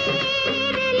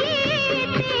तेरे लिए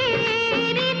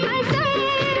तेरी कसम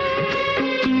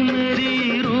तू मेरी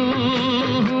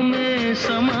रूह में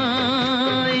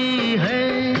समाई है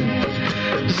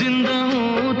जिंदा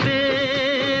हूँ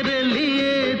तेरे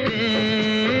लिए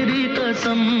तेरी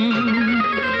कसम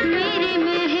मेरे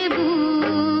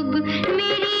महबूब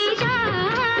मेरी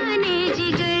जाने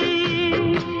जिगर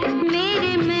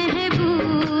मेरे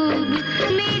महबूब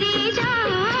मेरी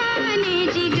जाने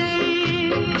जिगर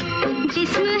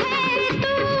जिस्म है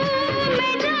तू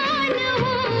मैं जान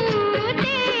हूँ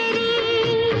तेरी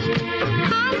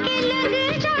आके लग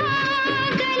जा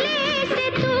गले से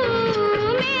तू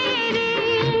मेरे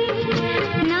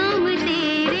नाम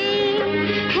तेरे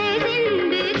है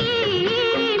जिंदगी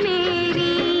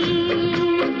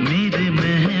मेरे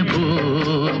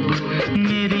महबूब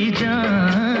मेरी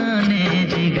जाने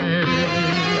जिगर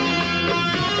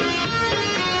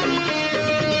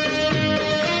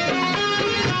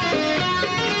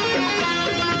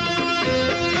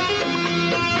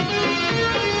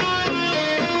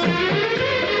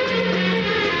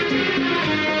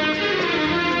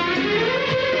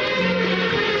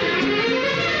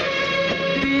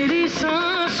तेरी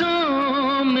सांसों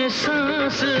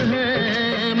सांस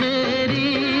है मेरी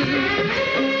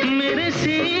मेरे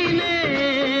सीने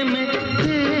में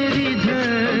तेरी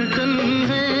धड़कन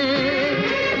है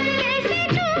कैसे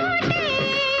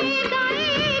टूटेगा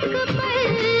एक पल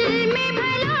में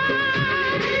भला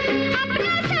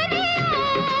अपना सदियों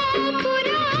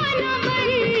पुराना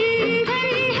बंधन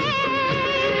है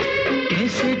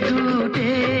कैसे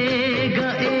टूटेगा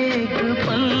एक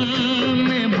पल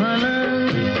में भला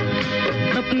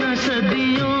अपना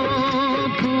सदियों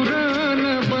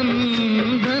पुराना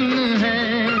बंधन है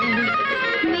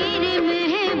मेरे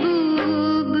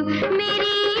महबूब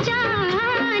मेरी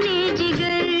जाने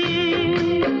जिगर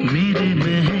मेरे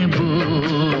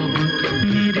महबूब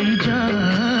मेरी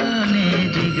जाने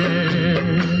जिगर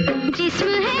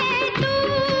जिस्म है तू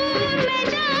मैं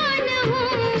जान हूँ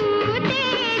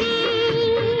तेरी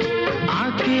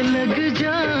आके लग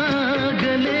जा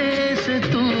गले से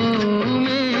तू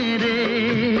मेरे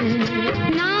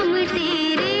नाम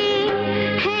तेरे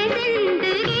है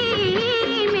जिंदगी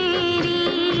मेरी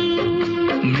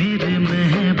मेरे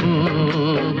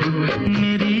महबूब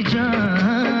मेरी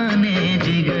जाने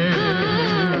जिगर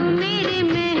मेरे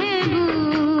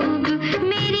महबूब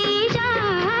मेरी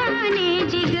जाने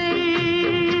जिगर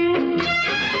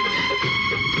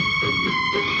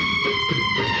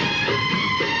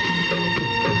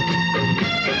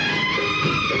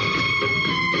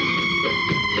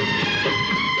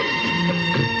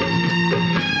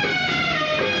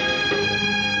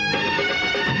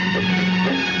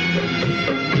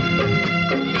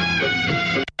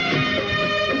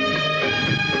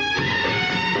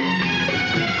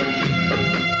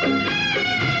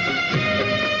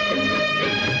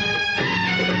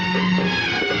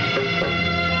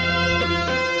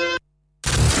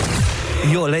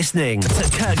You're listening to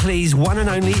Kirklees one and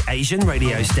only Asian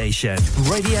radio station,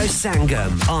 Radio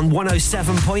Sangam on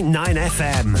 107.9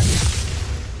 FM.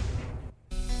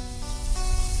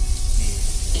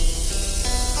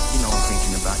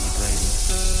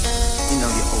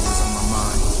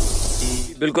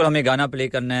 बिल्कुल हमें गाना प्ले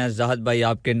करना है ज़ाहद भाई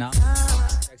आपके नाम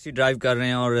टैक्सी ड्राइव कर रहे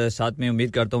हैं और साथ में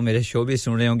उम्मीद करता हूं मेरे शो भी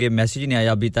सुन रहे होंगे मैसेज नहीं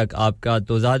आया अभी तक आपका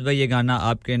तो ज़ाहद भाई ये गाना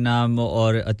आपके नाम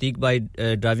और अतीक भाई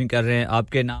ड्राइविंग कर रहे हैं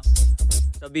आपके नाम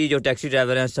सभी जो टैक्सी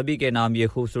ड्राइवर हैं सभी के नाम ये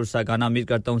खूबसूरत सा गाना उम्मीद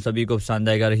करता हूं सभी को पसंद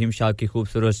आएगा रहीम शाह की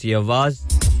खूबसूरत सी आवाज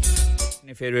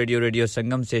अपने फेवरेट रेडियो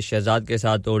संगम से शहजाद के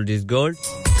साथ ओल्ड इज गोल्ड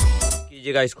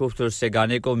कीजिएगा इस खूबसूरत से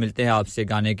गाने को मिलते हैं आपसे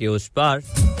गाने के उस पार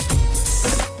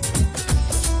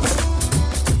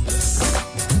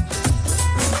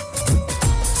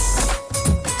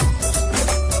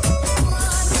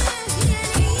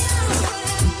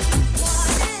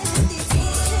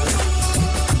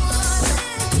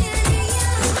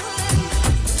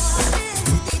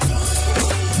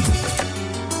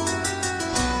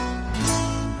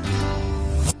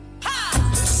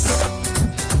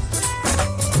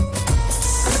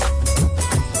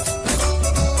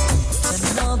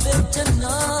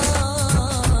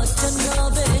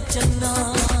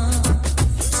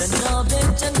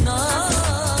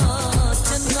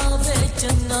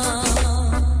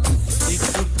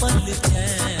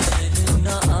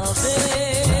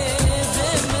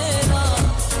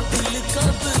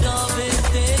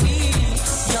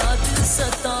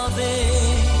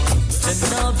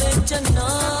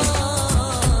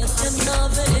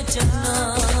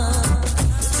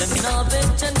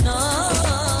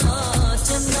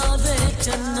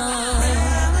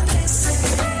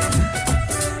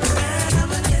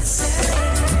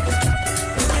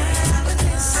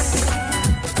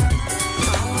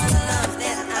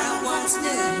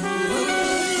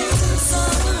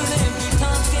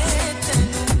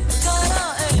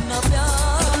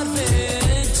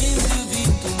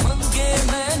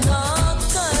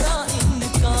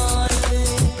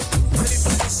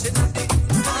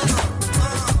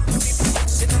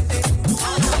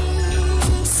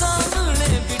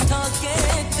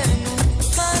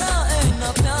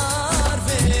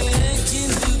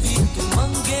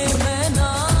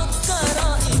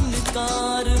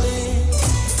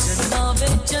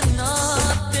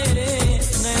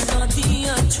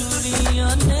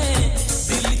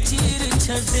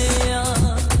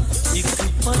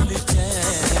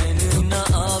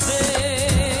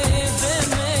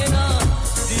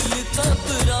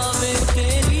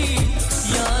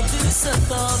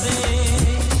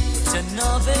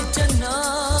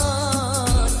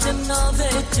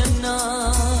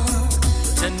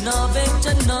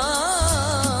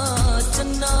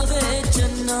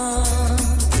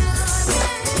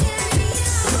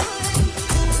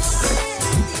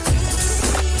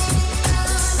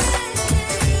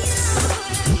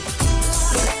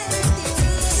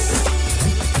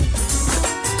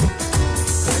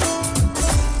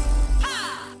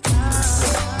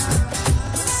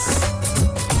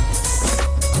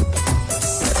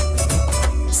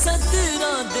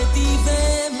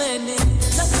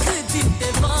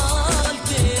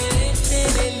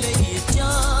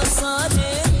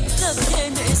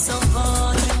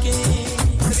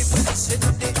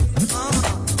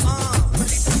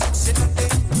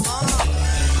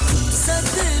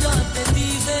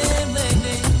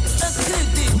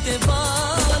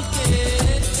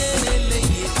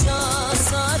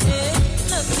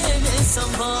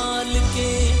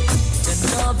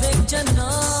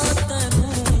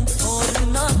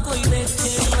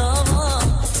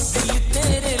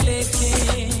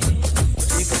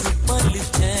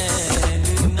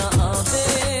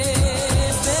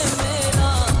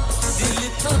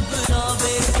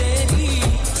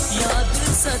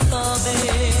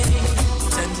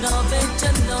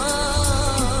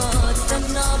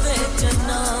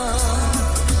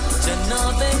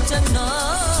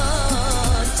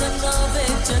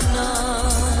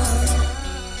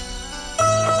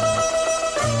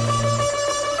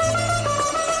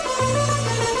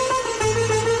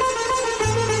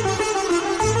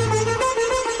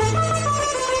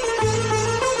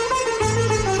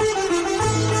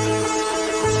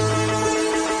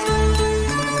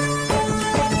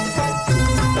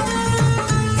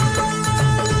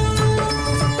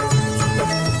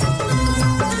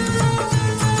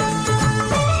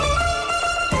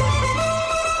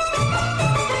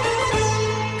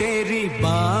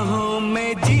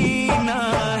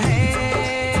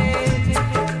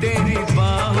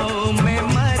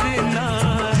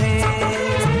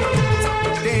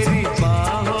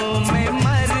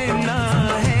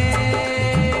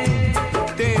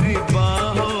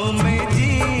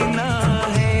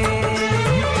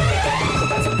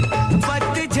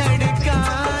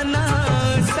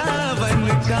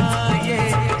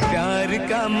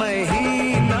का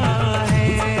महीना है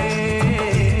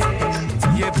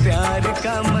ये प्यार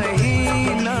का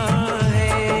महीना है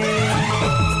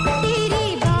तेरी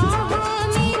बाहों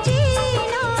में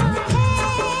जीना है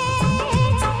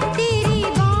तेरी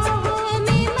बाहों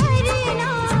में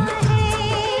मरना है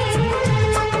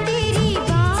तेरी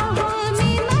बाहों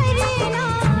में मरना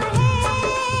है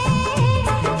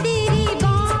तेरी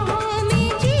बाहों में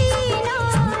जीना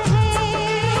है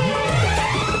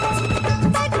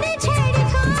पतझड़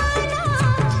का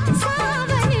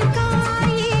सावन का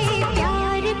ये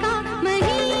प्यार का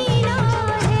महीना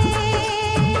है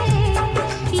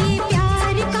ये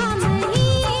प्यार का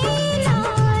महीना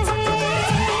है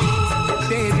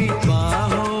तेरी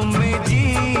बाहों में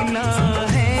जीना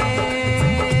है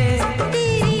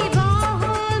तेरी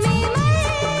बाहों में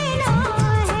मरना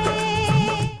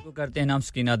है करते हैं नाम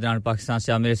स्कीना दरान पाकिस्तान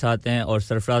से आप मेरे साथ हैं और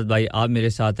सरफराज भाई आप मेरे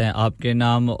साथ हैं आपके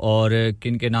नाम और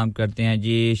किन के नाम करते हैं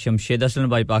जी शमशेद हसन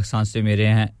भाई पाकिस्तान से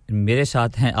मेरे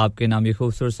साथ हैं आपके नाम ये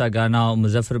खूबसूरत सा गाना और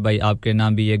मुजफ्फर भाई आपके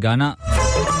नाम भी ये गाना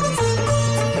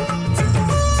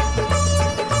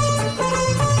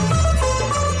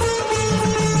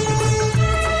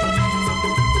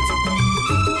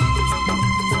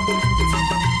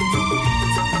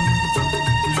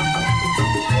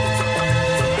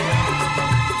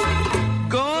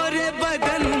गोरे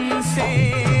बदन से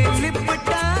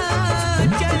लिपटा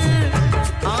चल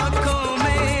आंखों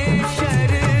में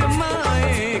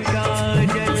शर्माए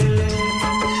काजल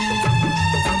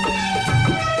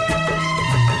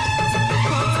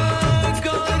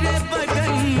गोरे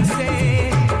बदन से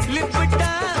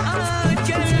लिपटा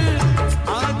चल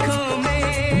आंखों में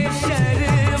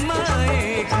शर्माए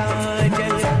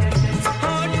काजल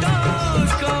होठों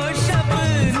को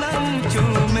शबनम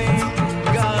चूमे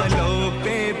गालों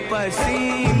पे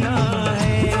पसीना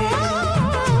है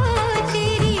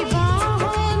तेरी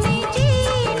बाहों में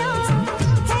जीना है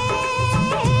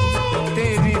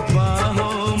तेरी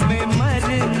बाहों में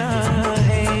मरना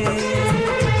है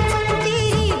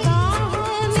तेरी बाहों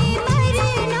में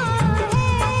मरना है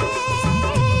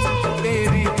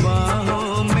तेरी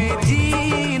बाहों में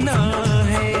जीना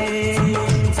है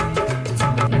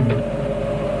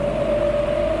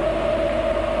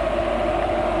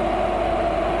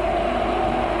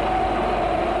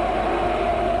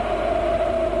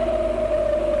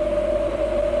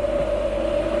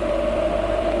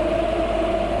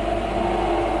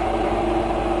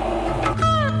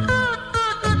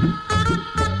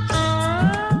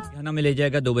गाना में ले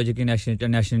जाएगा 2 बजे की नेशनल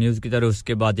इंटरनेशनल न्यूज़ की तरफ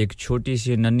उसके बाद एक छोटी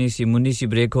सी नन्ही सी मुन्नी सी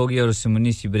ब्रेक होगी और उस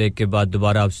मुन्नी सी ब्रेक के बाद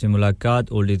दोबारा आपसे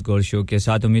मुलाकात ओल्ड इज गोल्ड शो के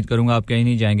साथ उम्मीद करूंगा आप कहीं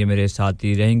नहीं जाएंगे मेरे साथ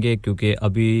ही रहेंगे क्योंकि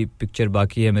अभी पिक्चर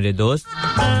बाकी है मेरे दोस्त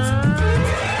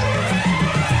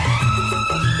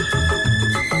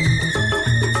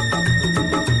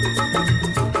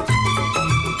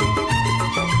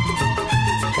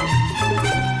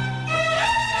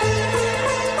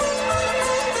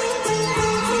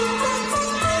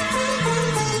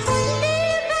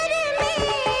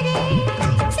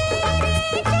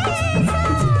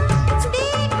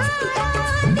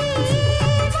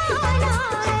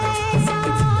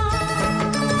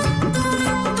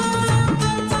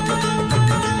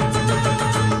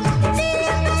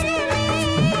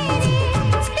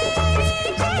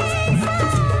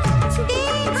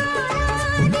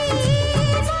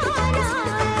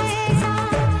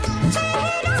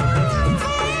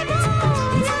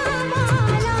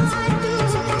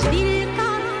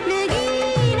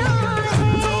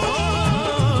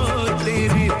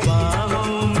तेरी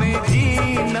बाहों में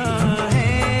जीना है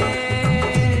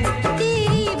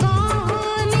तेरी बाहों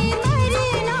में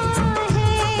मरना है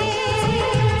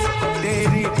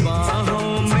तेरी बाहों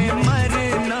में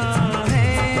मरना है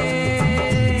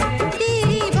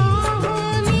तेरी बाहों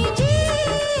में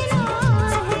जीना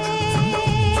है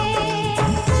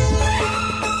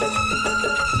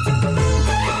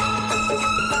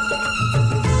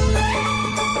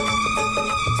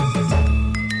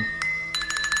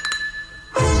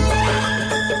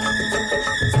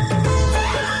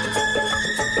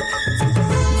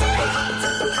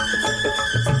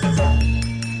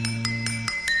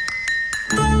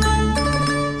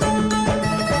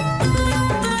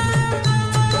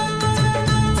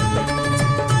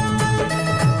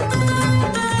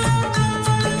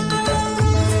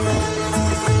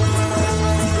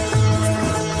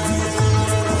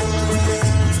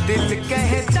दिल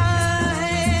कहता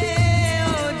है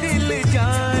ओ दिल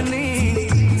जानी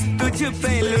तुझ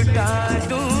पे लुटा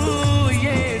दूं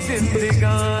ये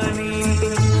जिंदगानी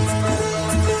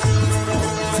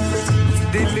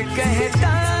दिल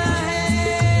कहता है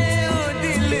ओ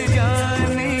दिल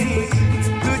जानी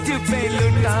तुझ पे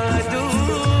लुटा दूं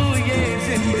ये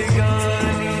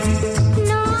जिंदगानी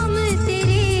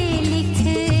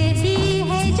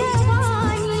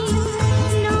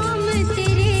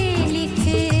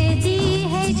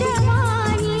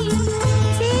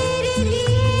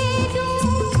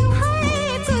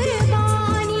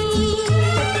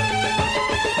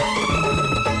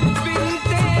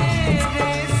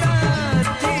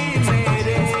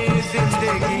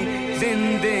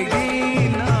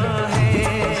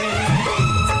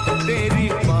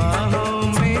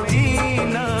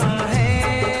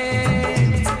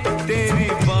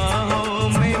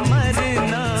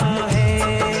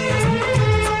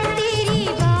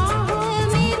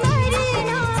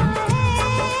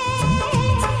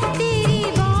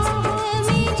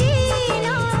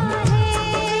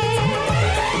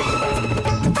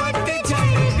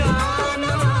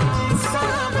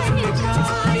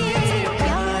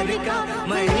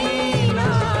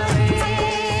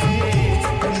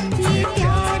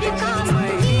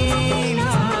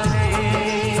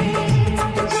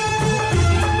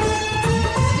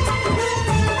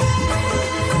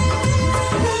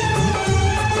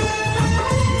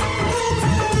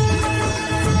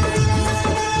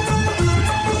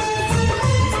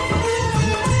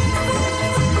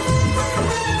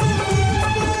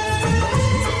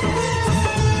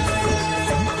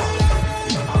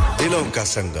का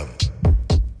संगम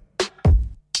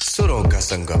सुरों का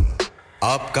संगम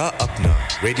आपका अपना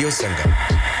radio Sangam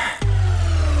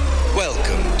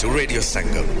Welcome to Radio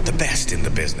Sangam, the best in the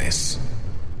business.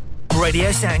 Radio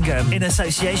Sangam in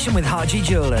association with Harji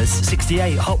Jewellers,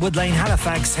 68 Hotwood Lane,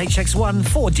 Halifax, HX1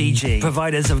 4DG.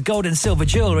 Providers of gold and silver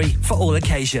jewellery for all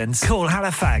occasions. Call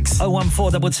Halifax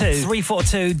 01422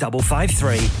 342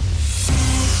 553.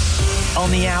 On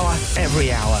the hour,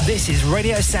 every hour. This is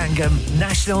Radio Sangam,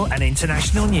 national and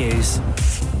international news.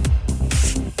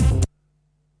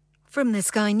 From the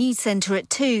Sky News Centre at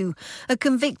 2, a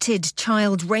convicted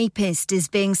child rapist is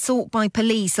being sought by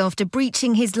police after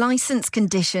breaching his licence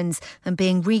conditions and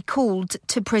being recalled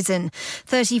to prison.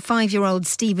 35-year-old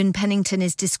Stephen Pennington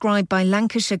is described by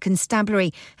Lancashire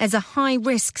Constabulary as a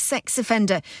high-risk sex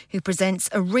offender who presents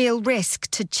a real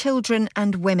risk to children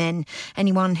and women.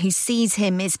 Anyone who sees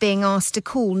him is being asked to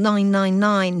call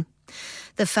 999.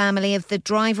 The family of the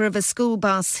driver of a school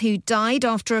bus who died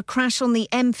after a crash on the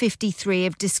M53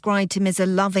 have described him as a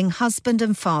loving husband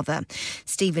and father.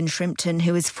 Stephen Shrimpton,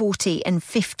 who is 40, and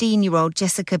 15-year-old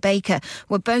Jessica Baker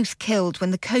were both killed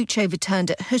when the coach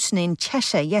overturned at Hutton in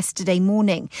Cheshire yesterday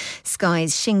morning.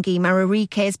 Sky's Shingi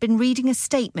Marurike has been reading a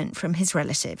statement from his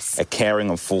relatives. A caring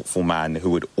and thoughtful man who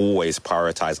would always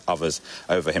prioritise others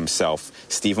over himself.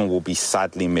 Stephen will be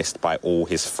sadly missed by all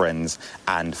his friends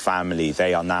and family.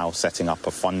 They are now setting up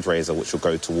a fundraiser which will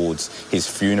go towards his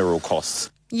funeral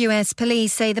costs. US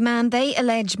police say the man they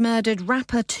allege murdered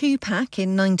rapper Tupac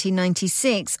in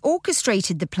 1996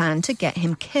 orchestrated the plan to get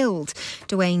him killed.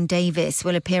 Dwayne Davis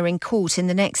will appear in court in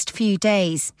the next few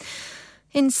days.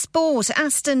 In sport,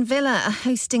 Aston Villa are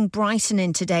hosting Brighton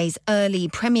in today's early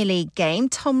Premier League game.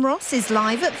 Tom Ross is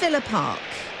live at Villa Park.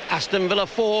 Aston Villa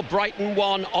 4, Brighton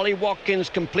 1. Ollie Watkins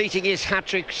completing his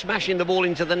hat-trick, smashing the ball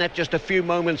into the net just a few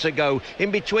moments ago. In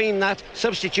between that,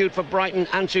 substitute for Brighton,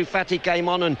 Ansu Fati came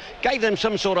on and gave them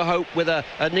some sort of hope with a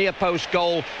near-post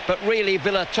goal. But really,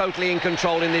 Villa totally in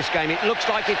control in this game. It looks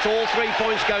like it's all 3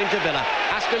 points going to Villa.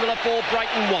 Aston Villa 4,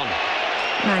 Brighton 1.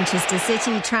 Manchester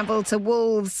City travel to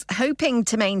Wolves, hoping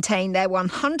to maintain their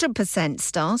 100%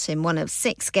 start in one of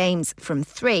 6 games from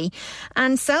 3.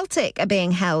 And Celtic are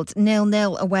being held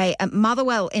 0-0 away at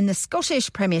Motherwell in the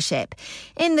Scottish Premiership.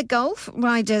 In the Golf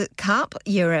Ryder Cup,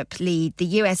 Europe lead the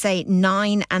USA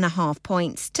 9.5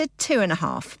 points to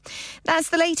 2.5. That's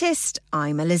the latest.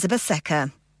 I'm Elizabeth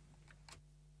Secker.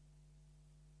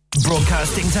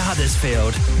 Broadcasting to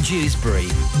Huddersfield, Dewsbury,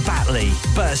 Batley,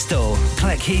 Birstall,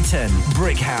 Cleckheaton,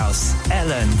 Brickhouse,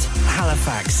 Elland,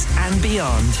 Halifax and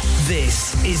beyond.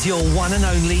 This is your one and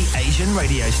only Asian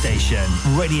radio station.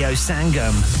 Radio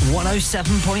Sangam,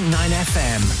 107.9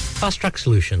 FM. Fast Track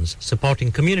Solutions,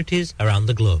 supporting communities around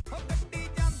the globe.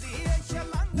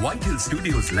 White Hill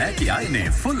Studios लेके आए ने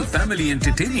full family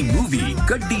entertaining movie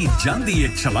गड्डी जांदी है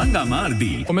छलांगा मार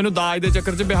दी ओ मेनू दाज दे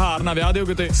चक्कर च बिहार ना ब्याह दियो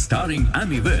किते starring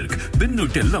Amy Virk Binnu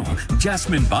टिल्लों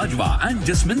Jasmine Bajwa and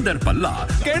Jasminder पल्ला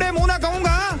केड़े मुंह ना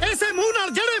कहूंगा ऐसे मुंह नाल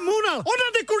जड़े मुंह नाल ओना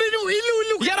दी कुड़ी नु इल्लू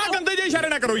इल्लू यारा गंदे जे इशारे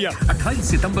ना करो यार 28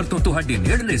 सितंबर तो ਤੁਹਾਡੇ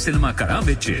ਨੇੜਲੇ ਸਿਨੇਮਾ ਘਰਾਂ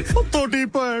ਵਿੱਚ ਤੁਹਾਡੀ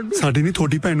ਭੈਣ ਸਾਡੀ ਨਹੀਂ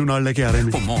ਤੁਹਾਡੀ ਭੈਣ ਨੂੰ ਨਾਲ ਲੈ ਕੇ ਆ ਰਹੇ ਨੇ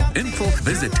For more info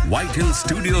visit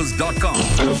whitehillstudios.com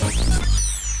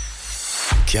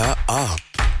क्या आप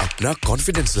अपना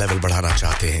कॉन्फिडेंस लेवल बढ़ाना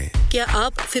चाहते हैं क्या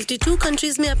आप 52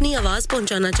 कंट्रीज में अपनी आवाज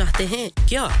पहुंचाना चाहते हैं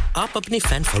क्या आप अपनी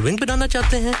फैन फॉलोइंग बनाना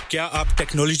चाहते हैं क्या आप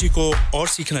टेक्नोलॉजी को और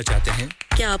सीखना चाहते हैं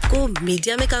क्या आपको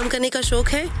मीडिया में काम करने का शौक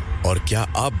है और क्या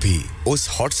आप भी उस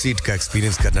हॉट सीट का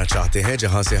एक्सपीरियंस करना चाहते हैं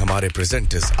जहां से हमारे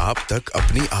प्रेजेंटर्स आप तक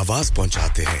अपनी आवाज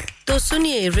पहुंचाते हैं तो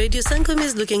सुनिए radio Sangam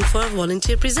is looking for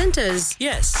volunteer presenters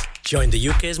yes join the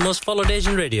UK's most followed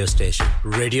Asian radio station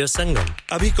Radio Sangam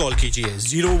अभी कॉल कीजिए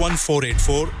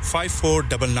 01484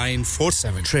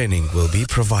 549947 training will be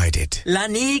provided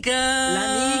Lanika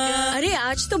अरे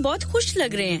आज तो बहुत खुश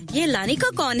लग रहे हैं ये लानिका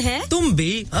कौन है तुम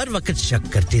भी हर वक्त शक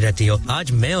करती रहती हो आज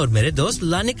मैं और मेरे दोस्त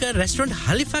लानिका रेस्टोरेंट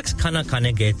हैलिफैक्स खाना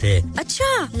खाने गए थे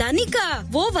अच्छा लानिका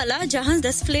वो वाला जहां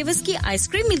 10 फ्लेवर्स की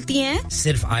आइसक्रीम मिलती हैं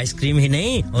सिर्फ आइसक्रीम ही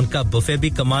नहीं उनका बुफे भी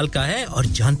कमाल का है और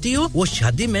जानती हो वो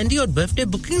शादी मेहंदी और बर्थडे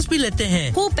बुकिंग्स भी लेते हैं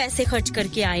खूब पैसे खर्च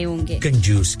करके आए होंगे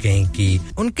कंजूस कहीं की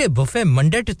उनके buffet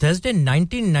Monday to Thursday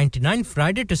 1999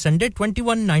 Friday to Sunday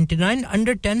 2199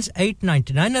 under 10s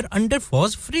 899 और अंडर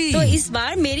 4s फ्री तो इस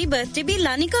बार मेरी बर्थडे भी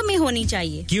लानिका में होनी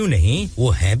चाहिए क्यों नहीं वो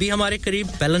है भी हमारे करीब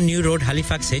पेलन new road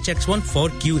Halifax HX1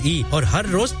 4QE और हर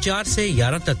रोज 4 से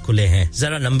 11 तक खुले हैं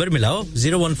जरा नंबर मिलाओ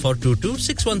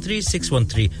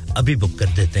 01422613613 अभी बुक कर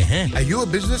देते हैं Are you a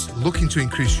business business? Looking to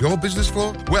increase your business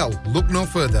flow? Well, look no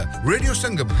further. Radio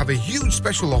Sangam have a huge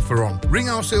special offer on. Ring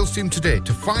our sales team today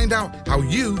to find out how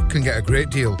you can get a great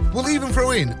deal. We'll even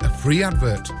throw in a free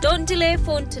advert. Don't delay,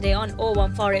 phone today on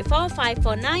 01484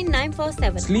 549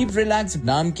 947. Sleep Relax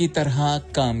नाम की तरह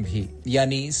काम भी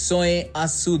यानी सोए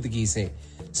आसूदगी से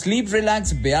Sleep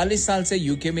Relax 42 साल से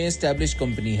यूके में एस्टैब्लिश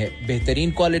कंपनी है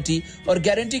बेहतरीन क्वालिटी और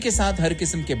गारंटी के साथ हर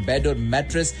किस्म के बेड और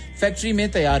मैट्रेस फैक्ट्री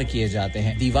में तैयार किए जाते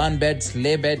हैं divan bed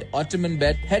sleigh bed ottoman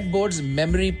bed headboards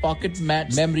memory pocket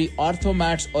mat memory ortho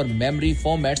mats और मेमोरी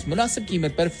फोम मैट्स मुनासिब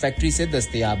कीमत पर फैक्ट्री से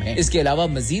दस्तयाब हैं इसके अलावा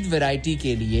मजीद वैरायटी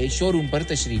के लिए शोरूम पर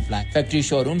तशरीफ लाएं फैक्ट्री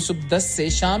शोरूम सुबह 10 से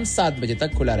शाम 7 बजे तक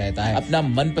खुला रहता है अपना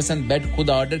मनपसंद बेड खुद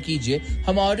ऑर्डर कीजिए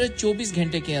हम ऑर्डर 24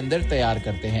 घंटे के अंदर तैयार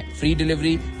करते हैं free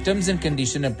delivery terms and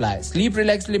condition apply. Sleep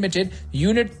Relax Limited,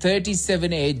 Unit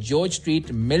 37A, George Street,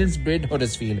 Millsbridge,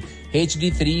 Huddersfield,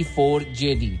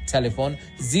 HD34JD. Telephone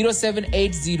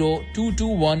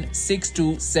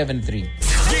 0780-221-6273.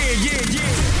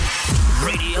 Yeah.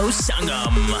 Radio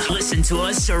Sangam. Listen to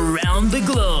us around the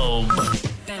globe.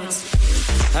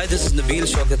 Hi, this is Nabil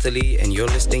Shaukat Ali and you're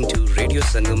listening to Radio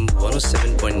Sangam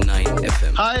 107.9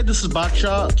 FM. Hi, this is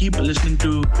Baksha. Keep listening to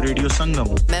Radio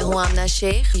Sangam. मैं हूँ आमना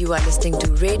Sheikh. You are listening to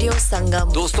Radio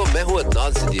Sangam. दोस्तों मैं हूँ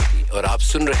अदनान सिद्दीकी और आप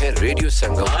सुन रहे हैं radio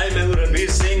संगम. Hi, मैं हूँ रणवीर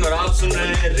सिंह और आप सुन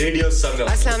रहे हैं रेडियो संगम.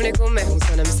 अस्सलाम वालेकुम. मैं हूँ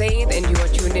सनम Saeed and you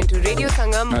are tuned into Radio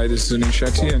Sangam. Hi, this is Sunil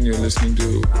Shetty and you're listening to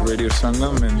Radio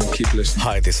Sangam and keep listening.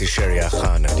 Hi, this is Sharia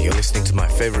Khan and you're listening to my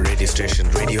favorite radio station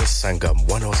Radio Sangam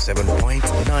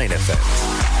 107.9 FM.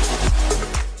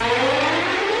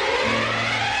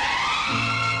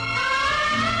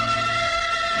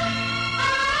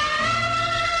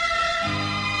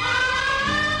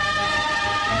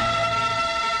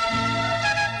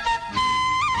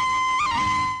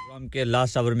 के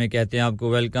last hour में कहते हैं आपको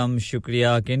welcome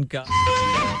शुक्रिया किनका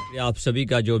आप सभी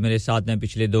का जो मेरे साथ हैं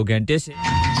पिछले 2 घंटे से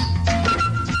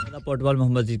पोर्टवाल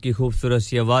मोहम्मद जी की खूबसूरत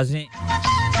सी आवाजें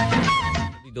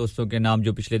सभी दोस्तों के नाम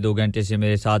जो पिछले 2 घंटे से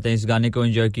मेरे साथ हैं इस गाने को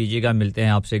एंजॉय कीजिएगा मिलते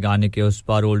हैं आपसे गाने के उस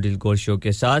पार ओल्ड दिल गोल शो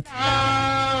के साथ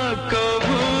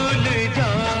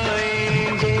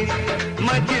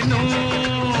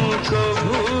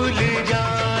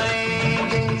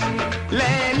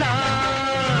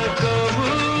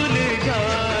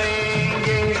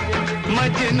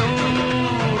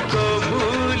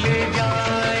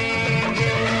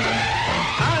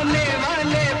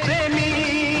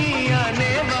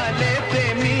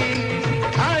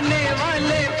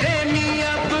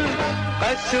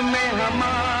में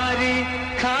हमारी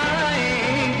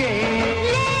खाएंगे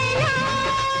लैला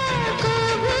को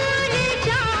भूल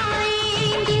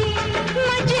जाएंगे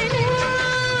मजनू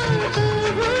को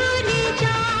भूल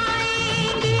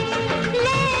जाएंगे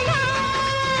लैला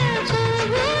को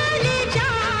भूल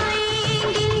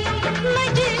जाएंगे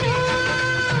मजनू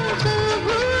को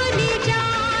भूल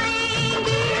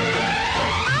जाएंगे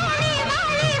आने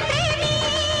वाले प्रेमी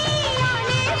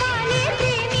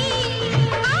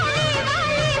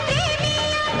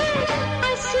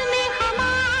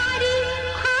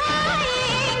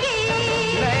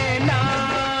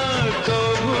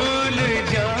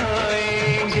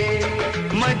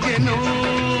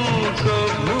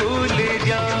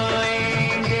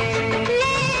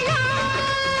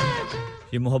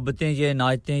ये मोहब्बतें ये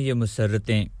इनायतें ये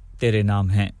मुसर्रतें तेरे नाम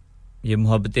हैं ये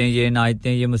मोहब्बतें ये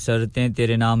इनायतें ये मुसर्रतें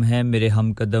तेरे नाम हैं मेरे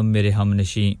हम कदम मेरे हम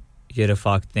नशी ये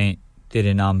रफ़ाक़तें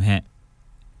तेरे नाम हैं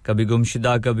कभी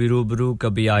गुमशुदा कभी रूबरू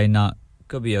कभी आईना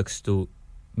कभी अक्स तू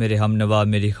मेरे हमनवा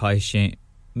मेरी ख्वाहिशें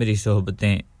मेरी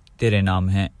सोहबतें तेरे नाम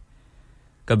हैं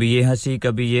कभी ये हंसी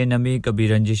कभी ये नमी कभी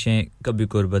रंजिशें कभी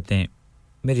कुर्बतें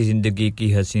मेरी ज़िंदगी की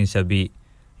हंसी सभी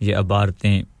ये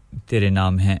अबारतें तेरे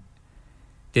नाम हैं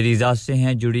तेरी ज़ात से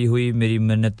हैं जुड़ी हुई मेरी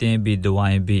मन्नतें भी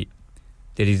दुआएं भी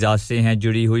तेरी ज़ात से हैं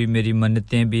जुड़ी हुई मेरी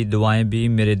मन्नतें भी दुआएं भी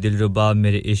मेरे दिलरुबा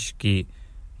मेरे इश्क की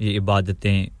ये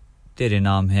इबादतें तेरे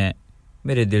नाम हैं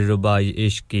मेरे दिलरुबा ये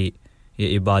इश्क की ये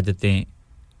इबादतें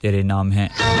तेरे नाम हैं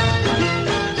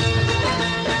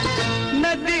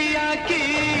नदिया की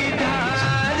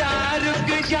धारा रुक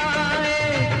जाए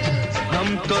हम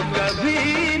तो कभी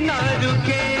ना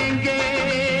रुकेंगे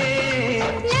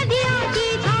नदिया की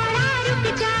धारा रुक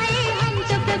जाए हम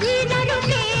तो कभी ना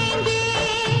रुकेंगे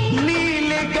नील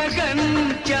गगन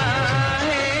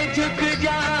चाहे झुक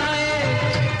जाए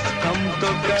हम तो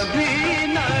कभी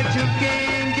ना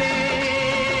झुकेंगे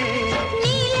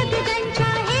नील गगन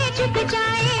चाहे झुक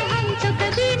जाए हम तो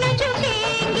कभी ना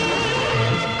झुकेंगे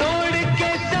तोड़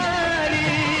के सारी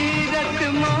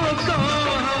रस्मों को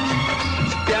हम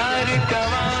प्यार का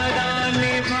वादा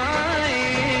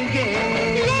निभाएंगे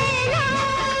लैला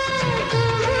को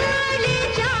भूल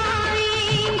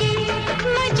जाएंगे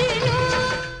मजनू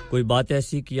कोई बात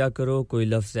ऐसी किया करो कोई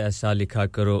लफ्ज़ ऐसा लिखा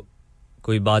करो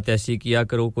कोई बात ऐसी किया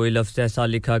करो कोई लफ्ज़ ऐसा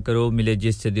लिखा करो मिले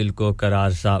जिससे दिल को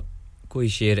करार सा कोई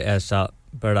शेर ऐसा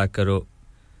पढ़ा करो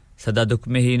सदा दुख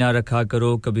में ही ना रखा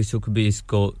करो कभी सुख भी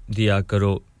इसको दिया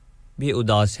करो भी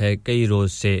उदास है कई रोज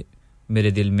से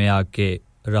मेरे दिल में आके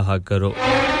रहा करो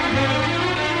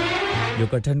जो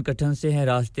कठन कठन से हैं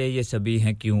रास्ते ये सभी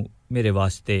हैं क्यों मेरे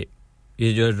वास्ते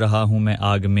ये जो रहा हूं मैं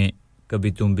आग में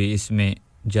कभी तुम भी इसमें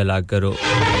जला करो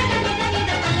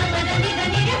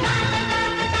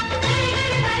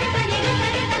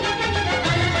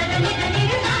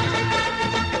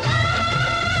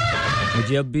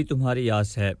मुझे अब भी तुम्हारी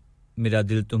आस है मेरा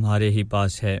दिल तुम्हारे ही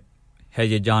पास है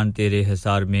ये जान तेरे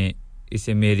हिसार में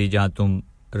इसे मेरी जान तुम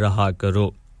रहा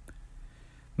करो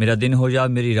मेरा दिन हो या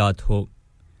मेरी रात हो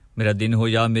मेरा दिन हो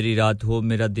या मेरी रात हो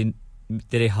मेरा दिन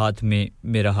तेरे हाथ में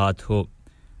मेरा हाथ हो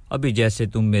अभी जैसे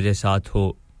तुम मेरे साथ हो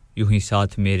यूं ही साथ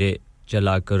मेरे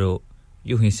चला करो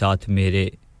यूं ही साथ मेरे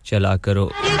चला करो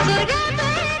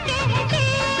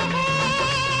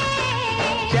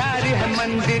प्यार है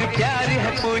मंदिर प्यार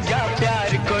है पूजा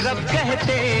प्यार को रब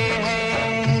कहते हैं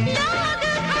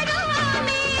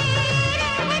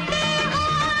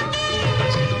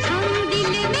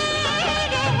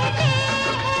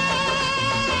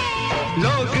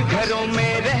लोग घरों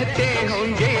में रहते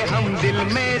होंगे हम दिल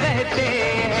में रहते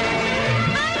हैं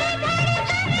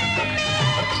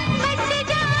बस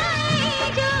जाए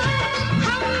जो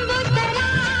हम वो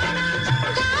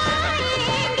तराना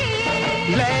गाएंगे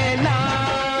लैला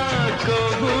को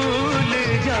भूल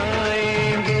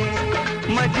जाएंगे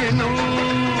मजनू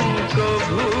को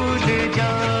भूल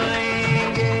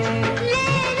जाएंगे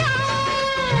लैला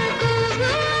को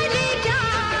भूल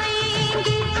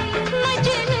जाएंगे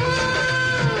मजनू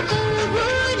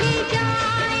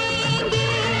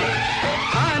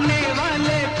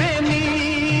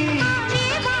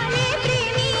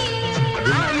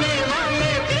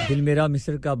दिल मेरा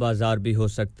मिस्र का बाजार भी हो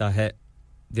सकता है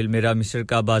दिल मेरा मिस्र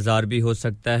का बाजार भी हो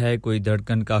सकता है कोई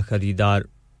धड़कन का खरीदार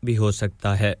भी हो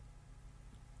सकता है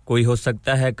कोई हो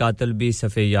सकता है कातिल भी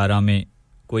सफ़े यारा में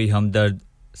कोई हमदर्द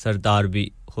सरदार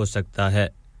भी हो सकता है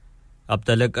अब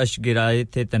तलक अश्क गिराए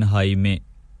थे तन्हाई में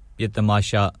ये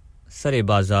तमाशा सरे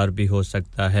बाजार भी हो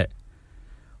सकता है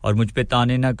और मुझ पे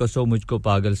ताने ना कसो मुझको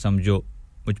पागल समझो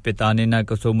मुझ पे ताने ना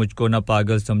कसो मुझको ना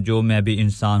पागल समझो मैं भी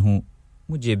इंसान हूँ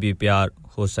मुझे भी प्यार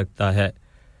हो सकता है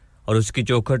और उसकी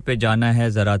चौखट पे जाना है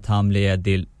जरा थाम ले या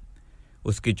दिल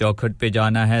उसकी चौखट पे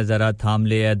जाना है जरा थाम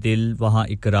ले या दिल वहाँ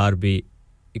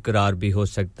इकरार भी हो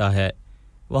सकता है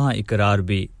वहाँ इकरार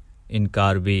भी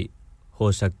इनकार भी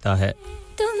हो सकता है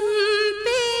तुम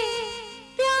पे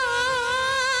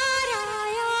प्यार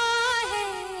आया है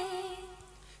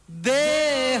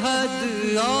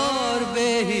बेहद और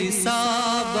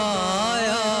बेहिसाब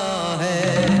आया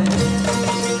है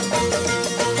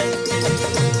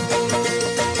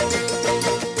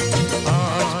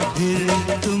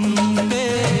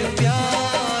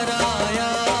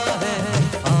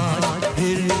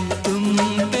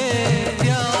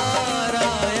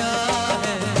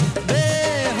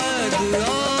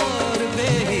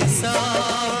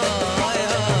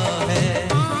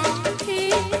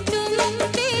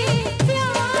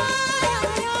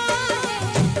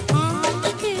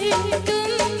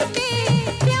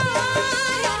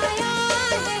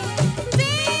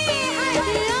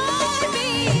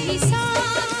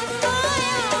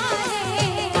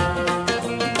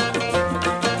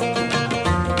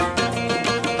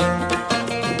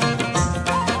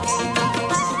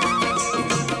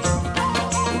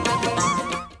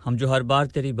जो हर बार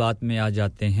तेरी बात में आ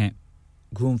जाते हैं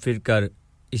घूम फिर कर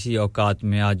इसी औकात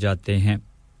में आ जाते हैं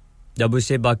जब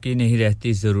उसे बाकी नहीं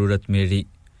रहती ज़रूरत मेरी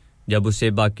जब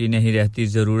उसे बाकी नहीं रहती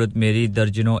ज़रूरत मेरी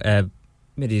दर्जनों ऐब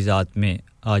मेरी ज़ात में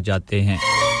आ जाते हैं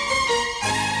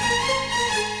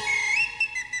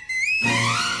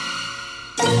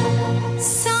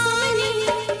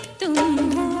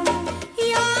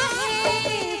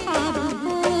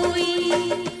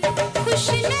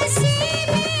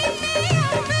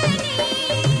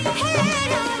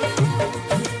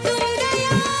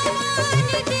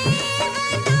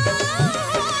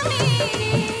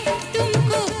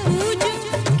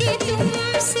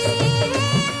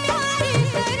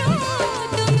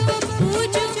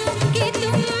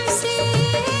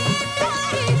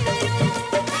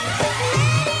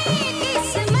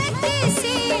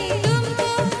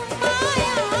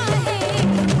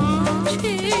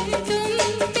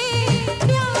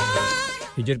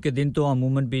हिजर के दिन तो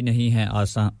अमूमन भी नहीं हैं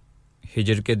आसान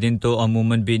हिजर के दिन तो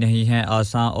अमूमन भी नहीं हैं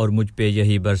आसान और मुझ पे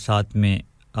यही बरसात में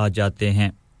आ जाते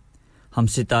हैं हम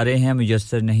सितारे हैं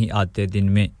मुयस्सर नहीं आते दिन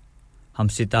में हम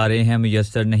सितारे हैं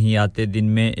मुयस्सर नहीं आते दिन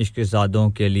में इश्क ज़ादों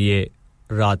के लिए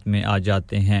रात में आ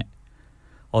जाते हैं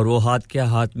और वो हाथ क्या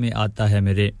हाथ में आता है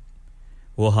मेरे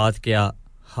वो हाथ क्या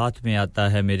हाथ में आता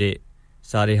है मेरे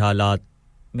सारे हालात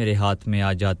मेरे हाथ में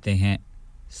आ जाते हैं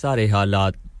सारे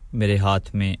हालात मेरे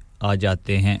हाथ में आ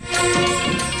जाते हैं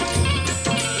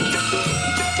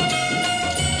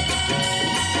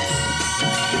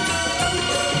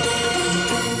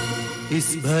इस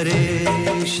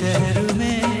भरे शहर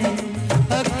में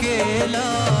अकेला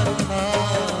था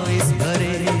इस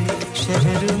भरे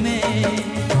शहर में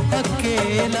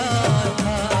अकेला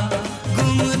था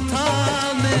गुम था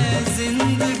मैं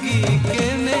जिंदगी के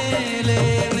मेले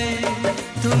में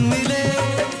तुम मिले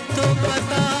तो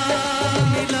पता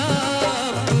मिला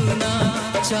अपना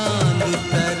चांद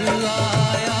उतर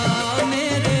आया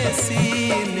मेरे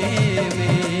सीने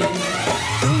में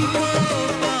तुमको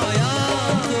पाया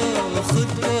तो खुद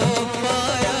को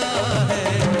पाया है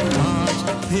आज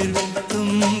फिर तुम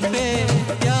पे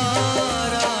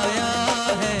प्यार आया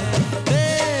है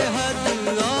बेहद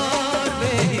और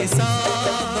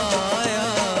बेहिसाब आया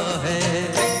है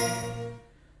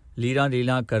लीरा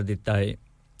लीला कर दिता है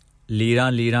लीरा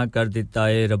लीरा कर दिता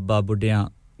है रब्बा बुढ़ियां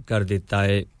कर दिता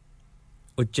है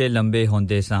ਉੱਚੇ ਲੰਬੇ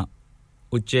ਹੁੰਦੇ ਸਾਂ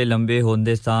ਉੱਚੇ ਲੰਬੇ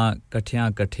ਹੁੰਦੇ ਸਾਂ ਇਕੱਠਿਆਂ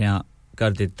ਇਕੱਠਿਆਂ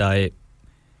ਕਰ ਦਿੱਤਾ ਏ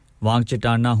ਵਾਂਗ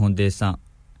ਚਟਾਨਾ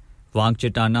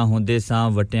ਹੁੰਦੇ ਸਾਂ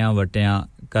ਵਟਿਆਂ ਵਟਿਆਂ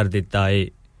ਕਰ ਦਿੱਤਾ ਏ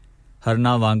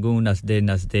ਹਰਨਾ ਵਾਂਗੂ ਨਸਦੇ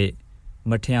ਨਸਦੇ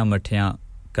ਮਠਿਆਂ ਮਠਿਆਂ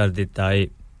ਕਰ ਦਿੱਤਾ ਏ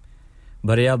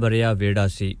ਭਰਿਆ ਭਰਿਆ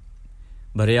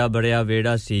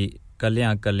ਵੇੜਾ ਸੀ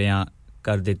ਕੱਲਿਆਂ ਕੱਲਿਆਂ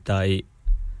ਕਰ ਦਿੱਤਾ ਏ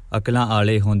ਅਕਲਾਂ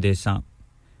ਆਲੇ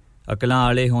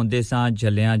ਹੁੰਦੇ ਸਾਂ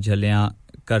ਝੱਲਿਆਂ ਝੱਲਿਆਂ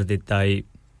ਕਰ ਦਿੱਤਾ ਏ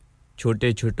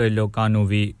ਛੋਟੇ ਛੋਟੇ ਲੋਕਾਂ ਨੂੰ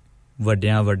ਵੀ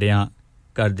ਵੱਡਿਆਂ ਵੱਡਿਆਂ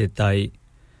ਕਰ ਦਿੱਤਾ ਏ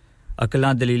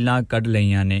ਅਕਲਾਂ ਦਲੀਲਾਂ ਕੱਢ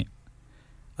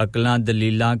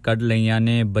ਲਈਆਂ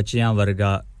ਨੇ ਬੱਚਿਆਂ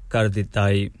ਵਰਗਾ ਕਰ ਦਿੱਤਾ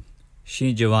ਏ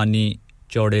ਸ਼ੀ ਜਵਾਨੀ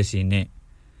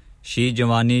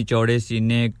ਚੌੜੇ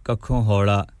ਸੀਨੇ ਕੱਖੋਂ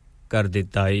ਹੌਲਾ ਕਰ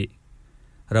ਦਿੱਤਾ ਏ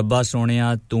ਰੱਬਾ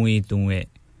ਸੋਹਣਿਆ ਤੂੰ ਹੀ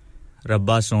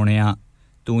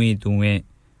ਤੂੰ ਏ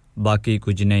ਬਾਕੀ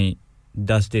ਕੁਝ ਨਹੀਂ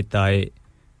ਦੱਸ ਦਿੱਤਾ ਏ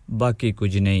ਬਾਕੀ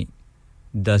ਕੁਝ ਨਹੀਂ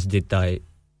ਦੱਸ ਦਿੱਤਾ ਏ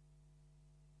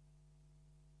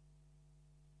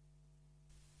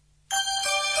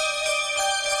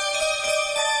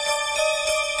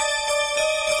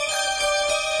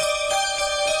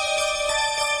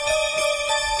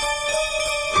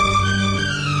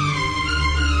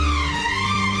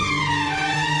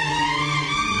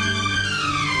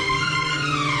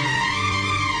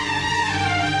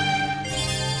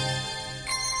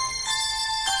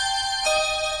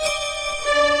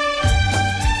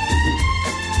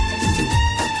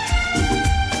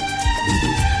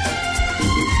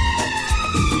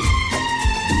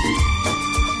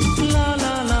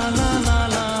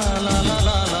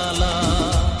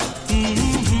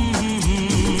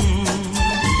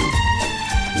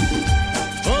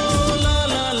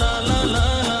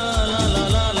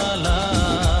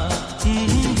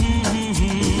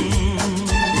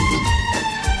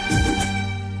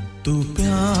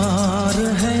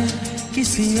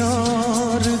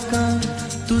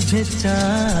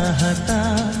चाहता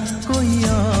कोई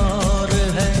और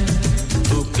है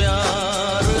तू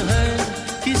प्यार है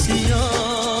किसी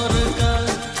और का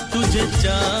तुझे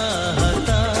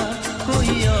चाहता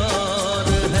कोई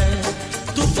और है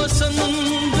तू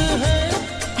पसंद है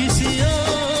किसी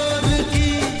और की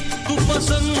तू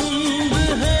पसंद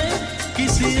है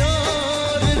किसी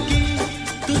और की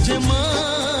तुझे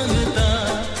मांगता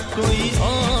कोई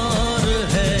और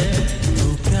है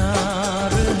तू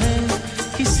प्यार है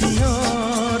किसी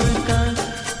और का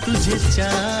तुझे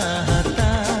चाहता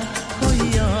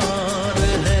कोई और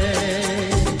है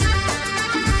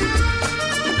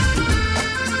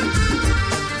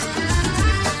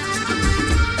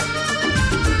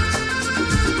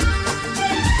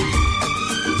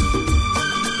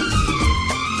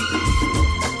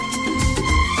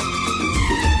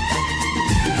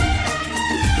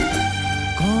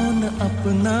कौन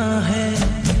अपना है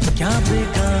क्या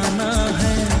बेगाना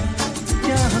है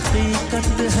क्या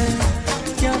हकीकत है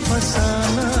क्या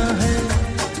फसाना है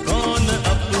कौन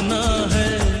अपना है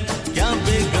क्या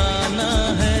बेगाना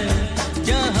है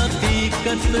क्या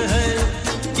हकीकत है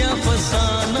क्या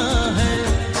फसाना है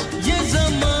ये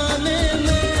ज़माने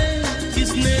में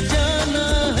किसने जाना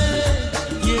है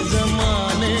ये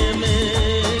ज़माने में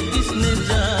किसने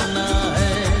जाना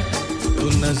है तू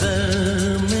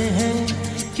नज़र में है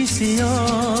किसी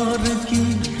और की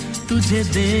तुझे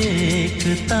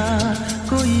देखता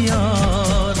कोई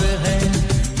और है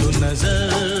तू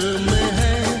नजर में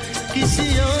है किसी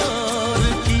और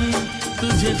की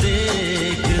तुझे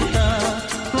देखता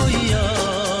कोई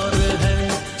और है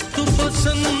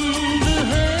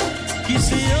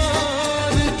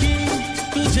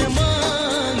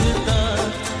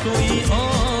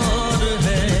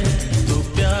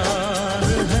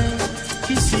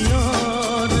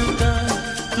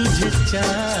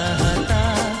चाहता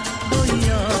कोई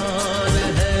और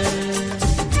है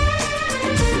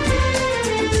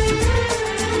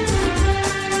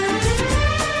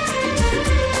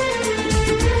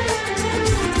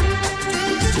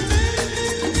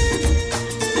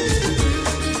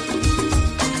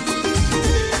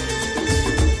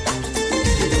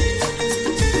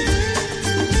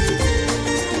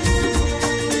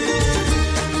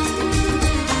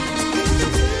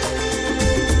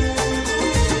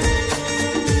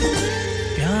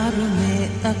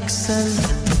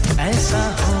अक्सर ऐसा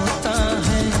होता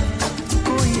है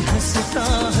कोई हंसता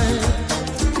है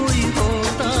कोई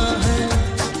रोता है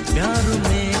प्यार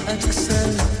में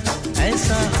अक्सर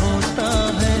ऐसा होता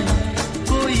है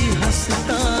कोई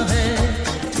हंसता है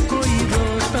कोई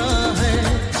रोता है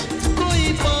कोई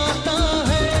पाता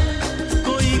है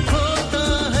कोई खोता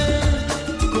है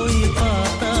कोई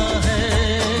पाता है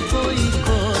कोई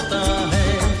खोता है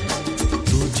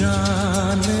तू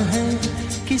जान है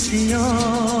किसी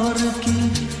और की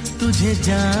तुझे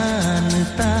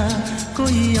जानता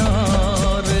कोई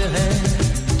और है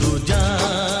तू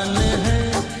जान है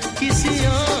किसी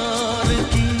और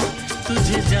की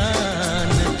तुझे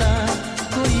जानता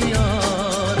कोई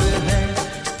और है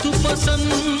तू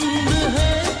पसंद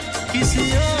है किसी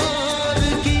और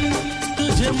की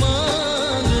तुझे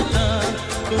मांगता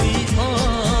कोई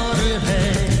और है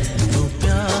तू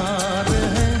प्यार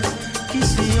है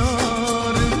किसी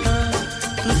और का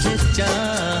तुझे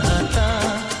चाहता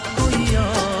कोई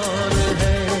और है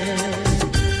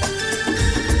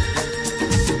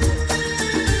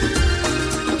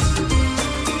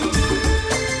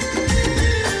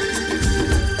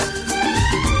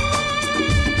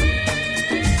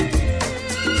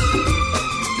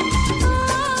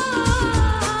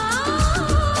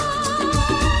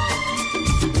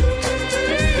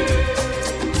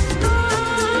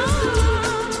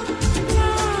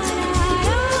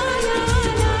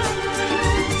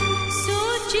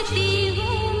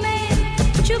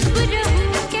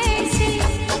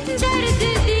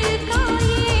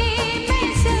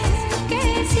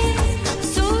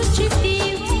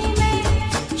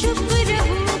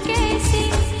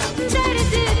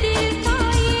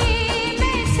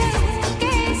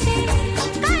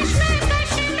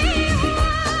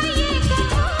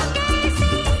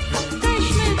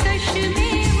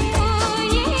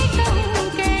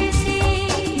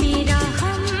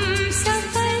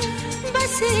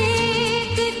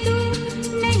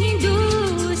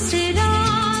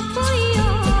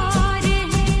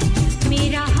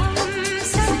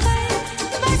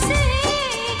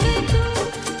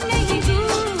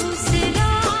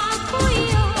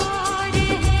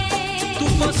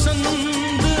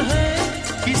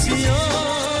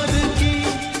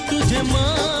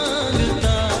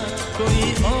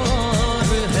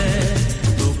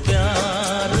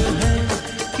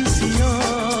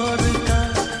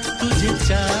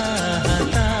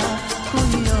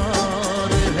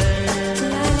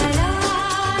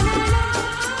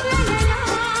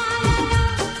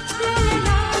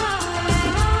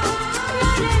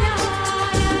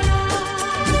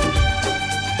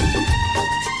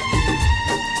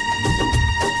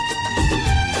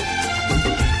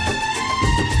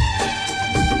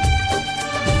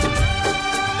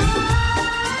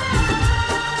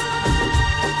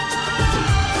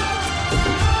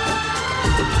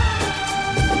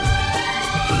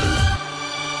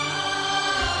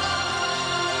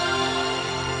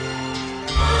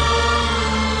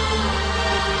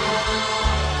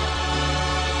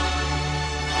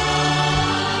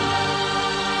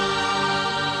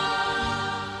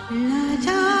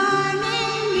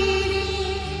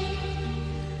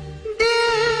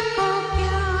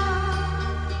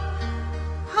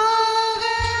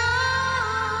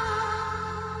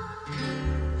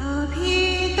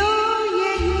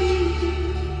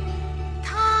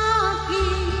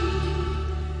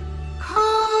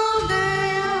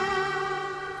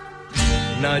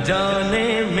न जाने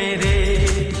मेरे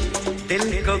दिल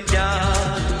को क्या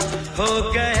हो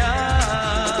गया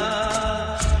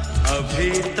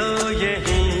अभी तो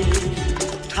यही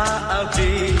था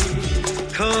अभी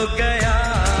खो गया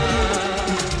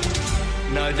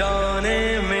न जाने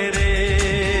मेरे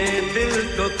दिल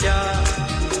को क्या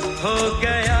हो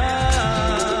गया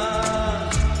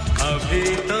अभी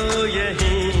तो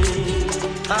यही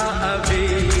था अभी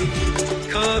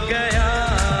खो गया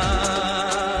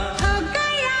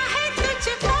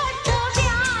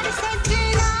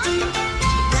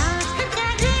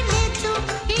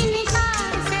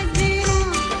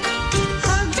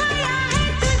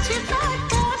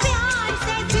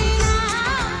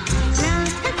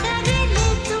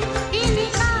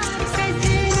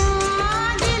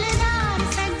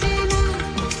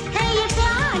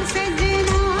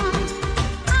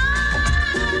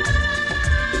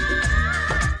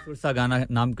सा गाना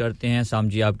नाम करते हैं साम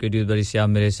जी आपके ड्यूसबरी से आप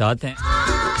मेरे साथ हैं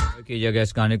की जगह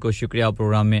इस गाने को शुक्रिया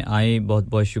प्रोग्राम में आए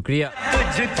बहुत-बहुत शुक्रिया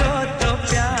तुझको तो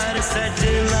प्यार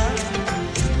सजना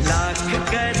लाख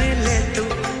कर ले तू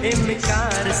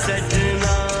इनकार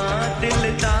सजना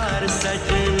दिलदार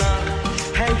सजना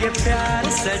है ये प्यार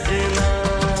सजना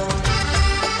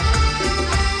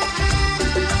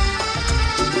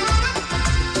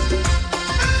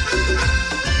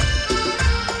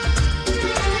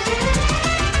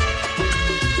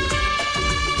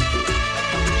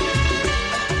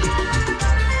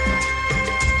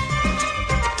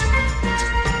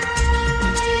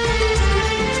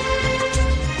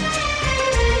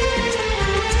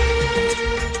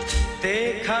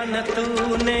न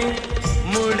तूने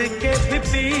मुड़ के भी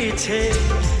पीछे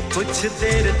कुछ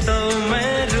देर तो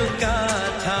मैं रुका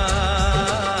था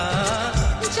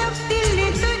जब दिल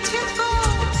तुझको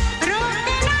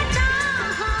रोकना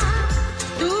चाहा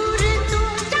दूर तू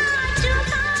जा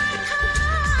चुका था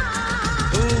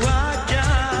हुआ क्या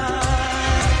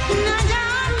न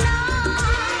जाना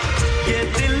ये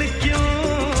दिल क्यों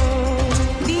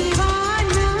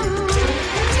दीवाना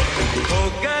हो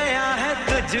गया है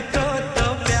तुझको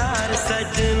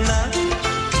सजना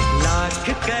लाख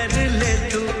कर ले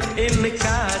तू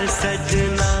इनकार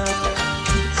सजना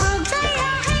हो गया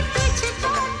है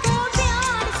तुझको तो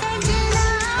प्यार सजना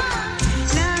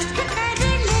लाख कर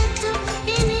ले तू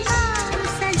इनकार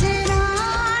सजना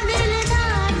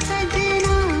दिलदार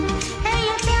सजना है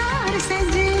ये प्यार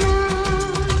सजना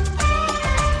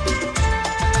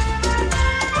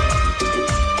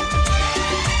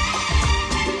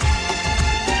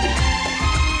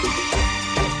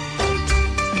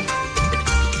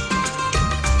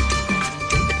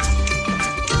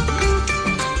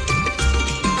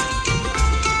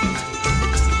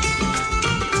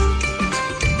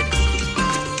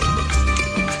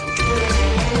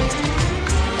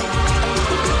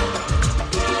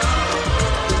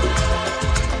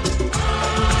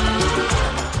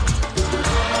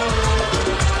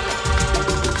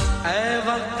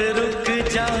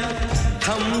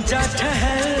जा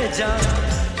ठहर जा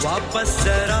वापस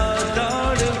जरा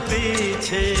दौड़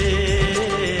पीछे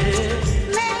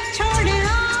मैं छोड़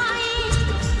आई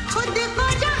खुद को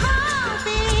जहां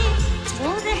पे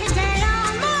वो रह गया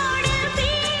मोड़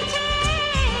पीछे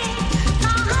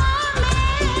कहां मैं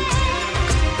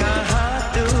कहां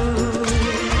तू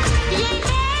ये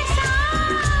कैसा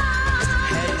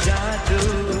है जादू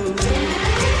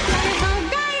हो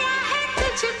गया है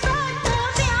तुझको तो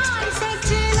प्यार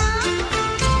सजना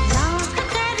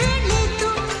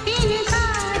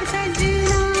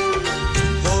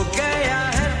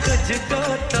तुझको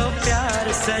तो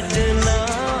प्यार सजना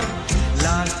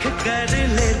लाख कर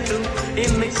ले तू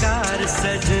इनकार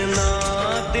सजना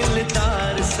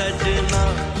दिलदार सजना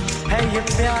है ये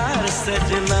प्यार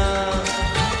सजना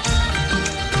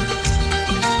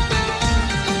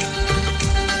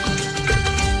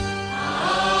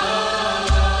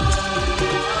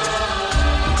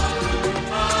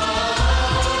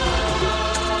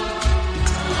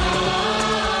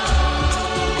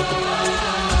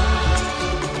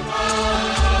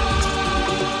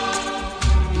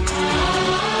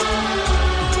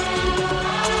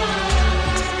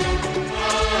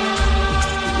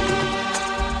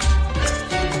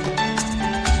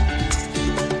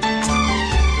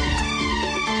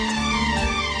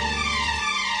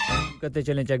करते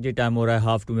चलें चेक जी टाइम हो रहा है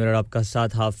हाफ टू मेरा आपका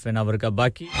साथ हाफ एन आवर का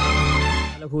बाकी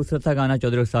खूबसूरत सा गाना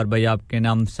चौधरी अख्तार भाई आपके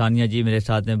नाम सानिया जी मेरे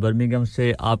साथ हैं बर्मिंघम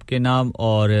से आपके नाम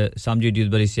और सामजी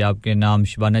ड्यूसबरी से आपके नाम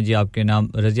शबाना जी आपके नाम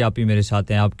रज़िया आपी मेरे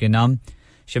साथ हैं आपके नाम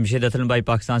शमशेद हसन भाई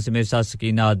पाकिस्तान से मेरे साथ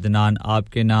सकीना अदनान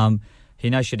आपके नाम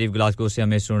हिना शरीफ ग्लासगो से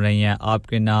हमें सुन रही हैं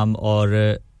आपके नाम और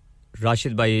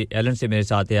राशिद भाई एलन से मेरे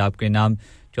साथ हैं आपके नाम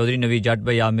चौधरी नवीद जट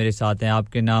भाई आप मेरे साथ हैं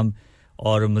आपके नाम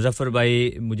और मुजफ्फर भाई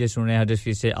मुझे सुन रहे हैं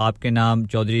हडर्सफील्ड से आपके नाम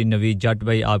चौधरी नवीद जट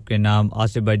भाई आपके नाम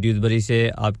आसिफ भाई ड्यूसबरी से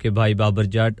आपके भाई बाबर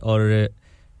जट और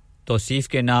तौसीफ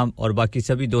के नाम और बाकी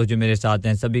सभी दोस्त जो मेरे साथ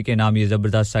हैं सभी के नाम ये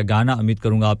जबरदस्त सा गाना उम्मीद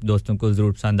करूंगा आप दोस्तों को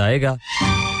जरूर पसंद आएगा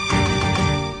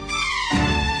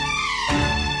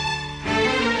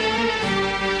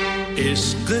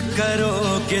इश्क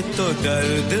करोगे तो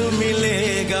दर्द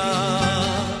मिलेगा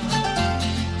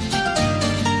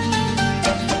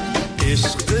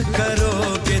इश्क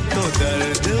करोगे तो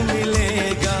दर्द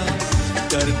मिलेगा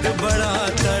दर्द बड़ा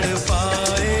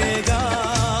तड़पाएगा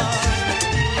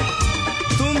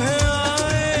तुम्हें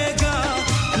आएगा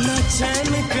न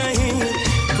चैन कहीं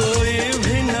कोई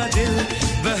भी न दिल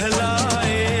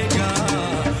बहलाएगा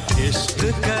इश्क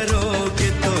करोगे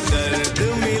तो दर्द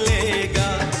मिलेगा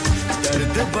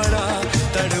दर्द बड़ा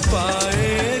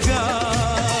तड़पाएगा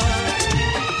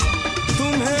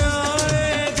तुम्हें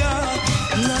आएगा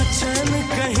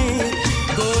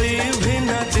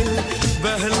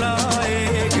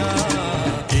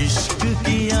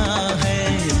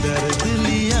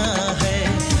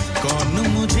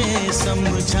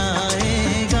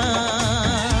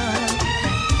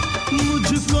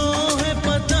मुझको है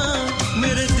पता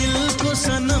मेरे दिल को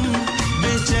सनम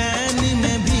बेचैनी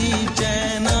में भी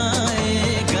चैन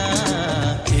आएगा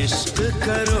इश्क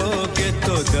करोगे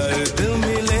तो दर्द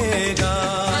मिलेगा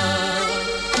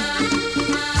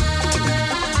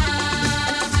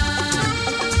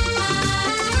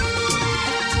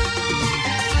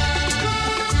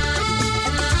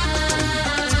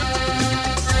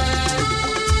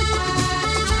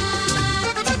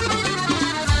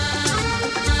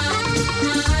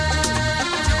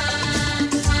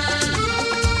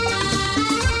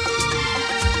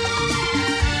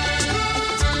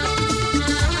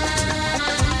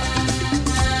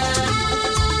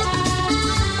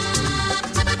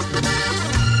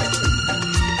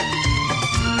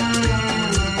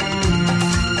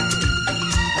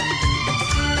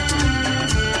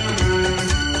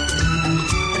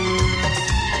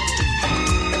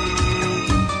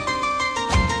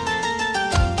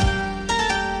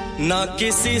ना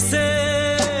किसी से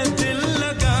दिल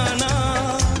लगाना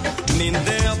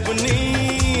नींदे अपनी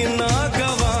ना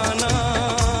गवाना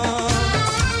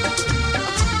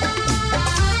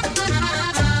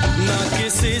ना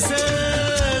किसी से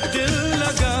दिल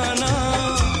लगाना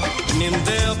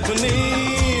नींदे अपनी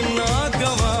ना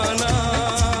गवाना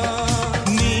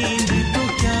नींद तो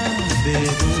क्या दे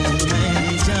दूं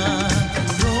मैं जान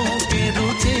रोके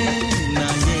रुके ना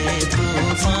ये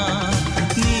तूफान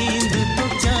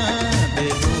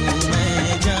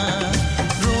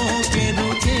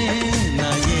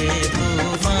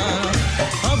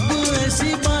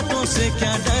से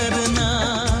क्या डरना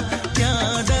क्या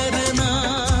डरना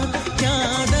क्या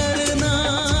डरना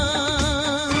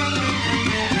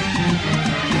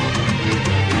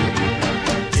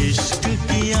इश्क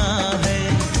किया है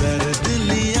दर्द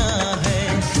लिया है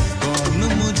कौन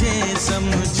मुझे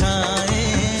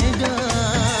समझाएगा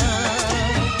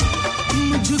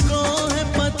मुझको है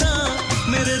पता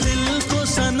मेरे दिल को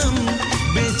सनम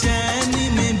बेचैनी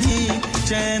में भी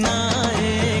चैन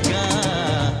आएगा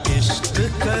इश्क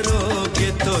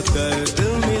करोगे तो दर्द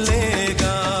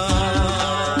मिलेगा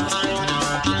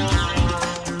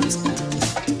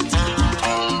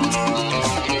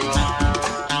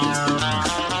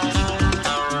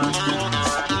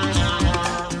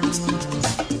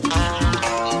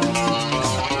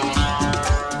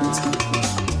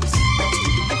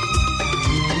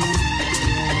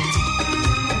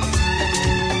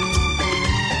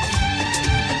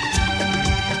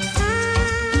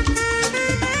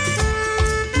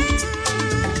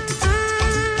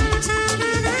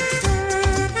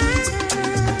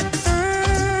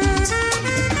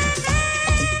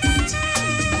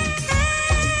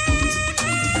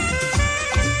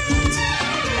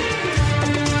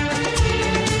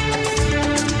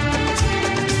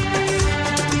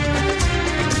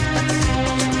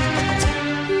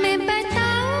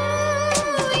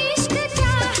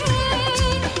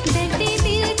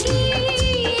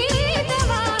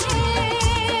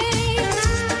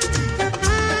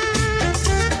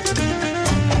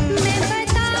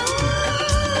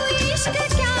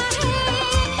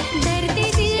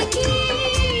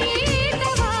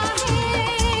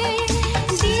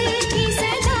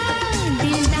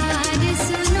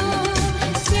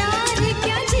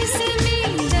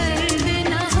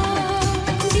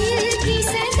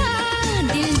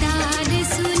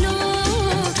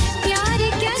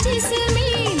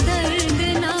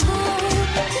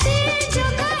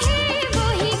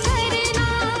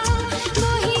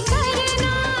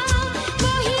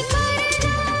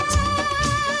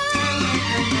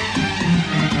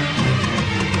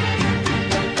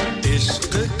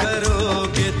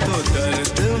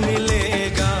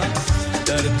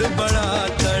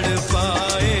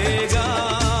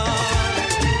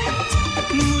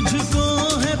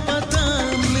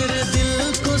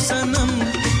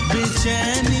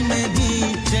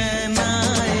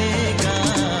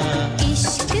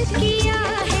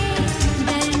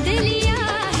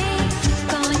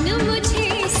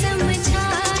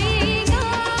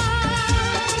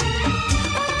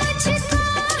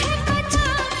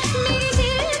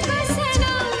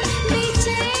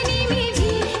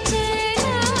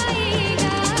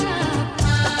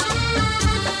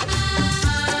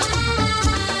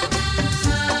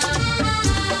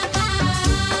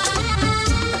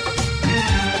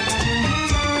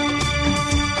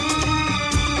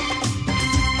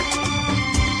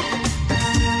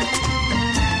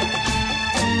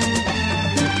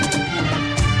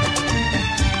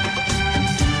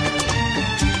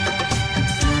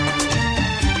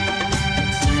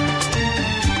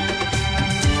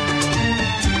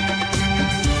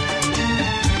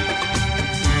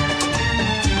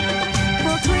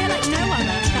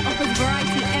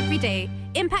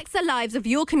impacts the lives of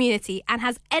your community and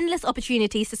has endless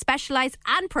opportunities to specialise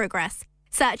and progress.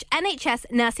 Search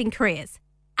NHS Nursing Careers.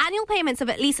 Annual payments of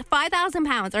at least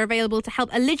 £5,000 are available to help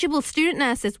eligible student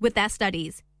nurses with their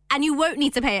studies. And you won't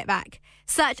need to pay it back.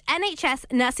 Search NHS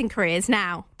Nursing Careers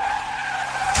now.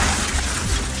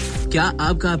 क्या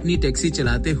आपका अपनी taxi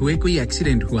चलाते हुए कोई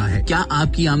accident हुआ है? क्या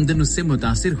आपकी आमदन उससे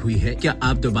मुतासिर हुई है? क्या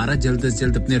आप दोबारा जल्द से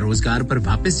जल्द अपने रोजगार पर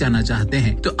वापस जाना चाहते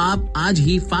हैं? तो आप आज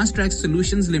ही फास्ट ट्रैक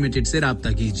सॉल्यूशंस लिमिटेड से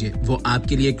राब्ता कीजिए। वो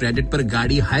आपके लिए क्रेडिट पर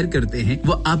गाड़ी हायर करते हैं।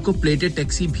 वो आपको प्लेटेड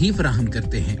टैक्सी भी फराहम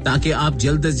करते हैं ताकि आप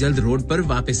जल्द से जल्द रोड पर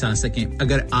वापस आ सकें।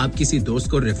 अगर आप किसी दोस्त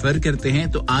को रेफर करते हैं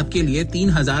तो आपके लिए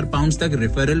 £3,000 तक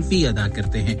रेफरल फी अदा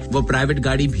करते हैं। वो प्राइवेट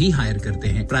गाड़ी भी हायर करते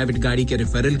हैं। प्राइवेट गाड़ी के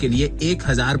रेफरल के लिए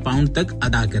 £1,000 तक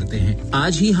अदा करते हैं।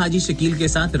 आज ही हाजी शकील के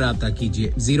साथ राब्ता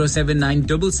कीजिए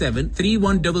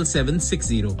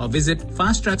 07977317760 और visit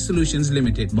fast track solutions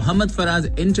limited, Mohammed Faraz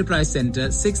enterprise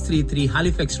centre, 633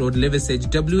 Halifax road, Liversedge,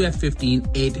 WF15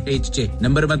 8HJ।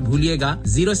 Number मत भूलिएगा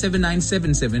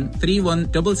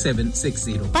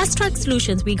 07977317760। Fast Track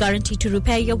Solutions, we guarantee to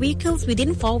repair your vehicles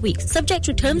within 4 weeks, subject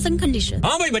to terms and conditions.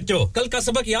 हाँ भाई बच्चों, कल का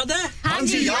सबक याद है? हाँ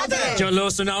जी याद है। चलो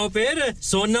सुनाओ फिर।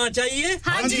 सोना चाहिए?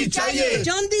 हाँ जी चाहिए।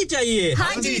 चांदी चाहिए?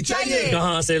 हाँ जी चाहिए।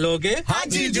 कहाँ से लोगे?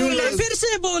 हाजी जूलर्स। फिर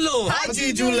से बोलो।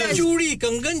 हाजी जूलर्स। चूड़ी,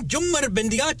 कंगन, झुमर,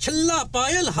 बिंदिया, छल्ला,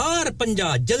 पायल, हार, पंजा,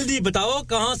 जल्दी बताओ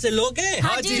कहाँ से लोगे?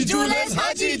 हाजी जूलर्स।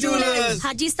 हाजी जूलर्स।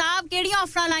 हाजी साहब केड़ी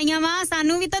ऑफर लाईया वा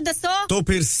सानू भी तो दसो। तो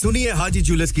फिर सुनिए हाजी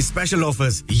जूलर्स की स्पेशल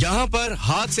ऑफर्स। यहाँ पर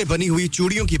हाथ से बनी हुई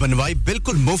चूड़ियों की बनवाई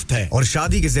बिल्कुल मुफ्त है और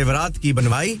शादी के जेवरात की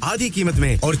बनवाई आधी कीमत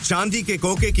में और चांदी के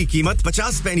कोके की कीमत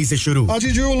 50 पैसे से शुरू।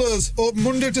 Haji Jewelers, open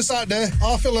Monday to Saturday,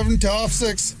 11:30 to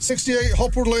 6:30, 68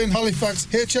 Hopwood Lane, Halifax,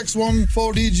 HX1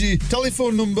 4DG.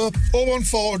 Telephone number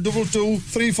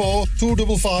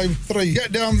 01422342553. Get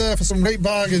down there for some great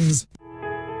bargains.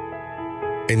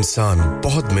 इंसान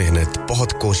बहुत मेहनत,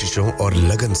 बहुत कोशिशों और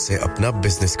लगन से अपना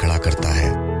बिजनेस खड़ा करता है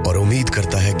और उम्मीद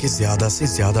करता है कि ज्यादा से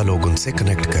ज्यादा लोग उनसे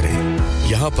कनेक्ट करें।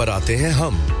 यहाँ पर आते हैं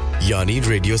हम, यानी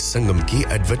रेडियो संगम की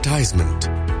एडवर्टाइजमेंट।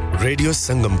 रेडियो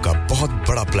संगम का बहुत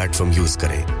बड़ा प्लेटफॉर्म यूज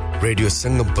करें। रेडियो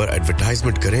संगम पर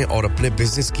एडवर्टाइजमेंट करें और अपने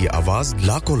बिजनेस की आवाज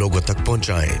लाखों लोगों तक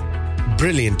पहुंचाएं।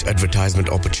 Brilliant advertisement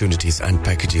opportunities and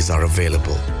packages are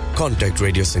available. Contact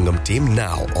Radio Sangam team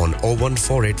now on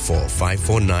 01484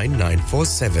 549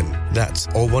 947. That's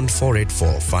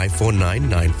 01484 549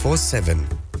 947.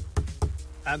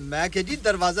 मैं के जी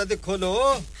दरवाजा दे खोलो।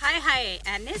 हाय हाय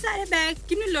एने सारे बैग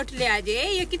किनु लुट ले आजे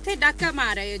ये किथे डाका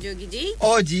मार रहे हो जोगी जी?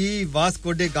 ओ जी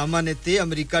वास्को डे गामा ने ते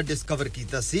अमेरिका डिस्कवर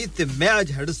कीता सी ते मैं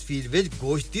आज हडर्सफील्ड विच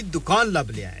गोश्त दी दुकान लब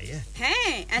ले आया है।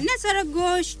 एने सारा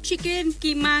गोश्त, चिकन,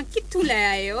 कीमा किथु ले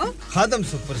आए हो? खादम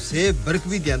सुपर से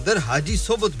बरकवी दे अंदर हाजी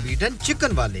सोबत मीट एंड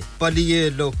चिकन वाले पलिए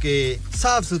लोके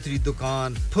साफ सुथरी दुकान,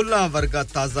 फुल्ला वर्गा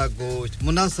ताजा गोश्त,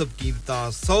 मुनासिब कीमतां,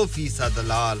 100%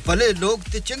 दलाल, भले लोग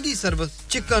ते चंगी service.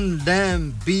 Chicken, lamb,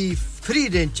 beef, free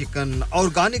range chicken,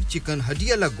 organic chicken, हड्डी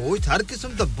वाला गोश्त, हर किस्म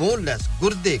दा बोनलेस,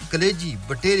 गुर्दे, कलेजी,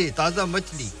 बटेरे, ताजा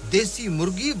मछली, देसी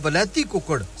मुर्गी, बलाती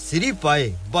कुकड़, सिरी पाए,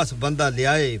 बस बंदा ले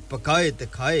आए, पकाए ते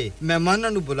खाए,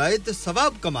 मेहमानां नु बुलाए ते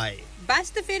सवाब कमाए। बस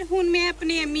तो फिर हुन मैं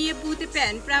अपने अम्मी अब्बू ते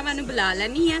भैन भरावां नु बुला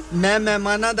लेनी है। मैं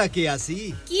मेहमानां दा किया सी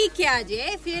की क्या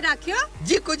जे फिर आखियो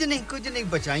जी कुछ नहीं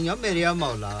बचाइयो मेरे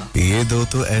मौला। ये दो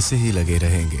तो ऐसे ही लगे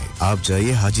रहेंगे। आप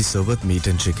जाइए हाजी सोबत meat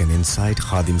and chicken inside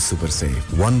Khadim super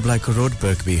safe, 1 Black Road,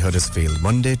 Birkby, Huddersfield,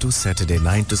 Monday to Saturday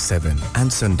 9 to 7 and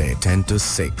Sunday 10 to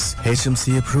 6. HMC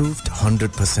approved,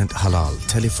 100% halal.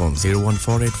 Telephone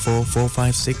 01484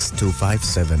 456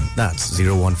 257. That's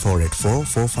 01484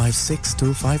 456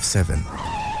 257.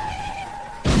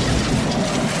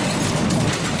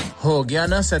 हो गया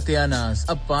ना सत्यानाश।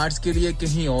 अब पार्ट्स के लिए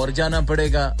कहीं और जाना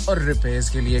पड़ेगा और रिपेयर्स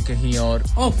के लिए कहीं और।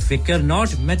 ओ फिकर नॉट,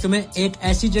 मैं तुम्हें एक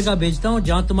ऐसी जगह भेजता हूँ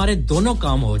जहाँ तुम्हारे दोनों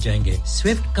काम हो जाएंगे।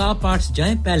 स्विफ्ट कार पार्ट्स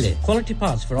जाएं पहले। Quality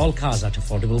parts for all cars at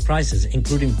affordable prices,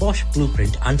 including Bosch,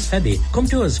 Blueprint and Febby. Come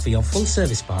to us for your full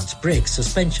service parts, brakes,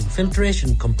 suspension,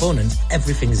 filtration, components.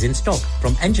 Everything is in stock,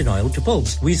 from engine oil to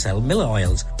bulbs. We sell Miller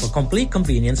oils. For complete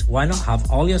convenience, why not have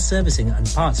all your servicing and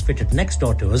parts fitted next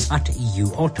door to us at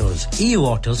EU Autos. EU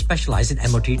Autos specialise in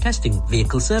MOT testing,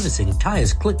 vehicle servicing,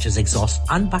 tyres, clutches, exhausts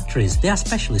and batteries. They are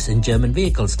specialists in German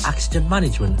vehicles, accident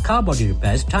management, car body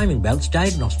repairs, timing belts,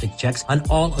 diagnostic checks and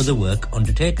all other work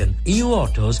undertaken. EU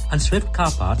Autos and Swift Car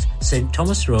Parts, St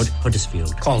Thomas Road,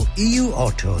 Huddersfield. Call EU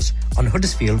Autos on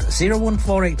Huddersfield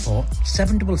 01484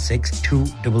 766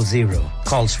 200.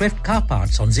 Call Swift Car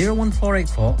Parts on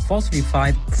 01484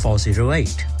 435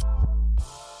 408.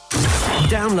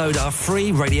 Download our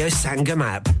free Radio Sangam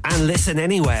app and listen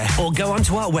anywhere or go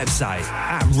onto our website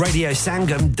at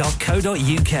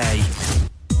radiosangam.co.uk.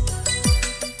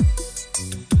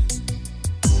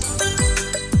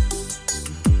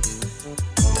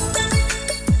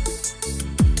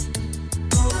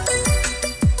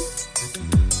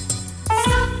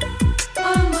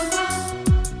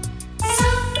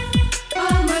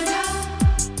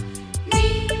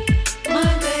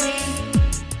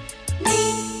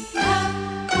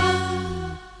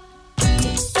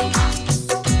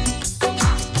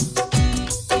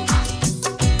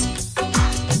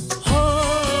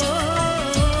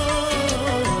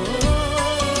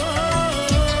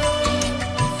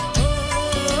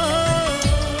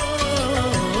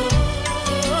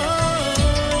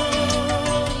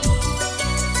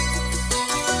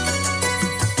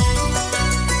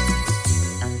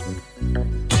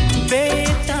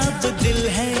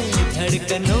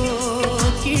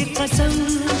 धड़कनों की कसम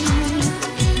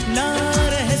ना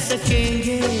रह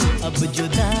सकेंगे अब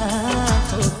जुदा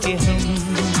होके हम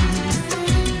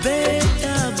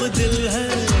बेताब दिल है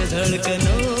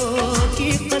धड़कनों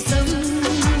की कसम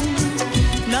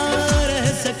ना रह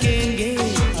सकेंगे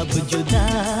अब जुदा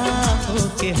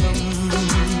होके हम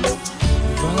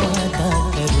वादा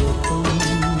करो तुम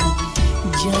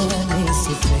जाने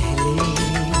से पहले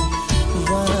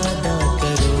वादा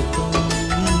करो तुम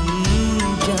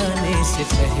जाने से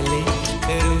पहले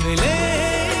फिर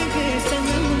मिलेंगे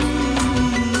सनम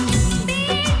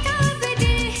बेताब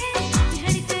दिल है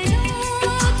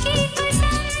धड़कनों की कसम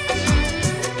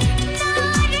ना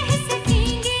रह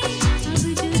सकेंगे अब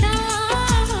जुदा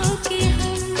होके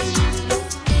हम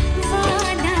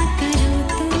वादा करो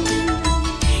तुम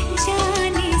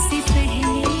जाने से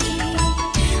पहले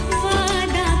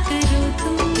वादा करो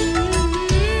तुम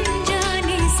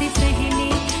जाने से पहले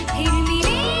फिर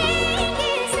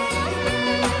मिलेंगे सनम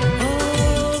ओ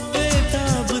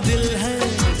बेताब दिल है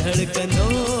धड़कनों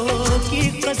की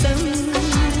कसम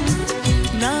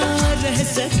ना रह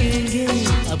सकेंगे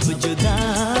अब जुदा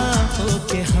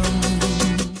होके हम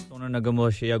सोनू नगम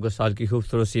और श्रेया घोषाल की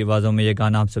खूबसूरत सी आवाज़ों में ये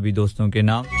गाना आप सभी दोस्तों के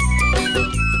नाम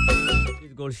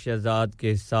गोल शहजाद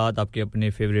के साथ आपके अपने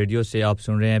फेवरेट रेडियो से आप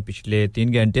सुन रहे हैं पिछले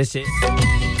 3 घंटे से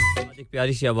एक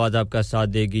प्यारी सी आवाज़ आपका साथ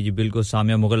देगी जी बिल्कुल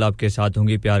सामिया मुगल आपके साथ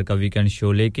होंगी प्यार का वीकेंड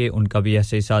शो लेके उनका भी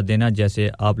ऐसे ही साथ देना जैसे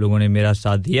आप लोगों ने मेरा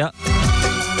साथ दिया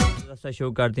ऐसा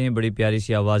शो करते हैं बड़ी प्यारी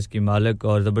सी आवाज़ की मालिक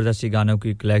और ज़बरदस्ती गानों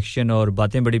की कलेक्शन और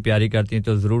बातें बड़ी प्यारी करती हैं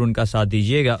तो ज़रूर उनका साथ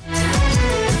दीजिएगा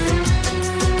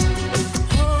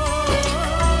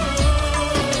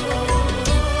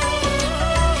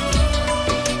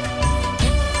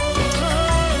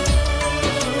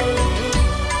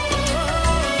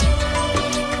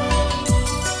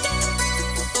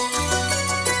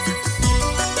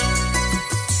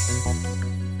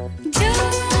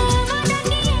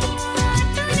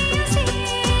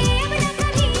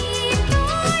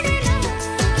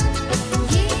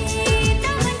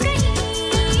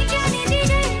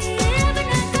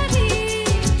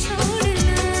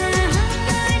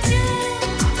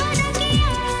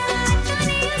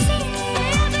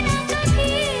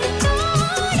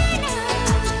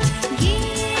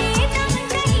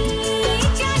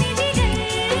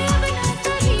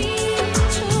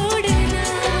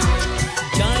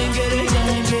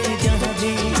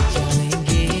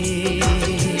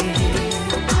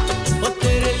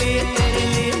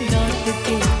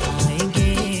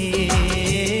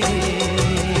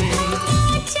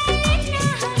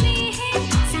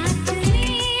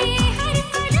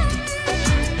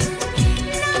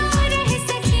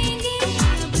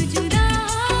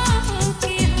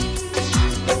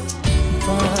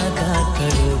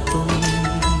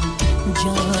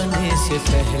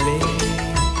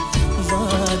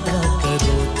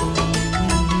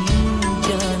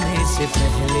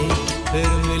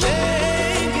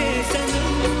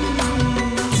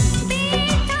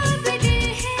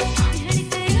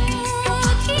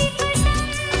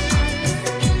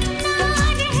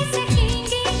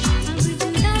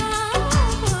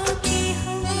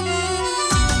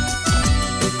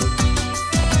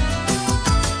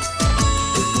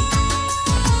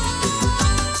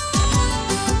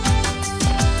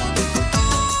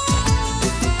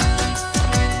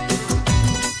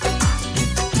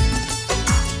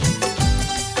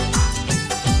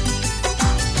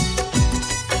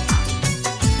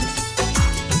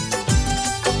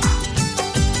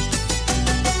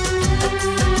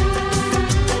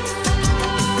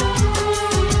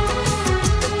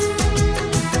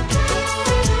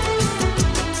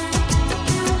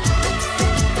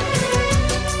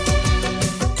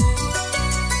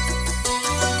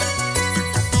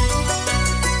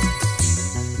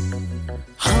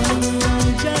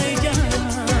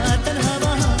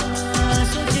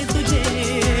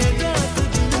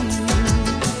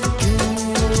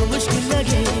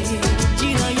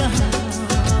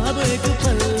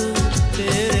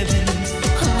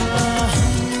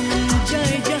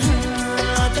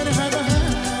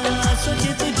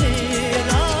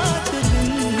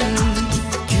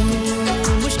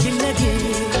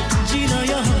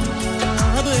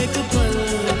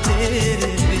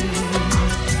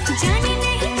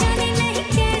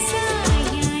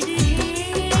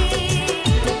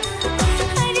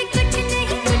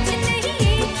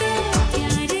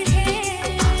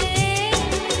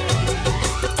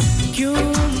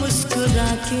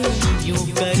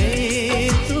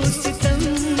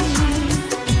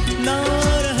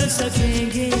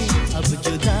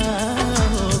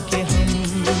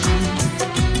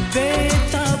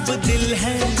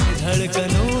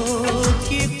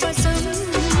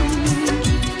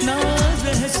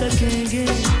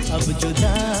अब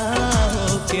जुदा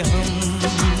हो के हम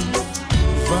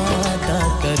वादा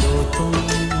करो तुम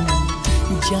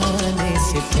जाने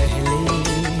से पहले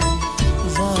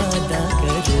वादा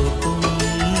करो तुम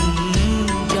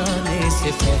जाने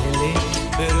से पहले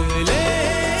फिर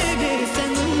मिलेंगे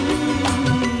सनम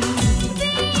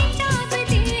बेताब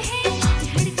दिल है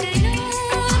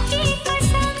धड़कनों की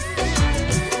कसम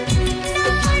ना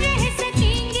रह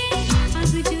सकेंगे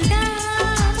अब जुदा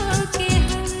होके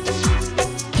हम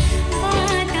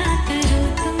वादा करो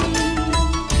तुम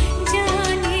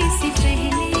जाने से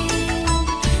पहले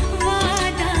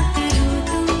वादा करो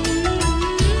तुम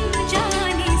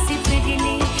जाने से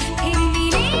पहले फिर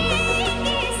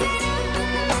मिलेंगे सनम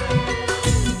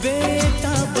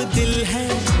बेताब दिल है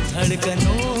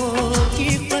धड़कनों की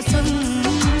कसम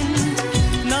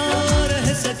ना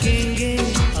रह सकेंगे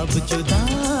अब जुदा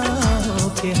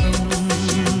होके हम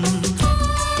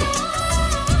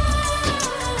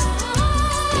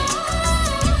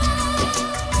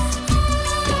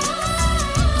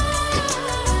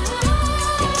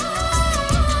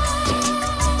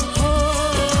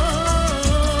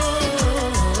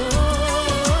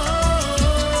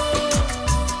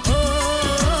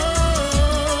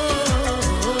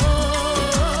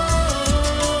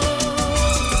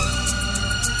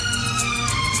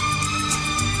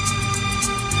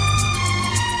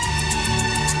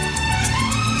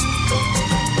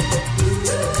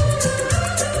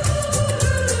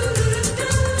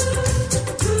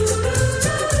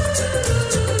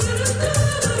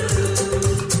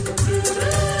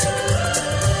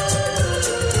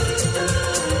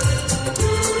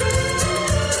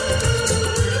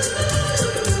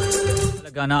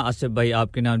गाना आसिफ भाई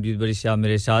आपके नाम जीत बड़ी शाह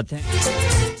मेरे साथ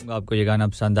हैं आपको ये गाना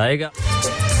पसंद आएगा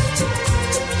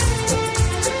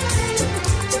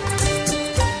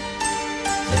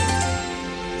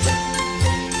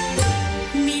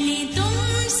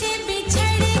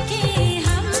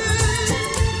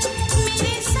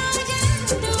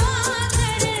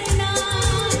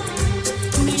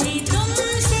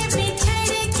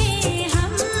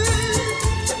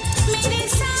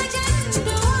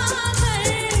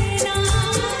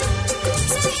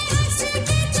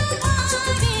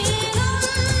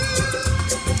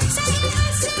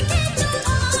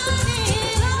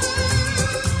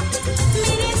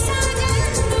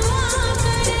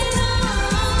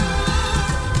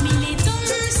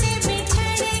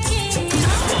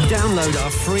Download our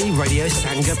free Radio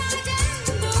Sangam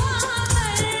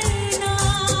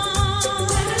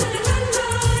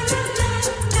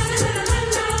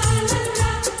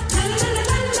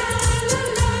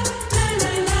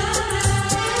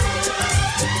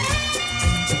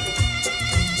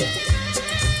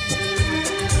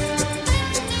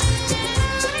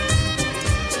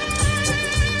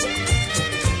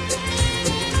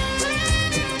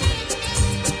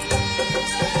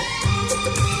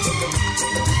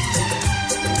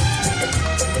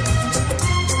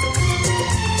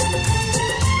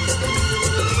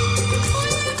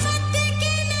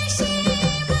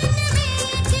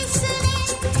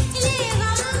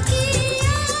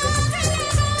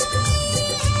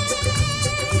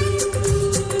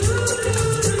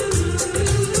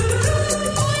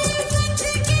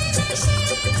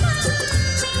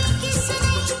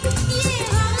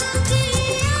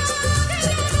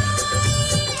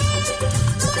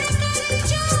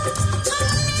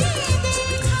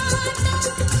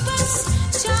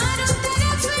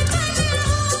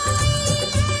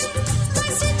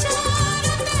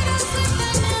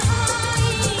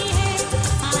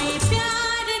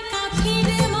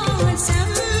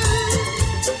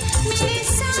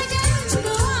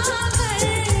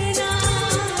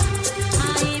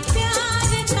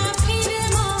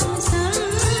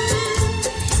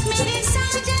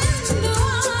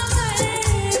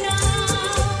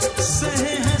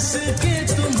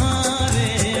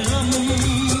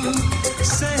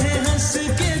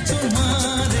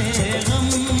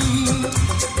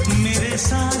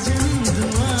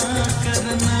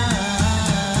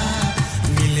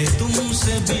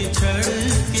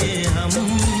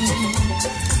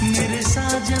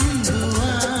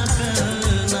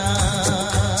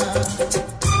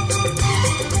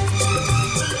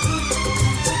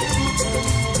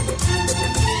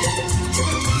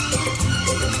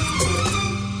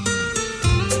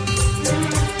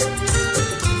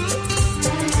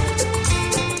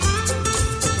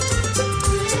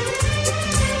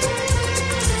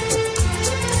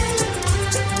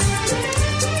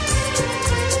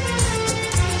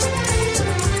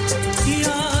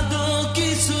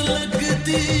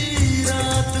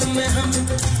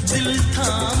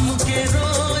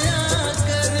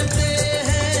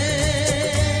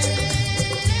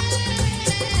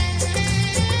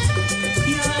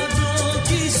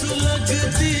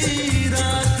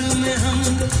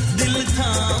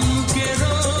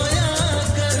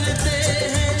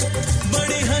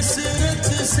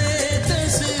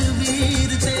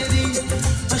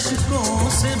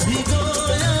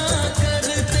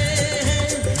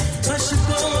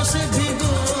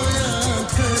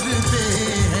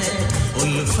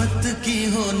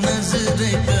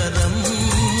नजरे करम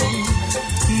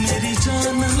मेरी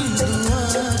जानम दुआ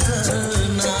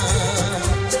करना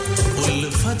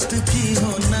उल्फत की हो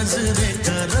नजरे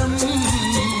करम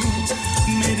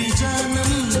मेरी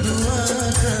जानम दुआ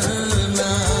करना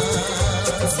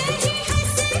सही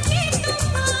हंस के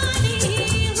तुम्हारी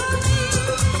हो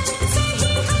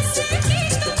सही हंस के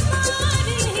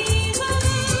तुम्हारी हो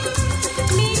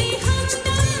मेरी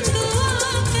हमदम दुआ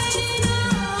करना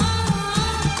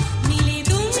मिले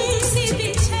तुमसे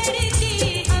बिछड़ के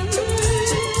हम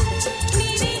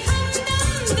मेरी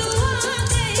हमदम दुआ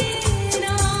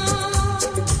करना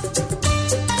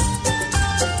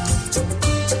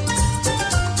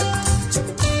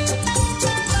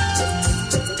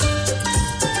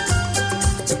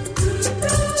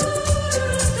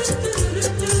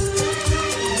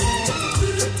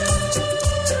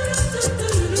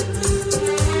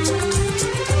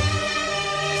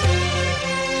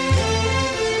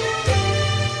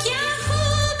क्या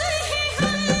खूब है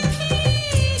हम भी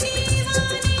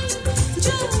दीवाने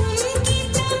जो उनकी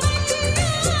तमन्ना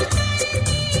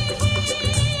करती है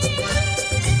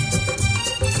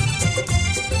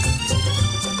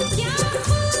क्या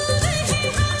खूब है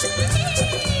हम भी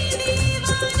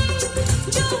दीवाने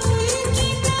जो उनकी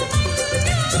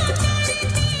तमन्ना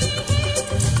करती है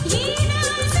ये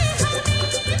नाज़ हमें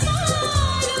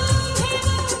मालूम है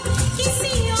वो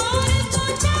किसी और को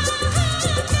चाहा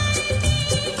करती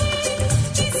है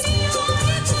किसी और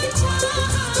को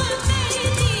चाहा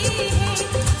करती है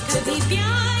कभी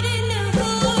प्यार न हो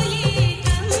ये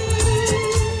कम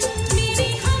मेरी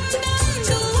हमदम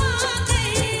दुआ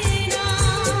करना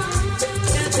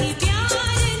कभी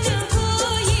प्यार न हो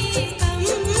ये कम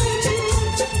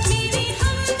मेरी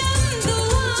हमदम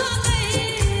दुआ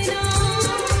करना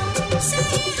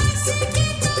सही हंस के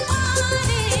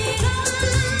तुम्हारे हम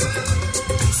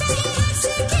सही हंस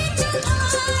के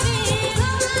तुम्हारे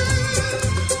हम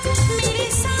मेरे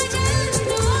साजन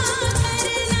दुआ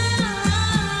करना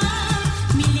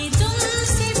मिले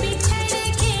तुमसे बिछड़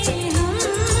के हम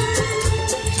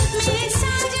मेरे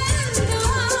साजन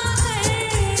दुआ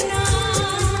करना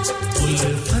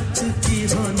उल्फत की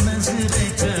हो नजरे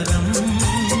करम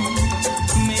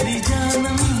मेरी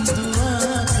जानम दुआ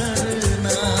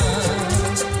करना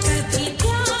कभी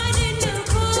प्यार न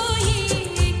हो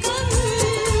ये कम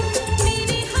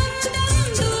मेरी हमदम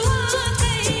दुआ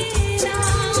करना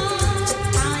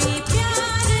आए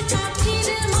प्यार का फिर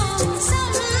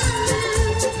मौसम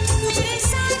मेरे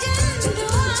साजन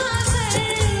दुआ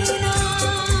करना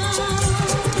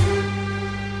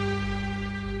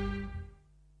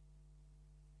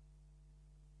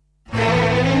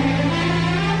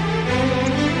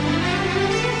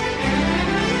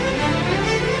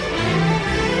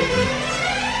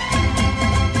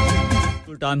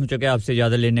टाइम हो चुका है आपसे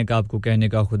ज़्यादा लेने का आपको कहने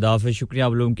का खुदा हाफ़िज़ शुक्रिया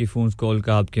आप लोगों की फ़ोन्स कॉल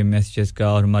का आपके मैसेजेस का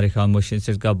और हमारे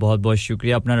खामोशीज़ का बहुत-बहुत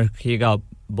शुक्रिया अपना रखिएगा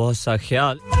बहुत सा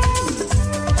ख्याल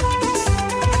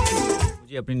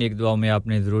मुझे अपनी नेक दुआ में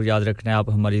आपने ज़रूर याद रखना है आप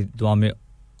हमारी दुआ में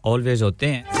ऑलवेज होते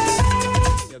हैं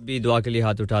जब भी दुआ के लिए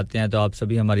हाथ उठाते हैं तो आप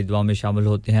सभी हमारी दुआ में शामिल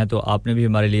होते हैं तो आपने भी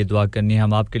हमारे लिए दुआ करनी है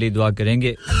हम आपके लिए दुआ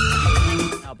करेंगे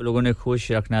आप लोगों ने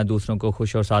खुश रखना है दूसरों को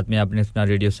खुश और साथ में आपने सुना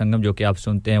रेडियो संगम जो कि आप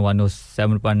सुनते हैं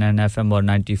 107.9 एफएम और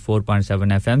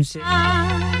 94.7 एफएम से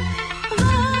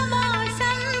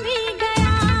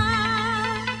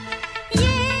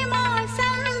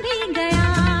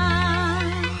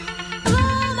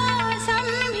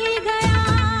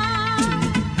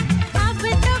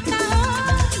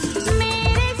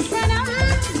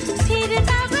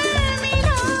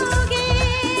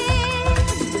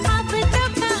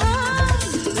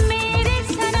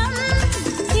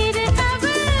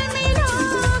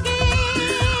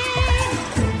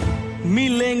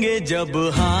मिलेंगे जब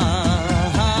हाँ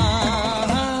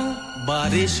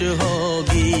बारिश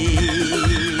होगी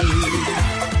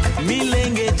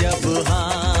मिलेंगे जब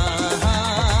हाँ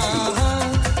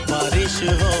बारिश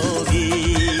होगी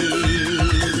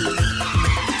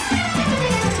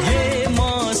ये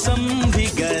मौसम भी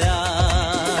गया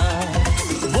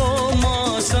वो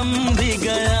मौसम भी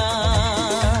गया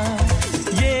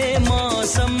ये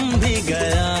मौसम भी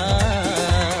गया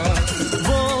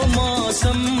वो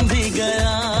मौसम भी गया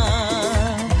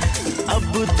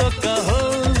अब तो कहो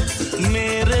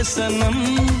मेरे सनम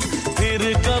फिर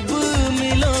कब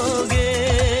मिलोगे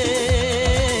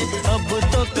अब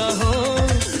तो कहो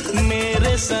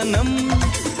मेरे सनम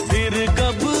फिर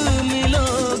कब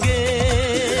मिलोगे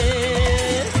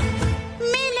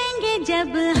मिलेंगे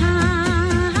जब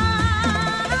हाँ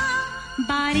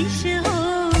बारिश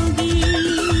होगी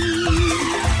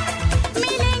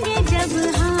मिलेंगे जब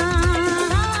हाँ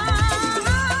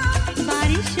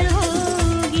बारिश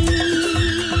होगी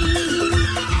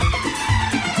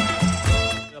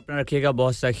रखिएगा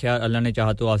बहुत सा ख्याल अल्लाह ने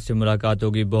चाहा तो आपसे मुलाकात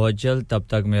होगी बहुत जल्द तब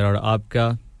तक मेरा और आपका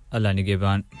अल्लाह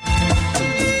निगहबान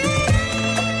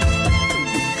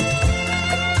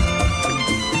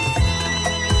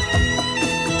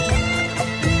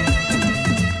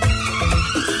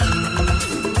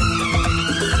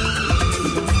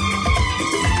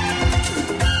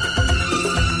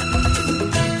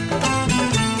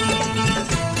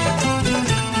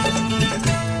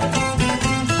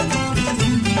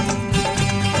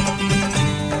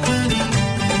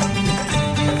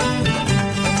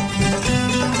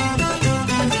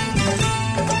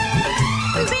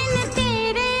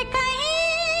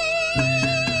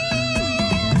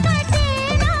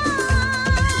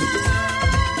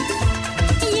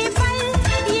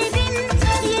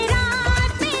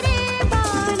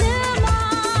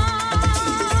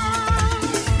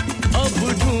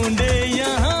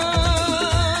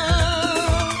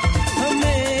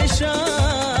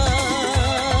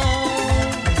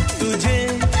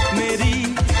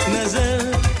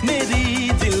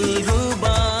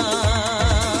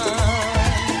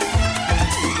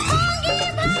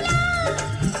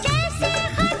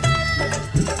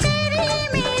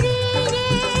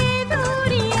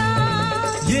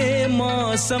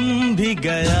मौसम भी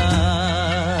गया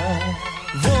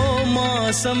वो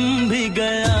मौसम भी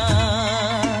गया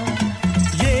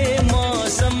ये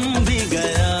मौसम भी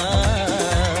गया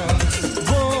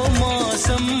वो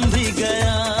मौसम भी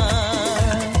गया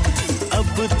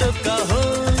अब तो कहो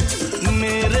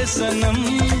मेरे सनम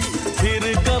फिर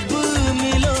कब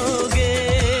मिलोगे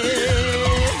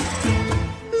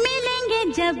मिलेंगे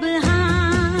जब हाँ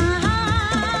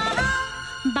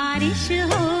बारिश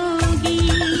होगी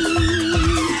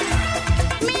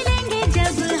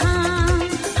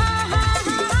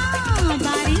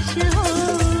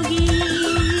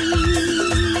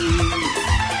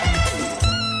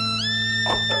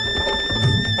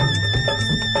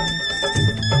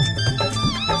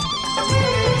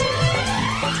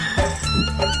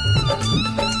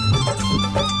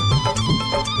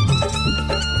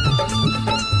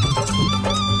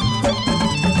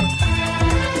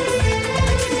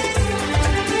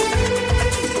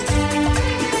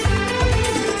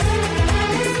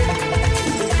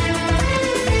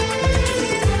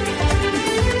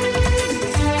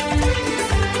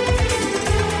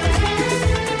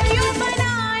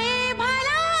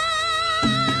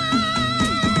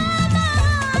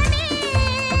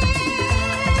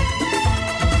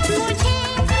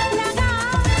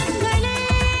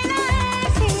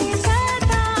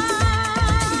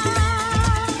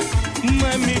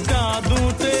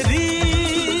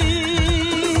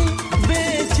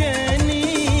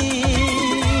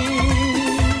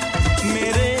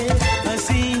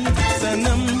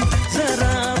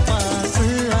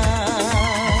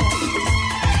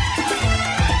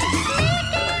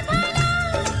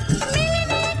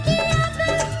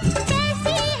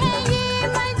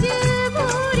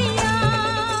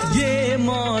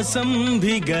मौसम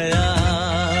भी गया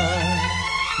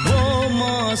वो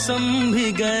मौसम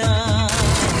भी गया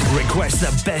Request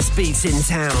the best beats in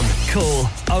town. Call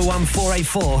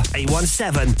 01484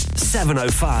 817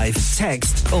 705.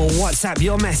 Text or WhatsApp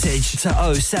your message to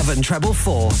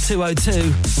 07444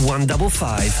 202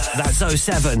 155. That's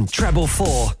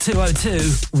 07444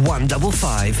 202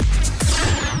 155.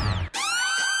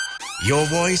 Your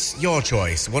voice, your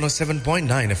choice. 107.9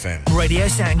 FM. Radio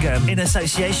Sangam in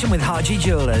association with Haji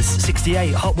Jewellers,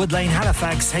 68 Hotwood Lane,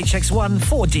 Halifax, HX1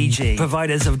 4DG.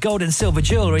 Providers of gold and silver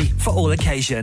jewellery for all occasions.